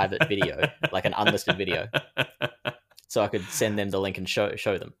a private video, like an unlisted video, so I could send them the link and show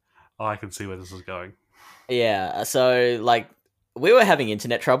them. Oh, I can see where this is going. Yeah, so we were having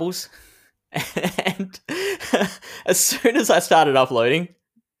internet troubles. And as soon as I started uploading,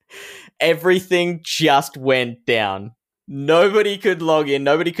 everything just went down. Nobody could log in.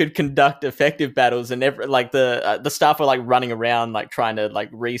 Nobody could conduct effective battles, and the staff were like running around, like trying to like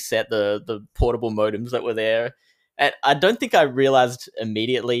reset the portable modems that were there. And I don't think I realized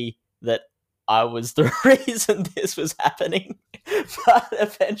immediately that I was the reason this was happening. But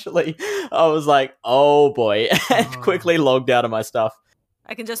eventually, I was like, "Oh boy!" and quickly logged out of my stuff.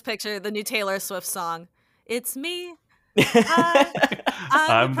 I can just picture the new Taylor Swift song. It's me.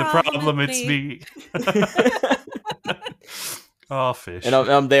 I'm the problem. It's me. Oh, Fish. And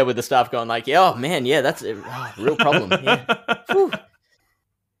I'm there with the staff going like, "Yeah, oh man, yeah, that's a real problem." Yeah. Whew.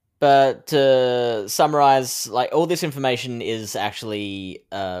 But to summarize, like all this information is actually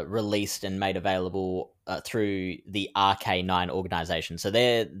released and made available through the RK9 organization. So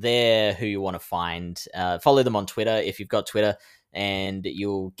they're who you want to find. Follow them on Twitter if you've got Twitter, and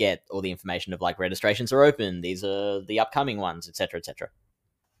you'll get all the information of like registrations are open. These are the upcoming ones, etc., etc.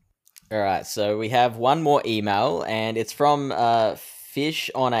 All right, so we have one more email, and it's from Fish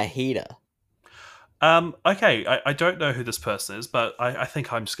on a Heater. Okay, I don't know who this person is, but I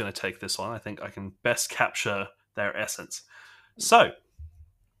think I'm just going to take this one. I think I can best capture their essence. So,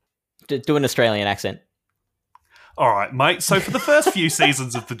 Do an Australian accent. All right, mate. So for the first few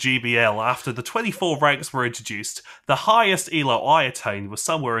seasons of the GBL, after the 24 ranks were introduced, the highest elo I attained was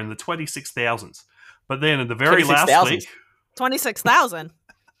somewhere in the 26,000s. But then in the very last week... 26,000?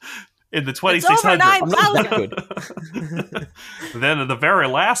 In the 2600. I'm not that good. Then in the very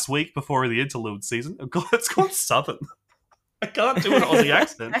last week before the interlude season... Oh God, it's gone southern. I can't do an Aussie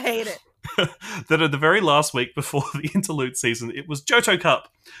accent. I hate it. Then in the very last week before the interlude season, it was Johto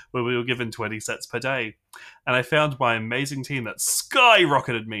Cup, where we were given 20 sets per day. And I found my amazing team that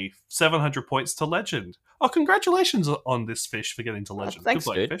skyrocketed me 700 points to Legend. Oh, congratulations on this, Fish, for getting to Legend. Thanks,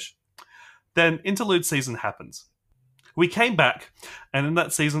 Good dude. Fish. Then interlude season happens. We came back, and in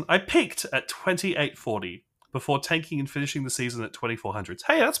that season, I peaked at 2840 before tanking and finishing the season at 2400s.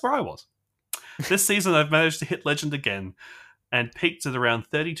 Hey, that's where I was. This season, I've managed to hit Legend again, and peaked at around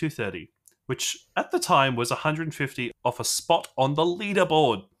 3230, which at the time was 150 off a spot on the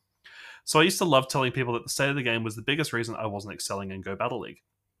leaderboard. So I used to love telling people that the state of the game was the biggest reason I wasn't excelling in Go Battle League.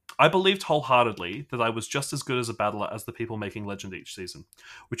 I believed wholeheartedly that I was just as good as a battler as the people making Legend each season,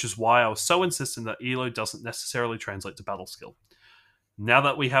 which is why I was so insistent that ELO doesn't necessarily translate to battle skill. Now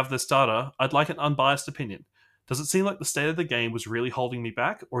that we have this data, I'd like an unbiased opinion. Does it seem like the state of the game was really holding me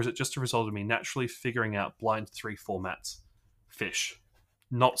back, or is it just a result of me naturally figuring out blind 3 formats? Fish.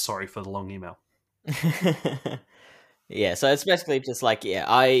 Not sorry for the long email. Yeah, so it's basically just like,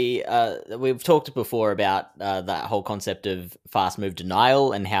 we've talked before about that whole concept of fast move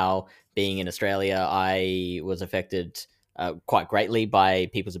denial and how being in Australia, I was affected quite greatly by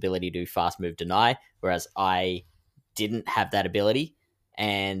people's ability to fast move deny, whereas I didn't have that ability.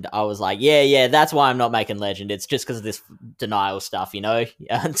 And I was like, yeah, that's why I'm not making Legend. It's just because of this denial stuff, you know?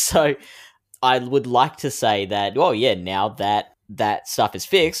 And so I would like to say that, oh yeah, now that stuff is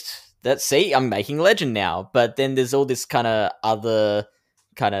fixed, I'm making Legend now. But then there's all this kind of other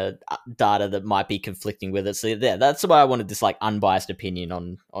kind of data that might be conflicting with it. So yeah, that's why I wanted this like unbiased opinion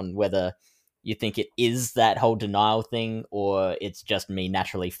on whether you think it is that whole denial thing or it's just me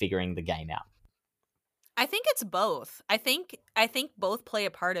naturally figuring the game out. I think it's both. I think both play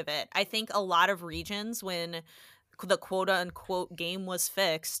a part of it. I think a lot of regions, when the quote unquote game was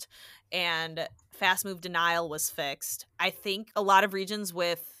fixed and fast move denial was fixed, I think a lot of regions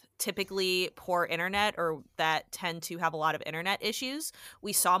with typically poor internet or that tend to have a lot of internet issues,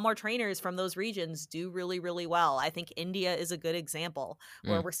 we saw more trainers from those regions do really, really well. I think India is a good example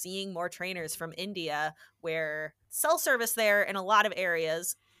where we're seeing more trainers from India where cell service there in a lot of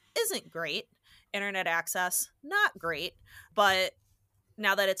areas isn't great. Internet access, not great, but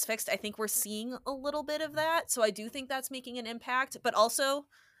now that it's fixed, I think we're seeing a little bit of that. So I do think that's making an impact, but also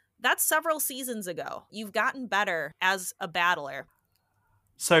that's several seasons ago. You've gotten better as a battler.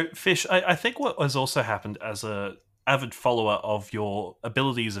 So, Fish, I think what has also happened as a avid follower of your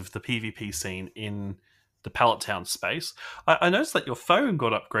abilities of the PvP scene in the Pallet Town space, I noticed that your phone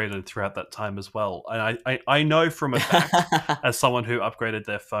got upgraded throughout that time as well. And I know from a fact, as someone who upgraded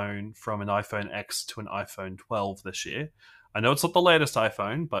their phone from an iPhone X to an iPhone 12 this year, I know it's not the latest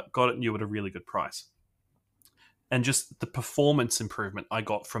iPhone, but got it new at a really good price. And just the performance improvement I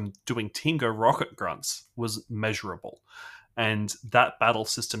got from doing Team Go Rocket grunts was measurable. And that battle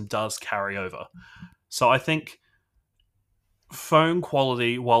system does carry over. So I think phone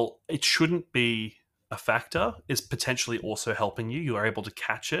quality, while it shouldn't be a factor, is potentially also helping you. You are able to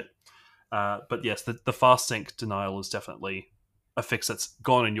catch it. But yes, the fast sync denial is definitely a fix that's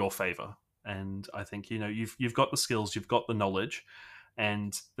gone in your favor. And I think, you've got the skills, you've got the knowledge,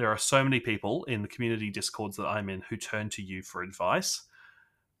 and there are so many people in the community discords that I'm in who turn to you for advice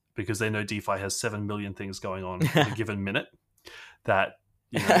because they know DeFi has 7 million things going on at a given minute that,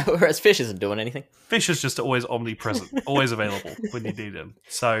 whereas Fish isn't doing anything. Fish is just always omnipresent, always available when you need him.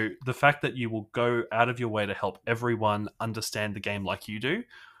 So the fact that you will go out of your way to help everyone understand the game like you do,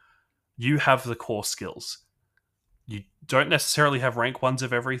 you have the core skills. You don't necessarily have rank ones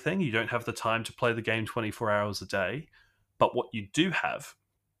of everything. You don't have the time to play the game 24 hours a day. But what you do have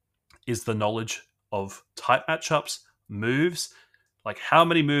is the knowledge of type matchups, moves. Like how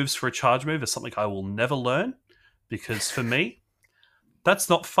many moves for a charge move is something I will never learn, because for me, that's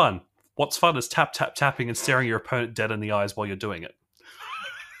not fun. What's fun is tapping and staring your opponent dead in the eyes while you're doing it.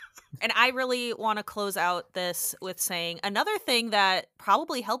 And I really want to close out this with saying another thing that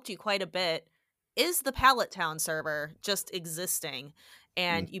probably helped you quite a bit is the Pallet Town server just existing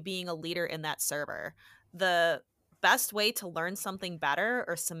and you being a leader in that server. The best way to learn something better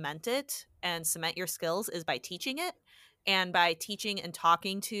or cement it and cement your skills is by teaching it. And by teaching and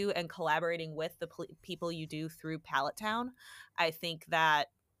talking to and collaborating with the people you do through Pallet Town, I think that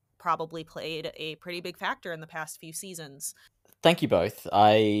probably played a pretty big factor in the past few seasons. Thank you both.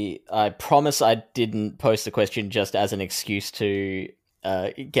 I promise I didn't post the question just as an excuse to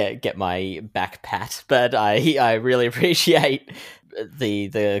get my back pat, but I really appreciate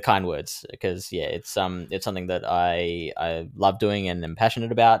the kind words, because it's something that I love doing and am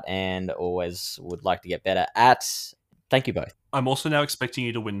passionate about and always would like to get better at. Thank you both. I'm also now expecting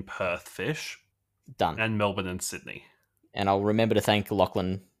you to win Perth, Fish. Done. And Melbourne and Sydney. And I'll remember to thank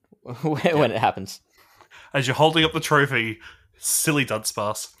Lachlan when it happens. As you're holding up the trophy, silly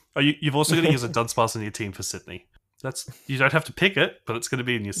Dunsparce. Oh, you've also got to use a Dunsparce on your team for Sydney. You don't have to pick it, but it's going to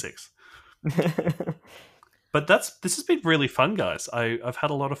be in your 6. But this has been really fun, guys. I've had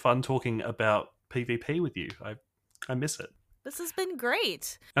a lot of fun talking about PvP with you. I miss it. This has been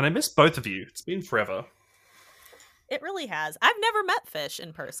great. And I miss both of you. It's been forever. It really has. I've never met Fish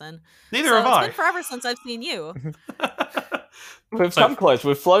in person. Neither have I. It's been forever since I've seen you. We've come close.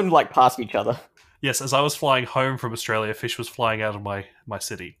 We've flown past each other. Yes, as I was flying home from Australia, Fish was flying out of my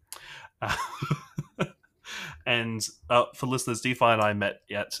city. And for listeners, DeFi and I met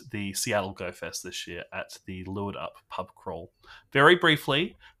at the Seattle Go Fest this year at the Lured Up pub crawl. Very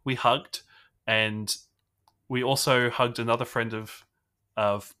briefly, we hugged, and we also hugged another friend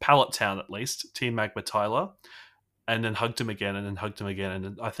of Pallet Town, at least, Team Magma Tyler, and then hugged him again, and then hugged him again, and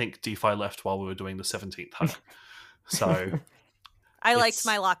then I think DeFi left while we were doing the 17th hug. So I liked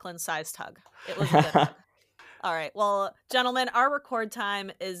my Lachlan-sized hug. It was a good hug. All right. Well, gentlemen, our record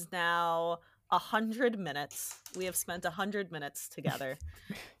time is now 100 minutes. We have spent 100 minutes together,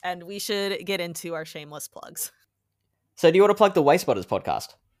 and we should get into our shameless plugs. So do you want to plug the Wayspotters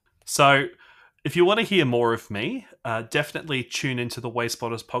podcast? So if you want to hear more of me, definitely tune into the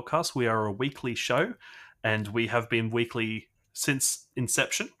Wayspotters podcast. We are a weekly show, and we have been weekly since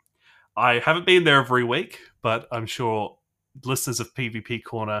inception. I haven't been there every week, but I'm sure listeners of PvP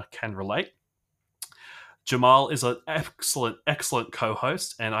Corner can relate. Jamal is an excellent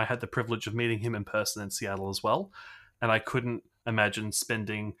co-host, and I had the privilege of meeting him in person in Seattle as well. And I couldn't imagine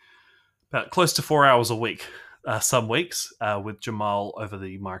spending about close to 4 hours a week, some weeks, with Jamal over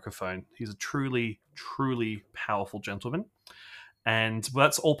the microphone. He's a truly, truly powerful gentleman. And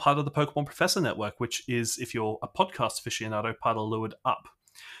that's all part of the Pokemon Professor Network, which is, if you're a podcast aficionado, part of Lured Up.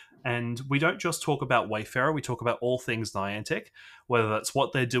 And we don't just talk about Wayfarer, we talk about all things Niantic, whether that's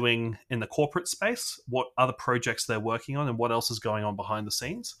what they're doing in the corporate space, what other projects they're working on, and what else is going on behind the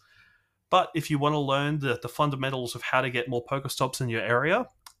scenes. But if you want to learn the fundamentals of how to get more Pokestops in your area,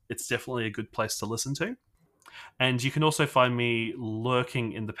 it's definitely a good place to listen to. And you can also find me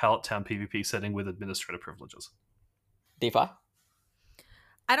lurking in the Pallet Town PvP setting with administrator privileges. DeFi?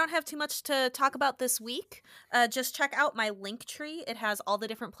 I don't have too much to talk about this week. Just check out my Linktree. It has all the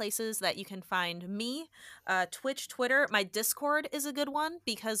different places that you can find me. Twitch, Twitter. My Discord is a good one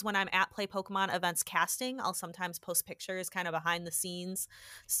because when I'm at Play Pokemon Events casting, I'll sometimes post pictures kind of behind the scenes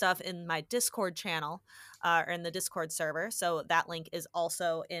stuff in my Discord channel or in the Discord server. So that link is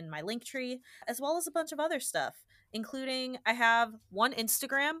also in my Linktree, as well as a bunch of other stuff, including I have one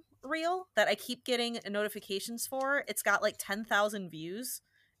Instagram reel that I keep getting notifications for. It's got like 10,000 views.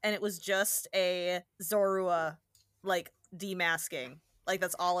 And it was just a Zorua, demasking.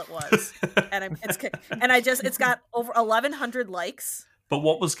 That's all it was. And it's got over 1,100 likes. But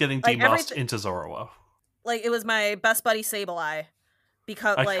what was getting demasked into Zorua? It was my best buddy Sableye,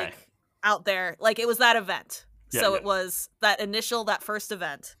 because out there, it was that event. Yeah, so it was that first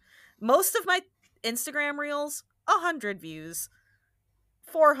event. Most of my Instagram reels, 100 views,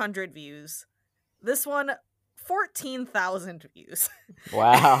 400 views. This one, 14,000 views.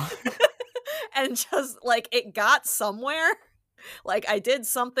 Wow. And just like it got somewhere. Like I did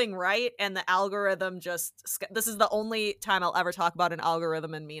something right and the algorithm this is the only time I'll ever talk about an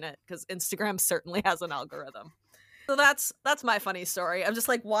algorithm and mean it, because Instagram certainly has an algorithm. So that's my funny story. I'm just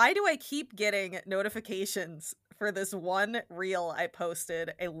like, why do I keep getting notifications for this one reel I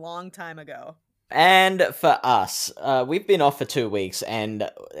posted a long time ago? And for us, we've been off for 2 weeks, and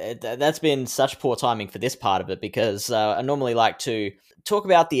that's been such poor timing for this part of it, because I normally like to talk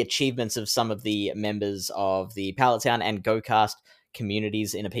about the achievements of some of the members of the Pallet Town and GoCast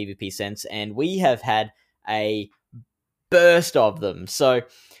communities in a PvP sense, and we have had a burst of them. So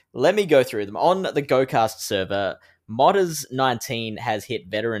let me go through them. On the GoCast server, Modders19 has hit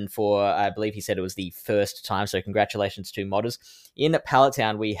veteran for, I believe he said it was the first time, so congratulations to Modders. In Pallet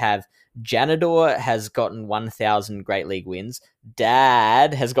Town, we have Janador has gotten 1,000 Great League wins.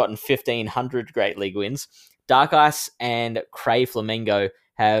 Dad has gotten 1,500 Great League wins. Dark Ice and Cray Flamingo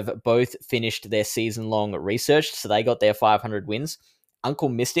have both finished their season-long research, so they got their 500 wins. Uncle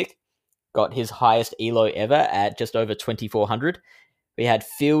Mystic got his highest elo ever at just over 2,400. We had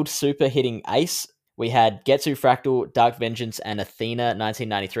Field Super hitting Ace. We had Getsu Fractal, Dark Vengeance, and Athena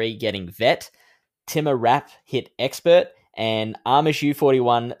 1993 getting Vet. Timmer Rapp hit Expert. And Amish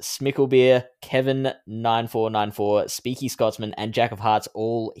U41, Smicklebeer, Kevin 9494, Speaky Scotsman, and Jack of Hearts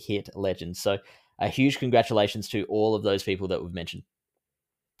all hit Legends. So a huge congratulations to all of those people that we've mentioned.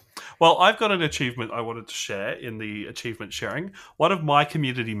 Well, I've got an achievement I wanted to share in the achievement sharing. One of my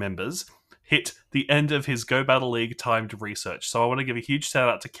community members hit the end of his Go Battle League timed research. So I want to give a huge shout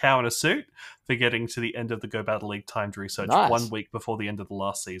out to Cow in a Suit for getting to the end of the Go Battle League timed research 1 week before the end of the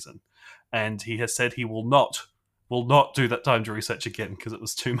last season. And he has said he will not do that timed research again because it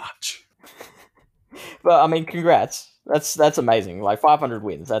was too much. But I mean, congrats. That's amazing. Like 500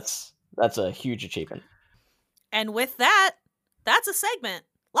 wins. That's a huge achievement. And with that, that's a segment.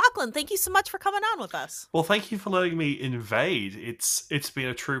 Lachlan, thank you so much for coming on with us. Well, thank you for letting me invade. It's been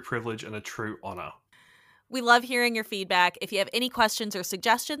a true privilege and a true honor. We love hearing your feedback. If you have any questions or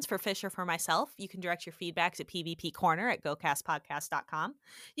suggestions for Fish or for myself, you can direct your feedback to pvpcorner@gocastpodcast.com.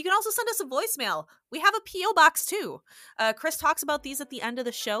 You can also send us a voicemail. We have a P.O. box too. Chris talks about these at the end of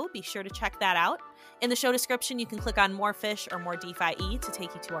the show. Be sure to check that out. In the show description, you can click on More Fish or More DeFi to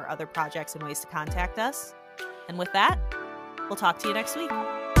take you to our other projects and ways to contact us. And with that, we'll talk to you next week.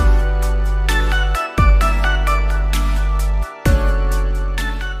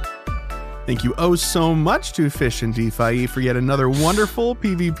 Thank you oh so much to Fish and DeFi for yet another wonderful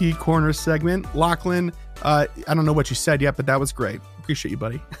PvP Corner segment. Lachlan, I don't know what you said yet, but that was great. Appreciate you,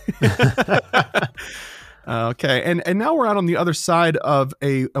 buddy. Okay, and now we're out on the other side of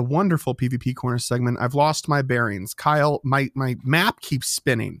a wonderful PvP Corner segment. I've lost my bearings. Kyle, my map keeps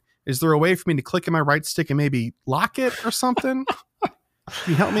spinning. Is there a way for me to click in my right stick and maybe lock it or something? Can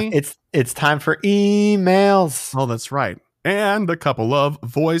you help me? It's time for emails. Oh, that's right. And a couple of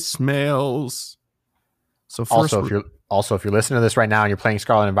voicemails. So first, if you're listening to this right now and you're playing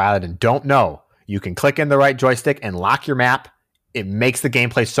Scarlet and Violet and don't know, you can click in the right joystick and lock your map. It makes the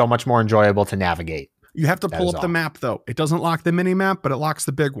gameplay so much more enjoyable to navigate. You have to pull up the map, though. It doesn't lock the mini map, but it locks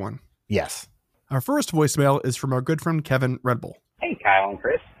the big one. Yes. Our first voicemail is from our good friend Kevin Red Bull. Hey, Kyle and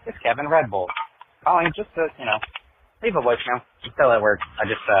Chris. It's Kevin Red Bull. Calling just to, leave a voicemail. I'm still at work. I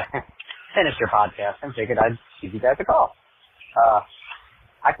just finished your podcast and figured I'd give you guys a call.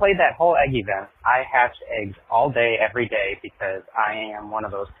 I played that whole egg event. I hatched eggs all day, every day, because I am one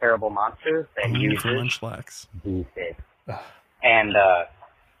of those terrible monsters that uses D6. And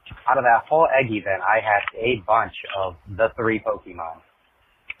out of that whole egg event, I hatched a bunch of the 3 Pokemon.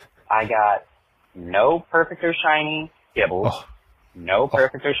 I got no perfect or shiny Gibbles, no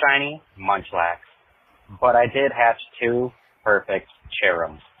perfect or shiny Munchlax, but I did hatch 2 perfect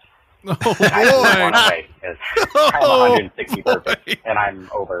Cherums. Oh, I just want to wait because I'm 160 perfect and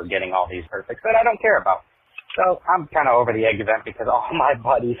I'm over getting all these perfects that I don't care about. So I'm kind of over the egg event because all my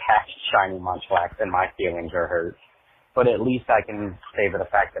buddies hatched shiny Munchlax and my feelings are hurt. But at least I can savor the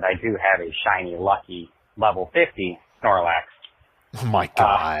fact that I do have a shiny, lucky, level 50 Snorlax. Oh my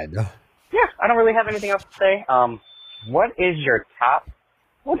god. Yeah, I don't really have anything else to say. What is your top?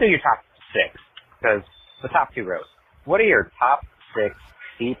 We'll do your top 6 because the top 2 rows. What are your top 6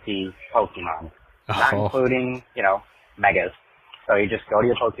 CP Pokemon? Not including, megas. So you just go to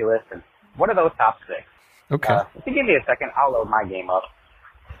your Pokelist and what are those top 6? Okay. If you give me a second, I'll load my game up.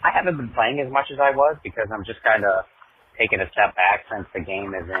 I haven't been playing as much as I was because I'm just kind of taking a step back since the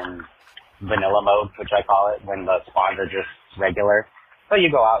game is in vanilla mode, which I call it, when the spawns are just regular. So you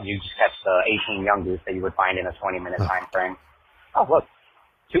go out and you just catch the 18 young goose that you would find in a 20-minute time frame. Oh, look.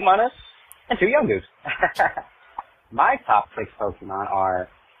 2 Munas, and 2 Yungoos. My top 6 Pokemon are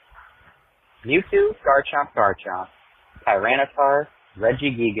Mewtwo, Garchomp, Tyranitar,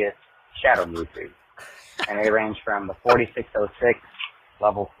 Regigigas, Shadow Mewtwo. And they range from the 4606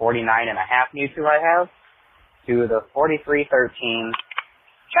 level 49.5 Mewtwo I have to the 4313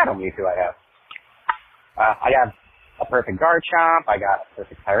 Shadow Mewtwo I have. I have a perfect Garchomp, I got a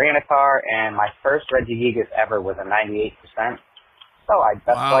perfect Tyranitar, and my first Regigigas ever was a 98%. So I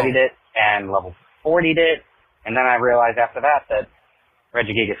best buddied it and level 40'd it, and then I realized after that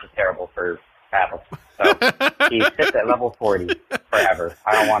Regigigas is terrible for battle. So he sits at level 40 forever.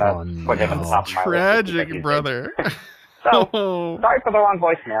 I don't want to put him at the top of my list. Tragic, brother. So, sorry for the long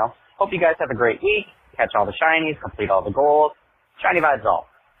voicemail. Hope you guys have a great week. Catch all the shinies, complete all the goals. Shiny vibes all.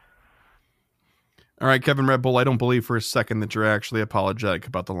 All right, Kevin Red Bull, I don't believe for a second that you're actually apologetic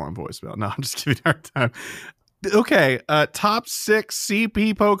about the long voicemail. No, I'm just giving you a hard time. Okay, top 6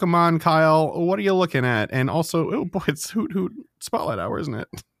 CP Pokemon, Kyle. What are you looking at? And also, oh boy, it's Hoot Hoot Spotlight Hour, isn't it?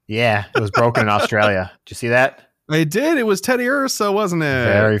 Yeah, it was broken in Australia. Did you see that? I did. It was Teddy Ursa, wasn't it?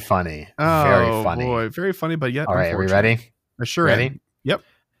 Very funny. Oh, very funny. Boy, very funny, but yet. All right, are we ready? I sure ready? Am. Yep.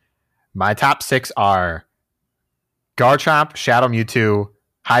 My top 6 are Garchomp, Shadow Mewtwo,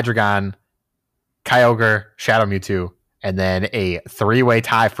 Hydreigon, Kyogre, Shadow Mewtwo, and then a 3-way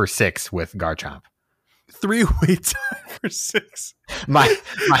tie for 6 with Garchomp. 3-way tie for 6. My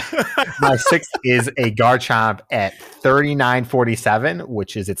 6th is a Garchomp at 3947,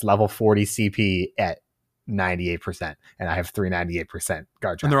 which is its level 40 CP at 98%, and I have 398%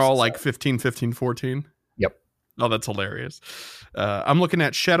 Garchomp. And they're all like 15, 15, 14? Yep. Oh, that's hilarious. I'm looking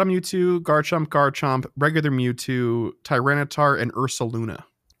at Shadow Mewtwo, Garchomp, regular Mewtwo, Tyranitar, and Ursaluna.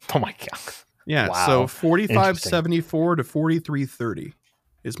 Oh my god. Yeah, wow. So 4574 to 4330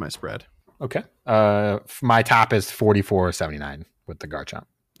 is my spread. Okay. My top is 4479 with the Garchomp.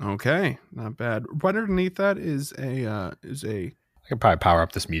 Okay, not bad. Right underneath that is a I could probably power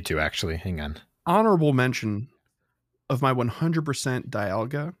up this Mewtwo actually. Hang on. Honorable mention of my 100%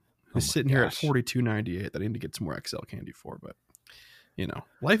 Dialga, who's sitting here at 4298 that I need to get some more XL candy for, but you know,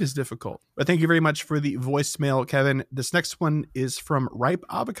 life is difficult. But thank you very much for the voicemail, Kevin. This next one is from Ripe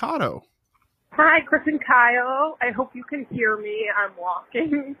Avocado. Hi, Chris and Kyle. I hope you can hear me. I'm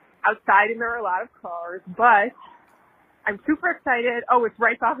walking outside and there are a lot of cars, but I'm super excited. Oh, it's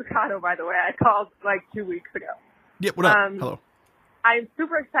Ripe Avocado, by the way. I called like 2 weeks ago. Yeah, what up? Hello. I'm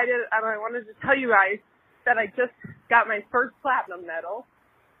super excited, and I wanted to tell you guys that I just got my first platinum medal.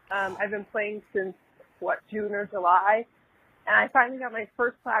 I've been playing since, June or July, and I finally got my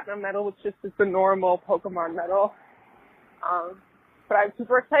first platinum medal, which just is the normal Pokemon medal. But I'm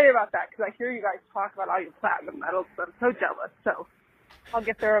super excited about that because I hear you guys talk about all your platinum medals, so I'm so jealous. So I'll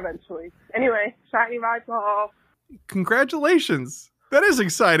get there eventually. Anyway, shiny vibes all. Congratulations. That is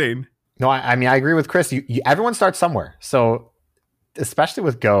exciting. No, I mean, I agree with Chris. Everyone starts somewhere. So especially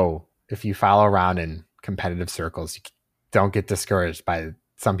with Go, if you follow around in competitive circles, you don't get discouraged by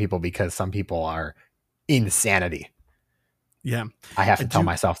some people because some people are insanity. Yeah. I have to tell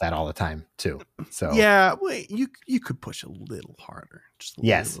myself that all the time too. So yeah, wait, you could push a little harder. Just a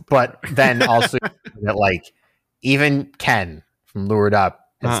little but then also that like even Ken from Lured Up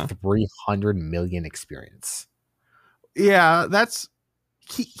has 300 million experience. Yeah, that's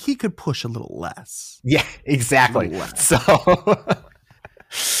he could push a little less. Yeah, exactly. So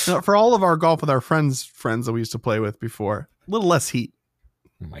for all of our golf with our friends that we used to play with before, a little less heat.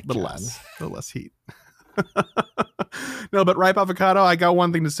 Oh my little God. less heat. No, but Ripe Avocado, I got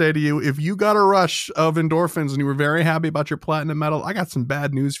one thing to say to you. If you got a rush of endorphins and you were very happy about your platinum medal, I got some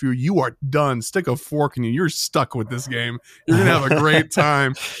bad news for you. You are done. Stick a fork in you. You're stuck with this game. You're going to have a great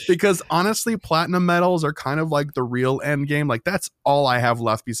time because honestly, platinum medals are kind of like the real end game. Like that's all I have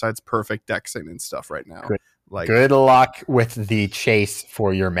left besides perfect dexing and stuff right now. Good luck with the chase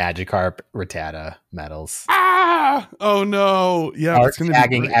for your Magikarp Rattata medals. Oh no. Yeah. Start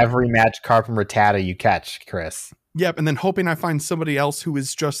tagging every Magikarp and Rattata you catch, Chris. Yep, and then hoping I find somebody else who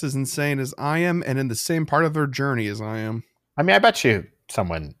is just as insane as I am and in the same part of their journey as I am. I mean, I bet you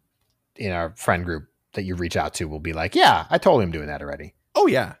someone in our friend group that you reach out to will be like, yeah, I told him doing that already. Oh,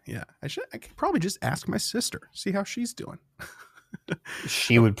 yeah, yeah. I could probably just ask my sister, see how she's doing.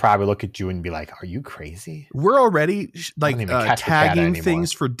 She would probably look at you and be like, are you crazy? We're already like tagging things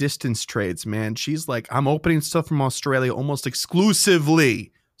things for distance trades, man. She's like, I'm opening stuff from Australia almost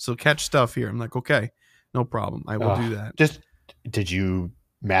exclusively. So catch stuff here. I'm like, okay. No problem. I will do that. Did you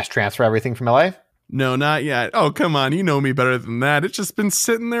mass transfer everything from LA? No, not yet. Oh, come on. You know me better than that. It's just been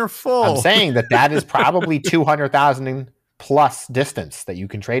sitting there full. I'm saying that is probably 200,000 plus distance that you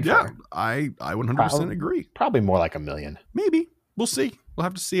can trade for. I 100% agree. Probably more like 1 million. Maybe. We'll see. We'll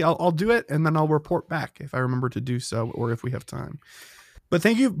have to see. I'll do it, and then I'll report back if I remember to do so or if we have time. But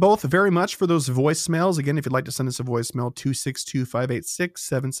thank you both very much for those voicemails. Again, if you'd like to send us a voicemail,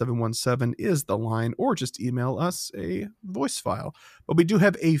 262-586-7717 is the line, or just email us a voice file. But we do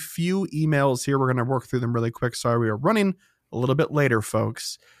have a few emails here. We're going to work through them really quick. Sorry, we are running a little bit later,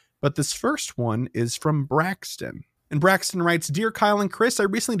 folks. But this first one is from Braxton. And Braxton writes, Dear Kyle and Chris, I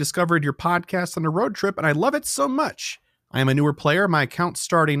recently discovered your podcast on a road trip, and I love it so much. I am a newer player. My account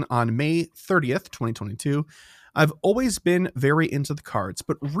starting on May 30th, 2022. I've always been very into the cards,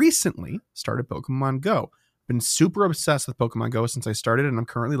 but recently started Pokemon Go. Been super obsessed with Pokemon Go since I started, and I'm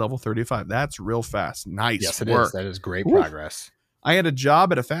currently level 35. That's real fast. Nice Yes, it work. is. That is great progress. I had a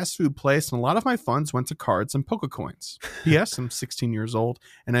job at a fast food place, and a lot of my funds went to cards and Pokecoins. P.S. I'm 16 years old,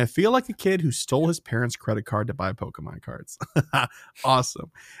 and I feel like a kid who stole his parents' credit card to buy Pokemon cards.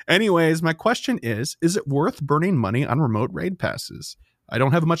 Awesome. Anyways, my question is it worth burning money on remote raid passes? I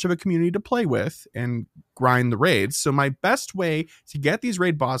don't have much of a community to play with and grind the raids, so my best way to get these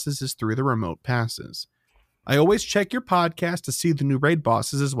raid bosses is through the remote passes. I always check your podcast to see the new raid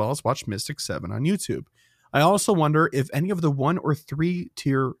bosses as well as watch Mystic 7 on YouTube. I also wonder if any of the 1 or 3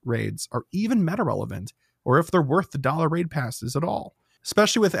 tier raids are even meta relevant, or if they're worth the dollar raid passes at all,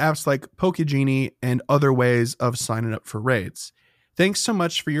 especially with apps like Pokegenie and other ways of signing up for raids. Thanks so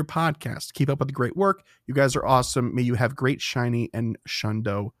much for your podcast. Keep up with the great work. You guys are awesome. May you have great shiny and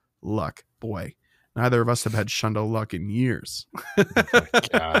Shundo luck. Boy, neither of us have had Shundo luck in years. Oh my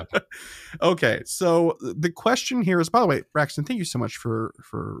God. Okay, so the question here is, by the way, Braxton, thank you so much for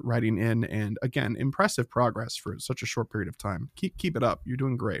writing in. And again, impressive progress for such a short period of time. Keep it up. You're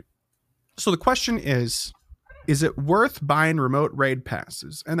doing great. So the question is it worth buying remote raid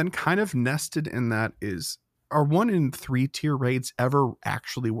passes? And then kind of nested in that is, are 1 and 3 tier raids ever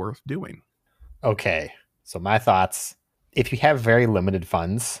actually worth doing? Okay, so my thoughts. If you have very limited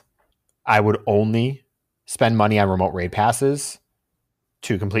funds, I would only spend money on remote raid passes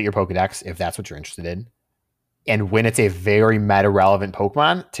to complete your Pokedex if that's what you're interested in. And when it's a very meta-relevant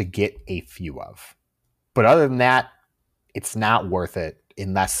Pokemon, to get a few of. But other than that, it's not worth it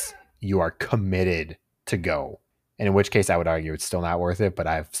unless you are committed to go. And in which case I would argue it's still not worth it, but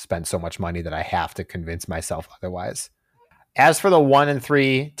I've spent so much money that I have to convince myself otherwise. As for the 1 and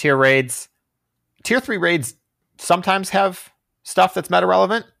 3 tier raids, tier 3 raids sometimes have stuff that's meta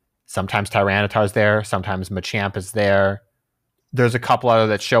relevant. Sometimes Tyranitar's there. Sometimes Machamp is there. There's a couple other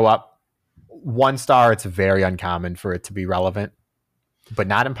that show up. 1 star, it's very uncommon for it to be relevant, but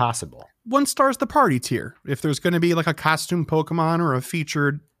not impossible. 1 star is the party tier. If there's going to be like a costume Pokemon or a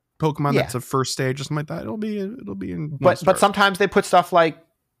featured Pokemon that's a first stage or something like that, it'll be in. But sometimes they put stuff like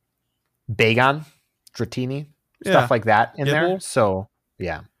Bagon, Dratini, stuff like that in there. So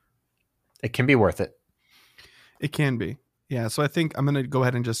yeah, it can be worth it. It can be. Yeah. So I think I'm going to go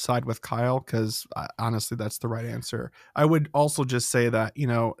ahead and just side with Kyle because honestly, that's the right answer. I would also just say that,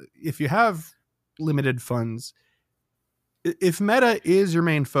 if you have limited funds, if meta is your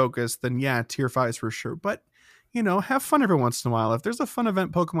main focus, then yeah, tier 5 is for sure. But have fun every once in a while. If there's a fun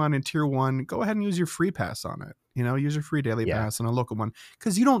event Pokemon in tier 1, go ahead and use your free pass on it. Use your free daily pass on a local one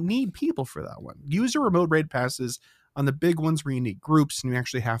because you don't need people for that one. Use your remote raid passes on the big ones where you need groups and you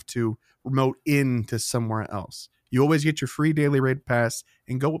actually have to remote into somewhere else. You always get your free daily raid pass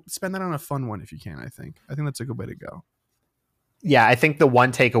and go spend that on a fun one if you can, I think that's a good way to go. Yeah, I think the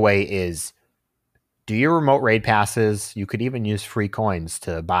one takeaway is do your remote raid passes. You could even use free coins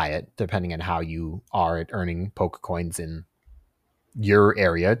to buy it, depending on how you are at earning Pokecoins in your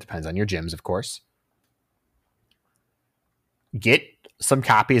area. It depends on your gyms, of course. Get some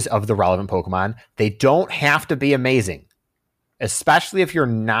copies of the relevant Pokemon. They don't have to be amazing, especially if you're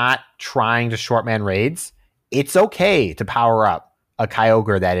not trying to shortman raids. It's okay to power up a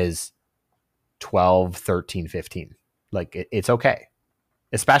Kyogre that is 12, 13, 15. Like, it's okay.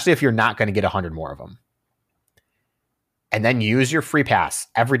 Especially if you're not going to get 100 more of them. And then use your free pass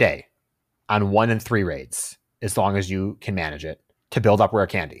every day on 1 and 3 raids, as long as you can manage it, to build up rare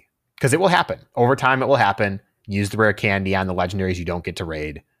candy. Because it will happen. Over time, it will happen. Use the rare candy on the legendaries you don't get to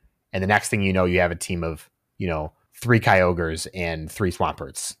raid. And the next thing you know, you have a team of, 3 Kyogres and 3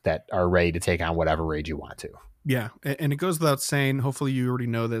 Swamperts that are ready to take on whatever raid you want to. Yeah, and it goes without saying, hopefully you already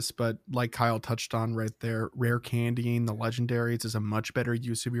know this, but like Kyle touched on right there, rare candying the legendaries is a much better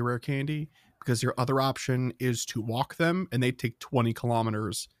use of your rare candy because your other option is to walk them and they take 20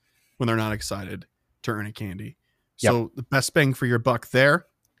 kilometers when they're not excited to earn a candy. So the best bang for your buck there,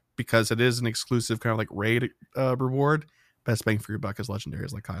 because it is an exclusive kind of like raid reward, best bang for your buck is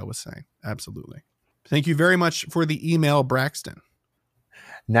legendaries, like Kyle was saying. Absolutely. Thank you very much for the email, Braxton.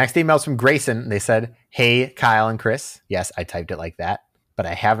 Next email's from Grayson. They said, "Hey, Kyle and Chris." Yes, I typed it like that, but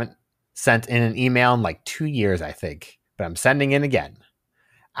I haven't sent in an email in like 2 years, I think. But I'm sending in again.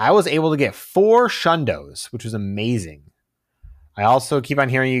 I was able to get 4 Shundos, which was amazing. I also keep on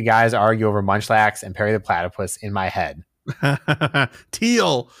hearing you guys argue over Munchlax and Perry the Platypus in my head.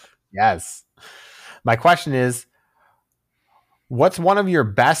 Teal. Yes. My question is, what's one of your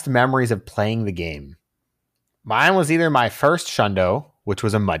best memories of playing the game? Mine was either my first Shundo, which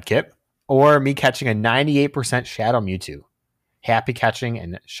was a Mudkip, or me catching a 98% Shadow Mewtwo. Happy catching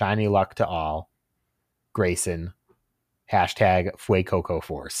and shiny luck to all. Grayson. Hashtag Fuecoco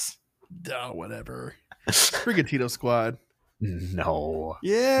Force. Oh, whatever. Frigatito Squad. No.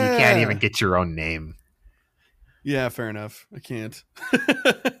 Yeah. You can't even get your own name. Yeah, fair enough. I can't.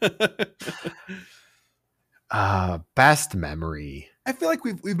 Best memory. I feel like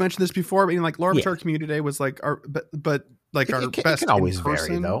we've mentioned this before. I mean, like Larvitar Community Day was like our, but like our best. It can always in vary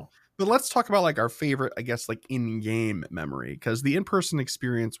person. though. But let's talk about like our favorite, I guess, like in-game memory, because the in-person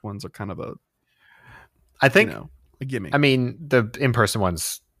experience ones are kind of a, I think, a gimmick. I mean, the in-person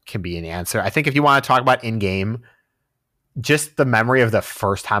ones can be an answer. I think if you want to talk about in-game, just the memory of the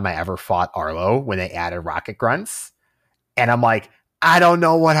first time I ever fought Arlo when they added Rocket Grunts, and I'm like, I don't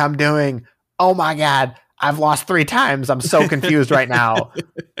know what I'm doing. Oh my god, I've lost 3 times. I'm so confused right now.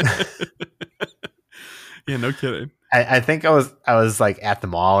 Yeah, no kidding. I think I was like at the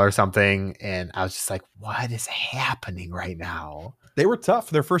mall or something, and I was just like, what is happening right now? They were tough.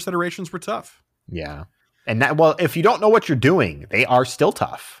 Their first iterations were tough. Yeah. And that, well, if you don't know what you're doing, they are still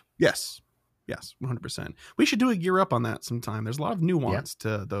tough. Yes. Yes, 100%. We should do a gear up on that sometime. There's a lot of nuance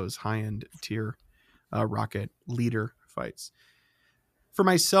to those high-end tier rocket leader fights. For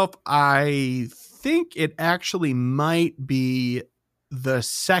myself, I think it actually might be the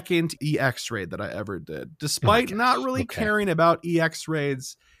second EX raid that I ever did. Despite not really caring about EX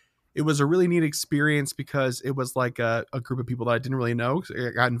raids, it was a really neat experience because it was like a group of people that I didn't really know. I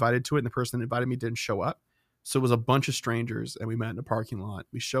got invited to it, and the person that invited me didn't show up. So it was a bunch of strangers, and we met in a parking lot.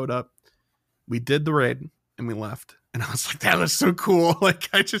 We showed up, we did the raid, and we left. And I was like, that was so cool. Like,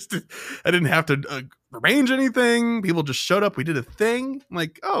 I didn't have to arrange anything. People just showed up. We did a thing. I'm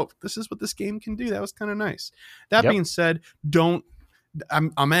like, oh, this is what this game can do. That was kind of nice. That being said,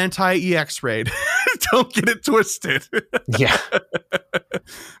 I'm anti-EX raid. Don't get it twisted. Yeah.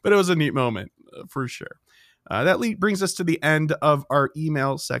 But it was a neat moment for sure. That brings us to the end of our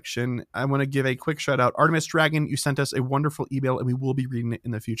email section. I want to give a quick shout out. Artemis Dragon, you sent us a wonderful email, and we will be reading it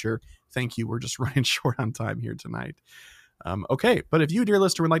in the future. Thank you. We're just running short on time here tonight. Okay, but if you, dear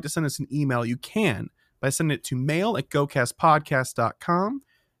listener, would like to send us an email, you can by sending it to mail@gocastpodcast.com.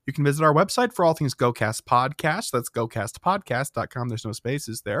 You can visit our website for all things GoCast Podcast. That's gocastpodcast.com. There's no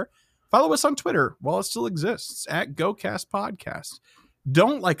spaces there. Follow us on Twitter while it still exists at GoCast Podcast.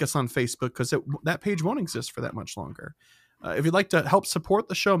 Don't like us on Facebook because that page won't exist for that much longer. If you'd like to help support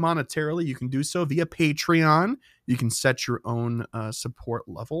the show monetarily, you can do so via Patreon. You can set your own support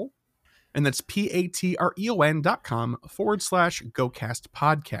level. And that's patreon.com/GoCast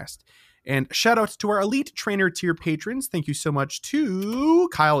Podcast. And shout out to our elite trainer tier patrons. Thank you so much to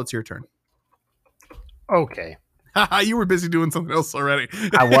Kyle. It's your turn. Okay. You were busy doing something else already.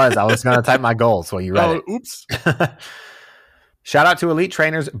 I was going to type my goals while you read it. Oops. Shout out to elite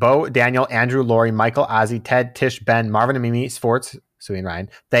trainers Bo, Daniel, Andrew, Lori, Michael, Ozzy, Ted, Tish, Ben, Marvin and Mimi, Sports, Sue and Ryan,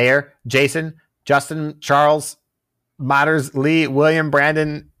 Thayer, Jason, Justin, Charles, Modders, Lee, William,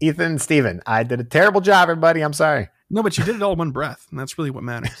 Brandon, Ethan, Steven. I did a terrible job, everybody. I'm sorry. No, but you did it all in one breath, and that's really what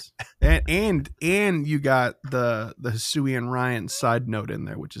matters. and you got the Sui and Ryan side note in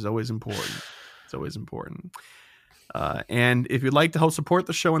there, which is always important. It's always important. And if you'd like to help support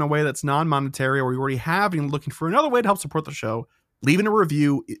the show in a way that's non-monetary, or you already have and looking for another way to help support the show, leaving a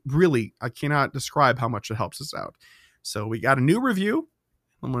review, really, I cannot describe how much it helps us out. So we got a new review.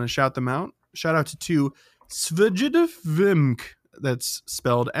 I'm going to shout them out. Shout out to Svjidvimk. That's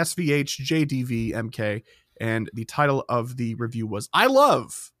spelled SVHJDVMK. And the title of the review was I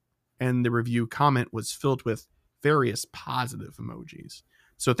Love. And the review comment was filled with various positive emojis.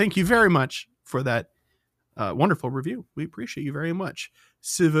 So thank you very much for that wonderful review. We appreciate you very much.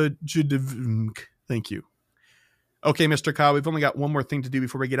 Thank you. Okay, Mr. Kyle, we've only got one more thing to do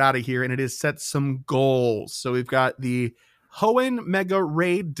before we get out of here, and it is set some goals. So we've got the Hoenn Mega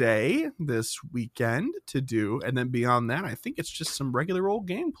Raid Day this weekend to do, and then beyond that, I think it's just some regular old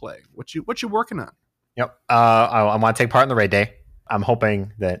gameplay. What you working on? Yep. I want to take part in the raid day. I'm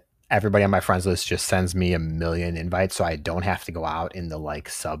hoping that everybody on my friends list just sends me 1 million invites so I don't have to go out in the like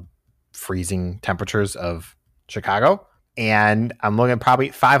sub-freezing temperatures of Chicago. And I'm looking at probably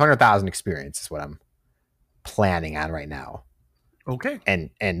 500,000 experience is what I'm planning on right now. Okay. And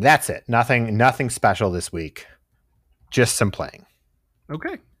that's it. Nothing special this week. Just some playing.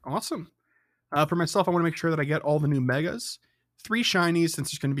 Okay, awesome. For myself, I want to make sure that I get all the new megas. 3 shinies,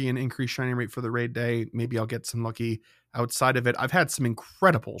 since there's going to be an increased shiny rate for the raid day. Maybe I'll get some lucky outside of it. I've had some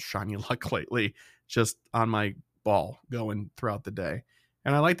incredible shiny luck lately, just on my ball going throughout the day.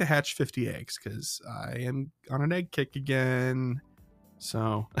 And I like to hatch 50 eggs because I am on an egg kick again.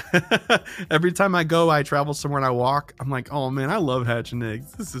 So every time I go, I travel somewhere and I walk, I'm like, oh man, I love hatching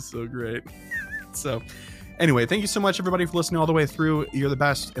eggs. This is so great. So anyway, thank you so much, everybody, for listening all the way through. You're the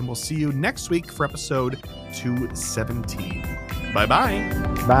best. And we'll see you next week for episode 217.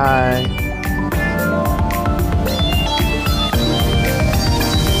 Bye-bye. Bye.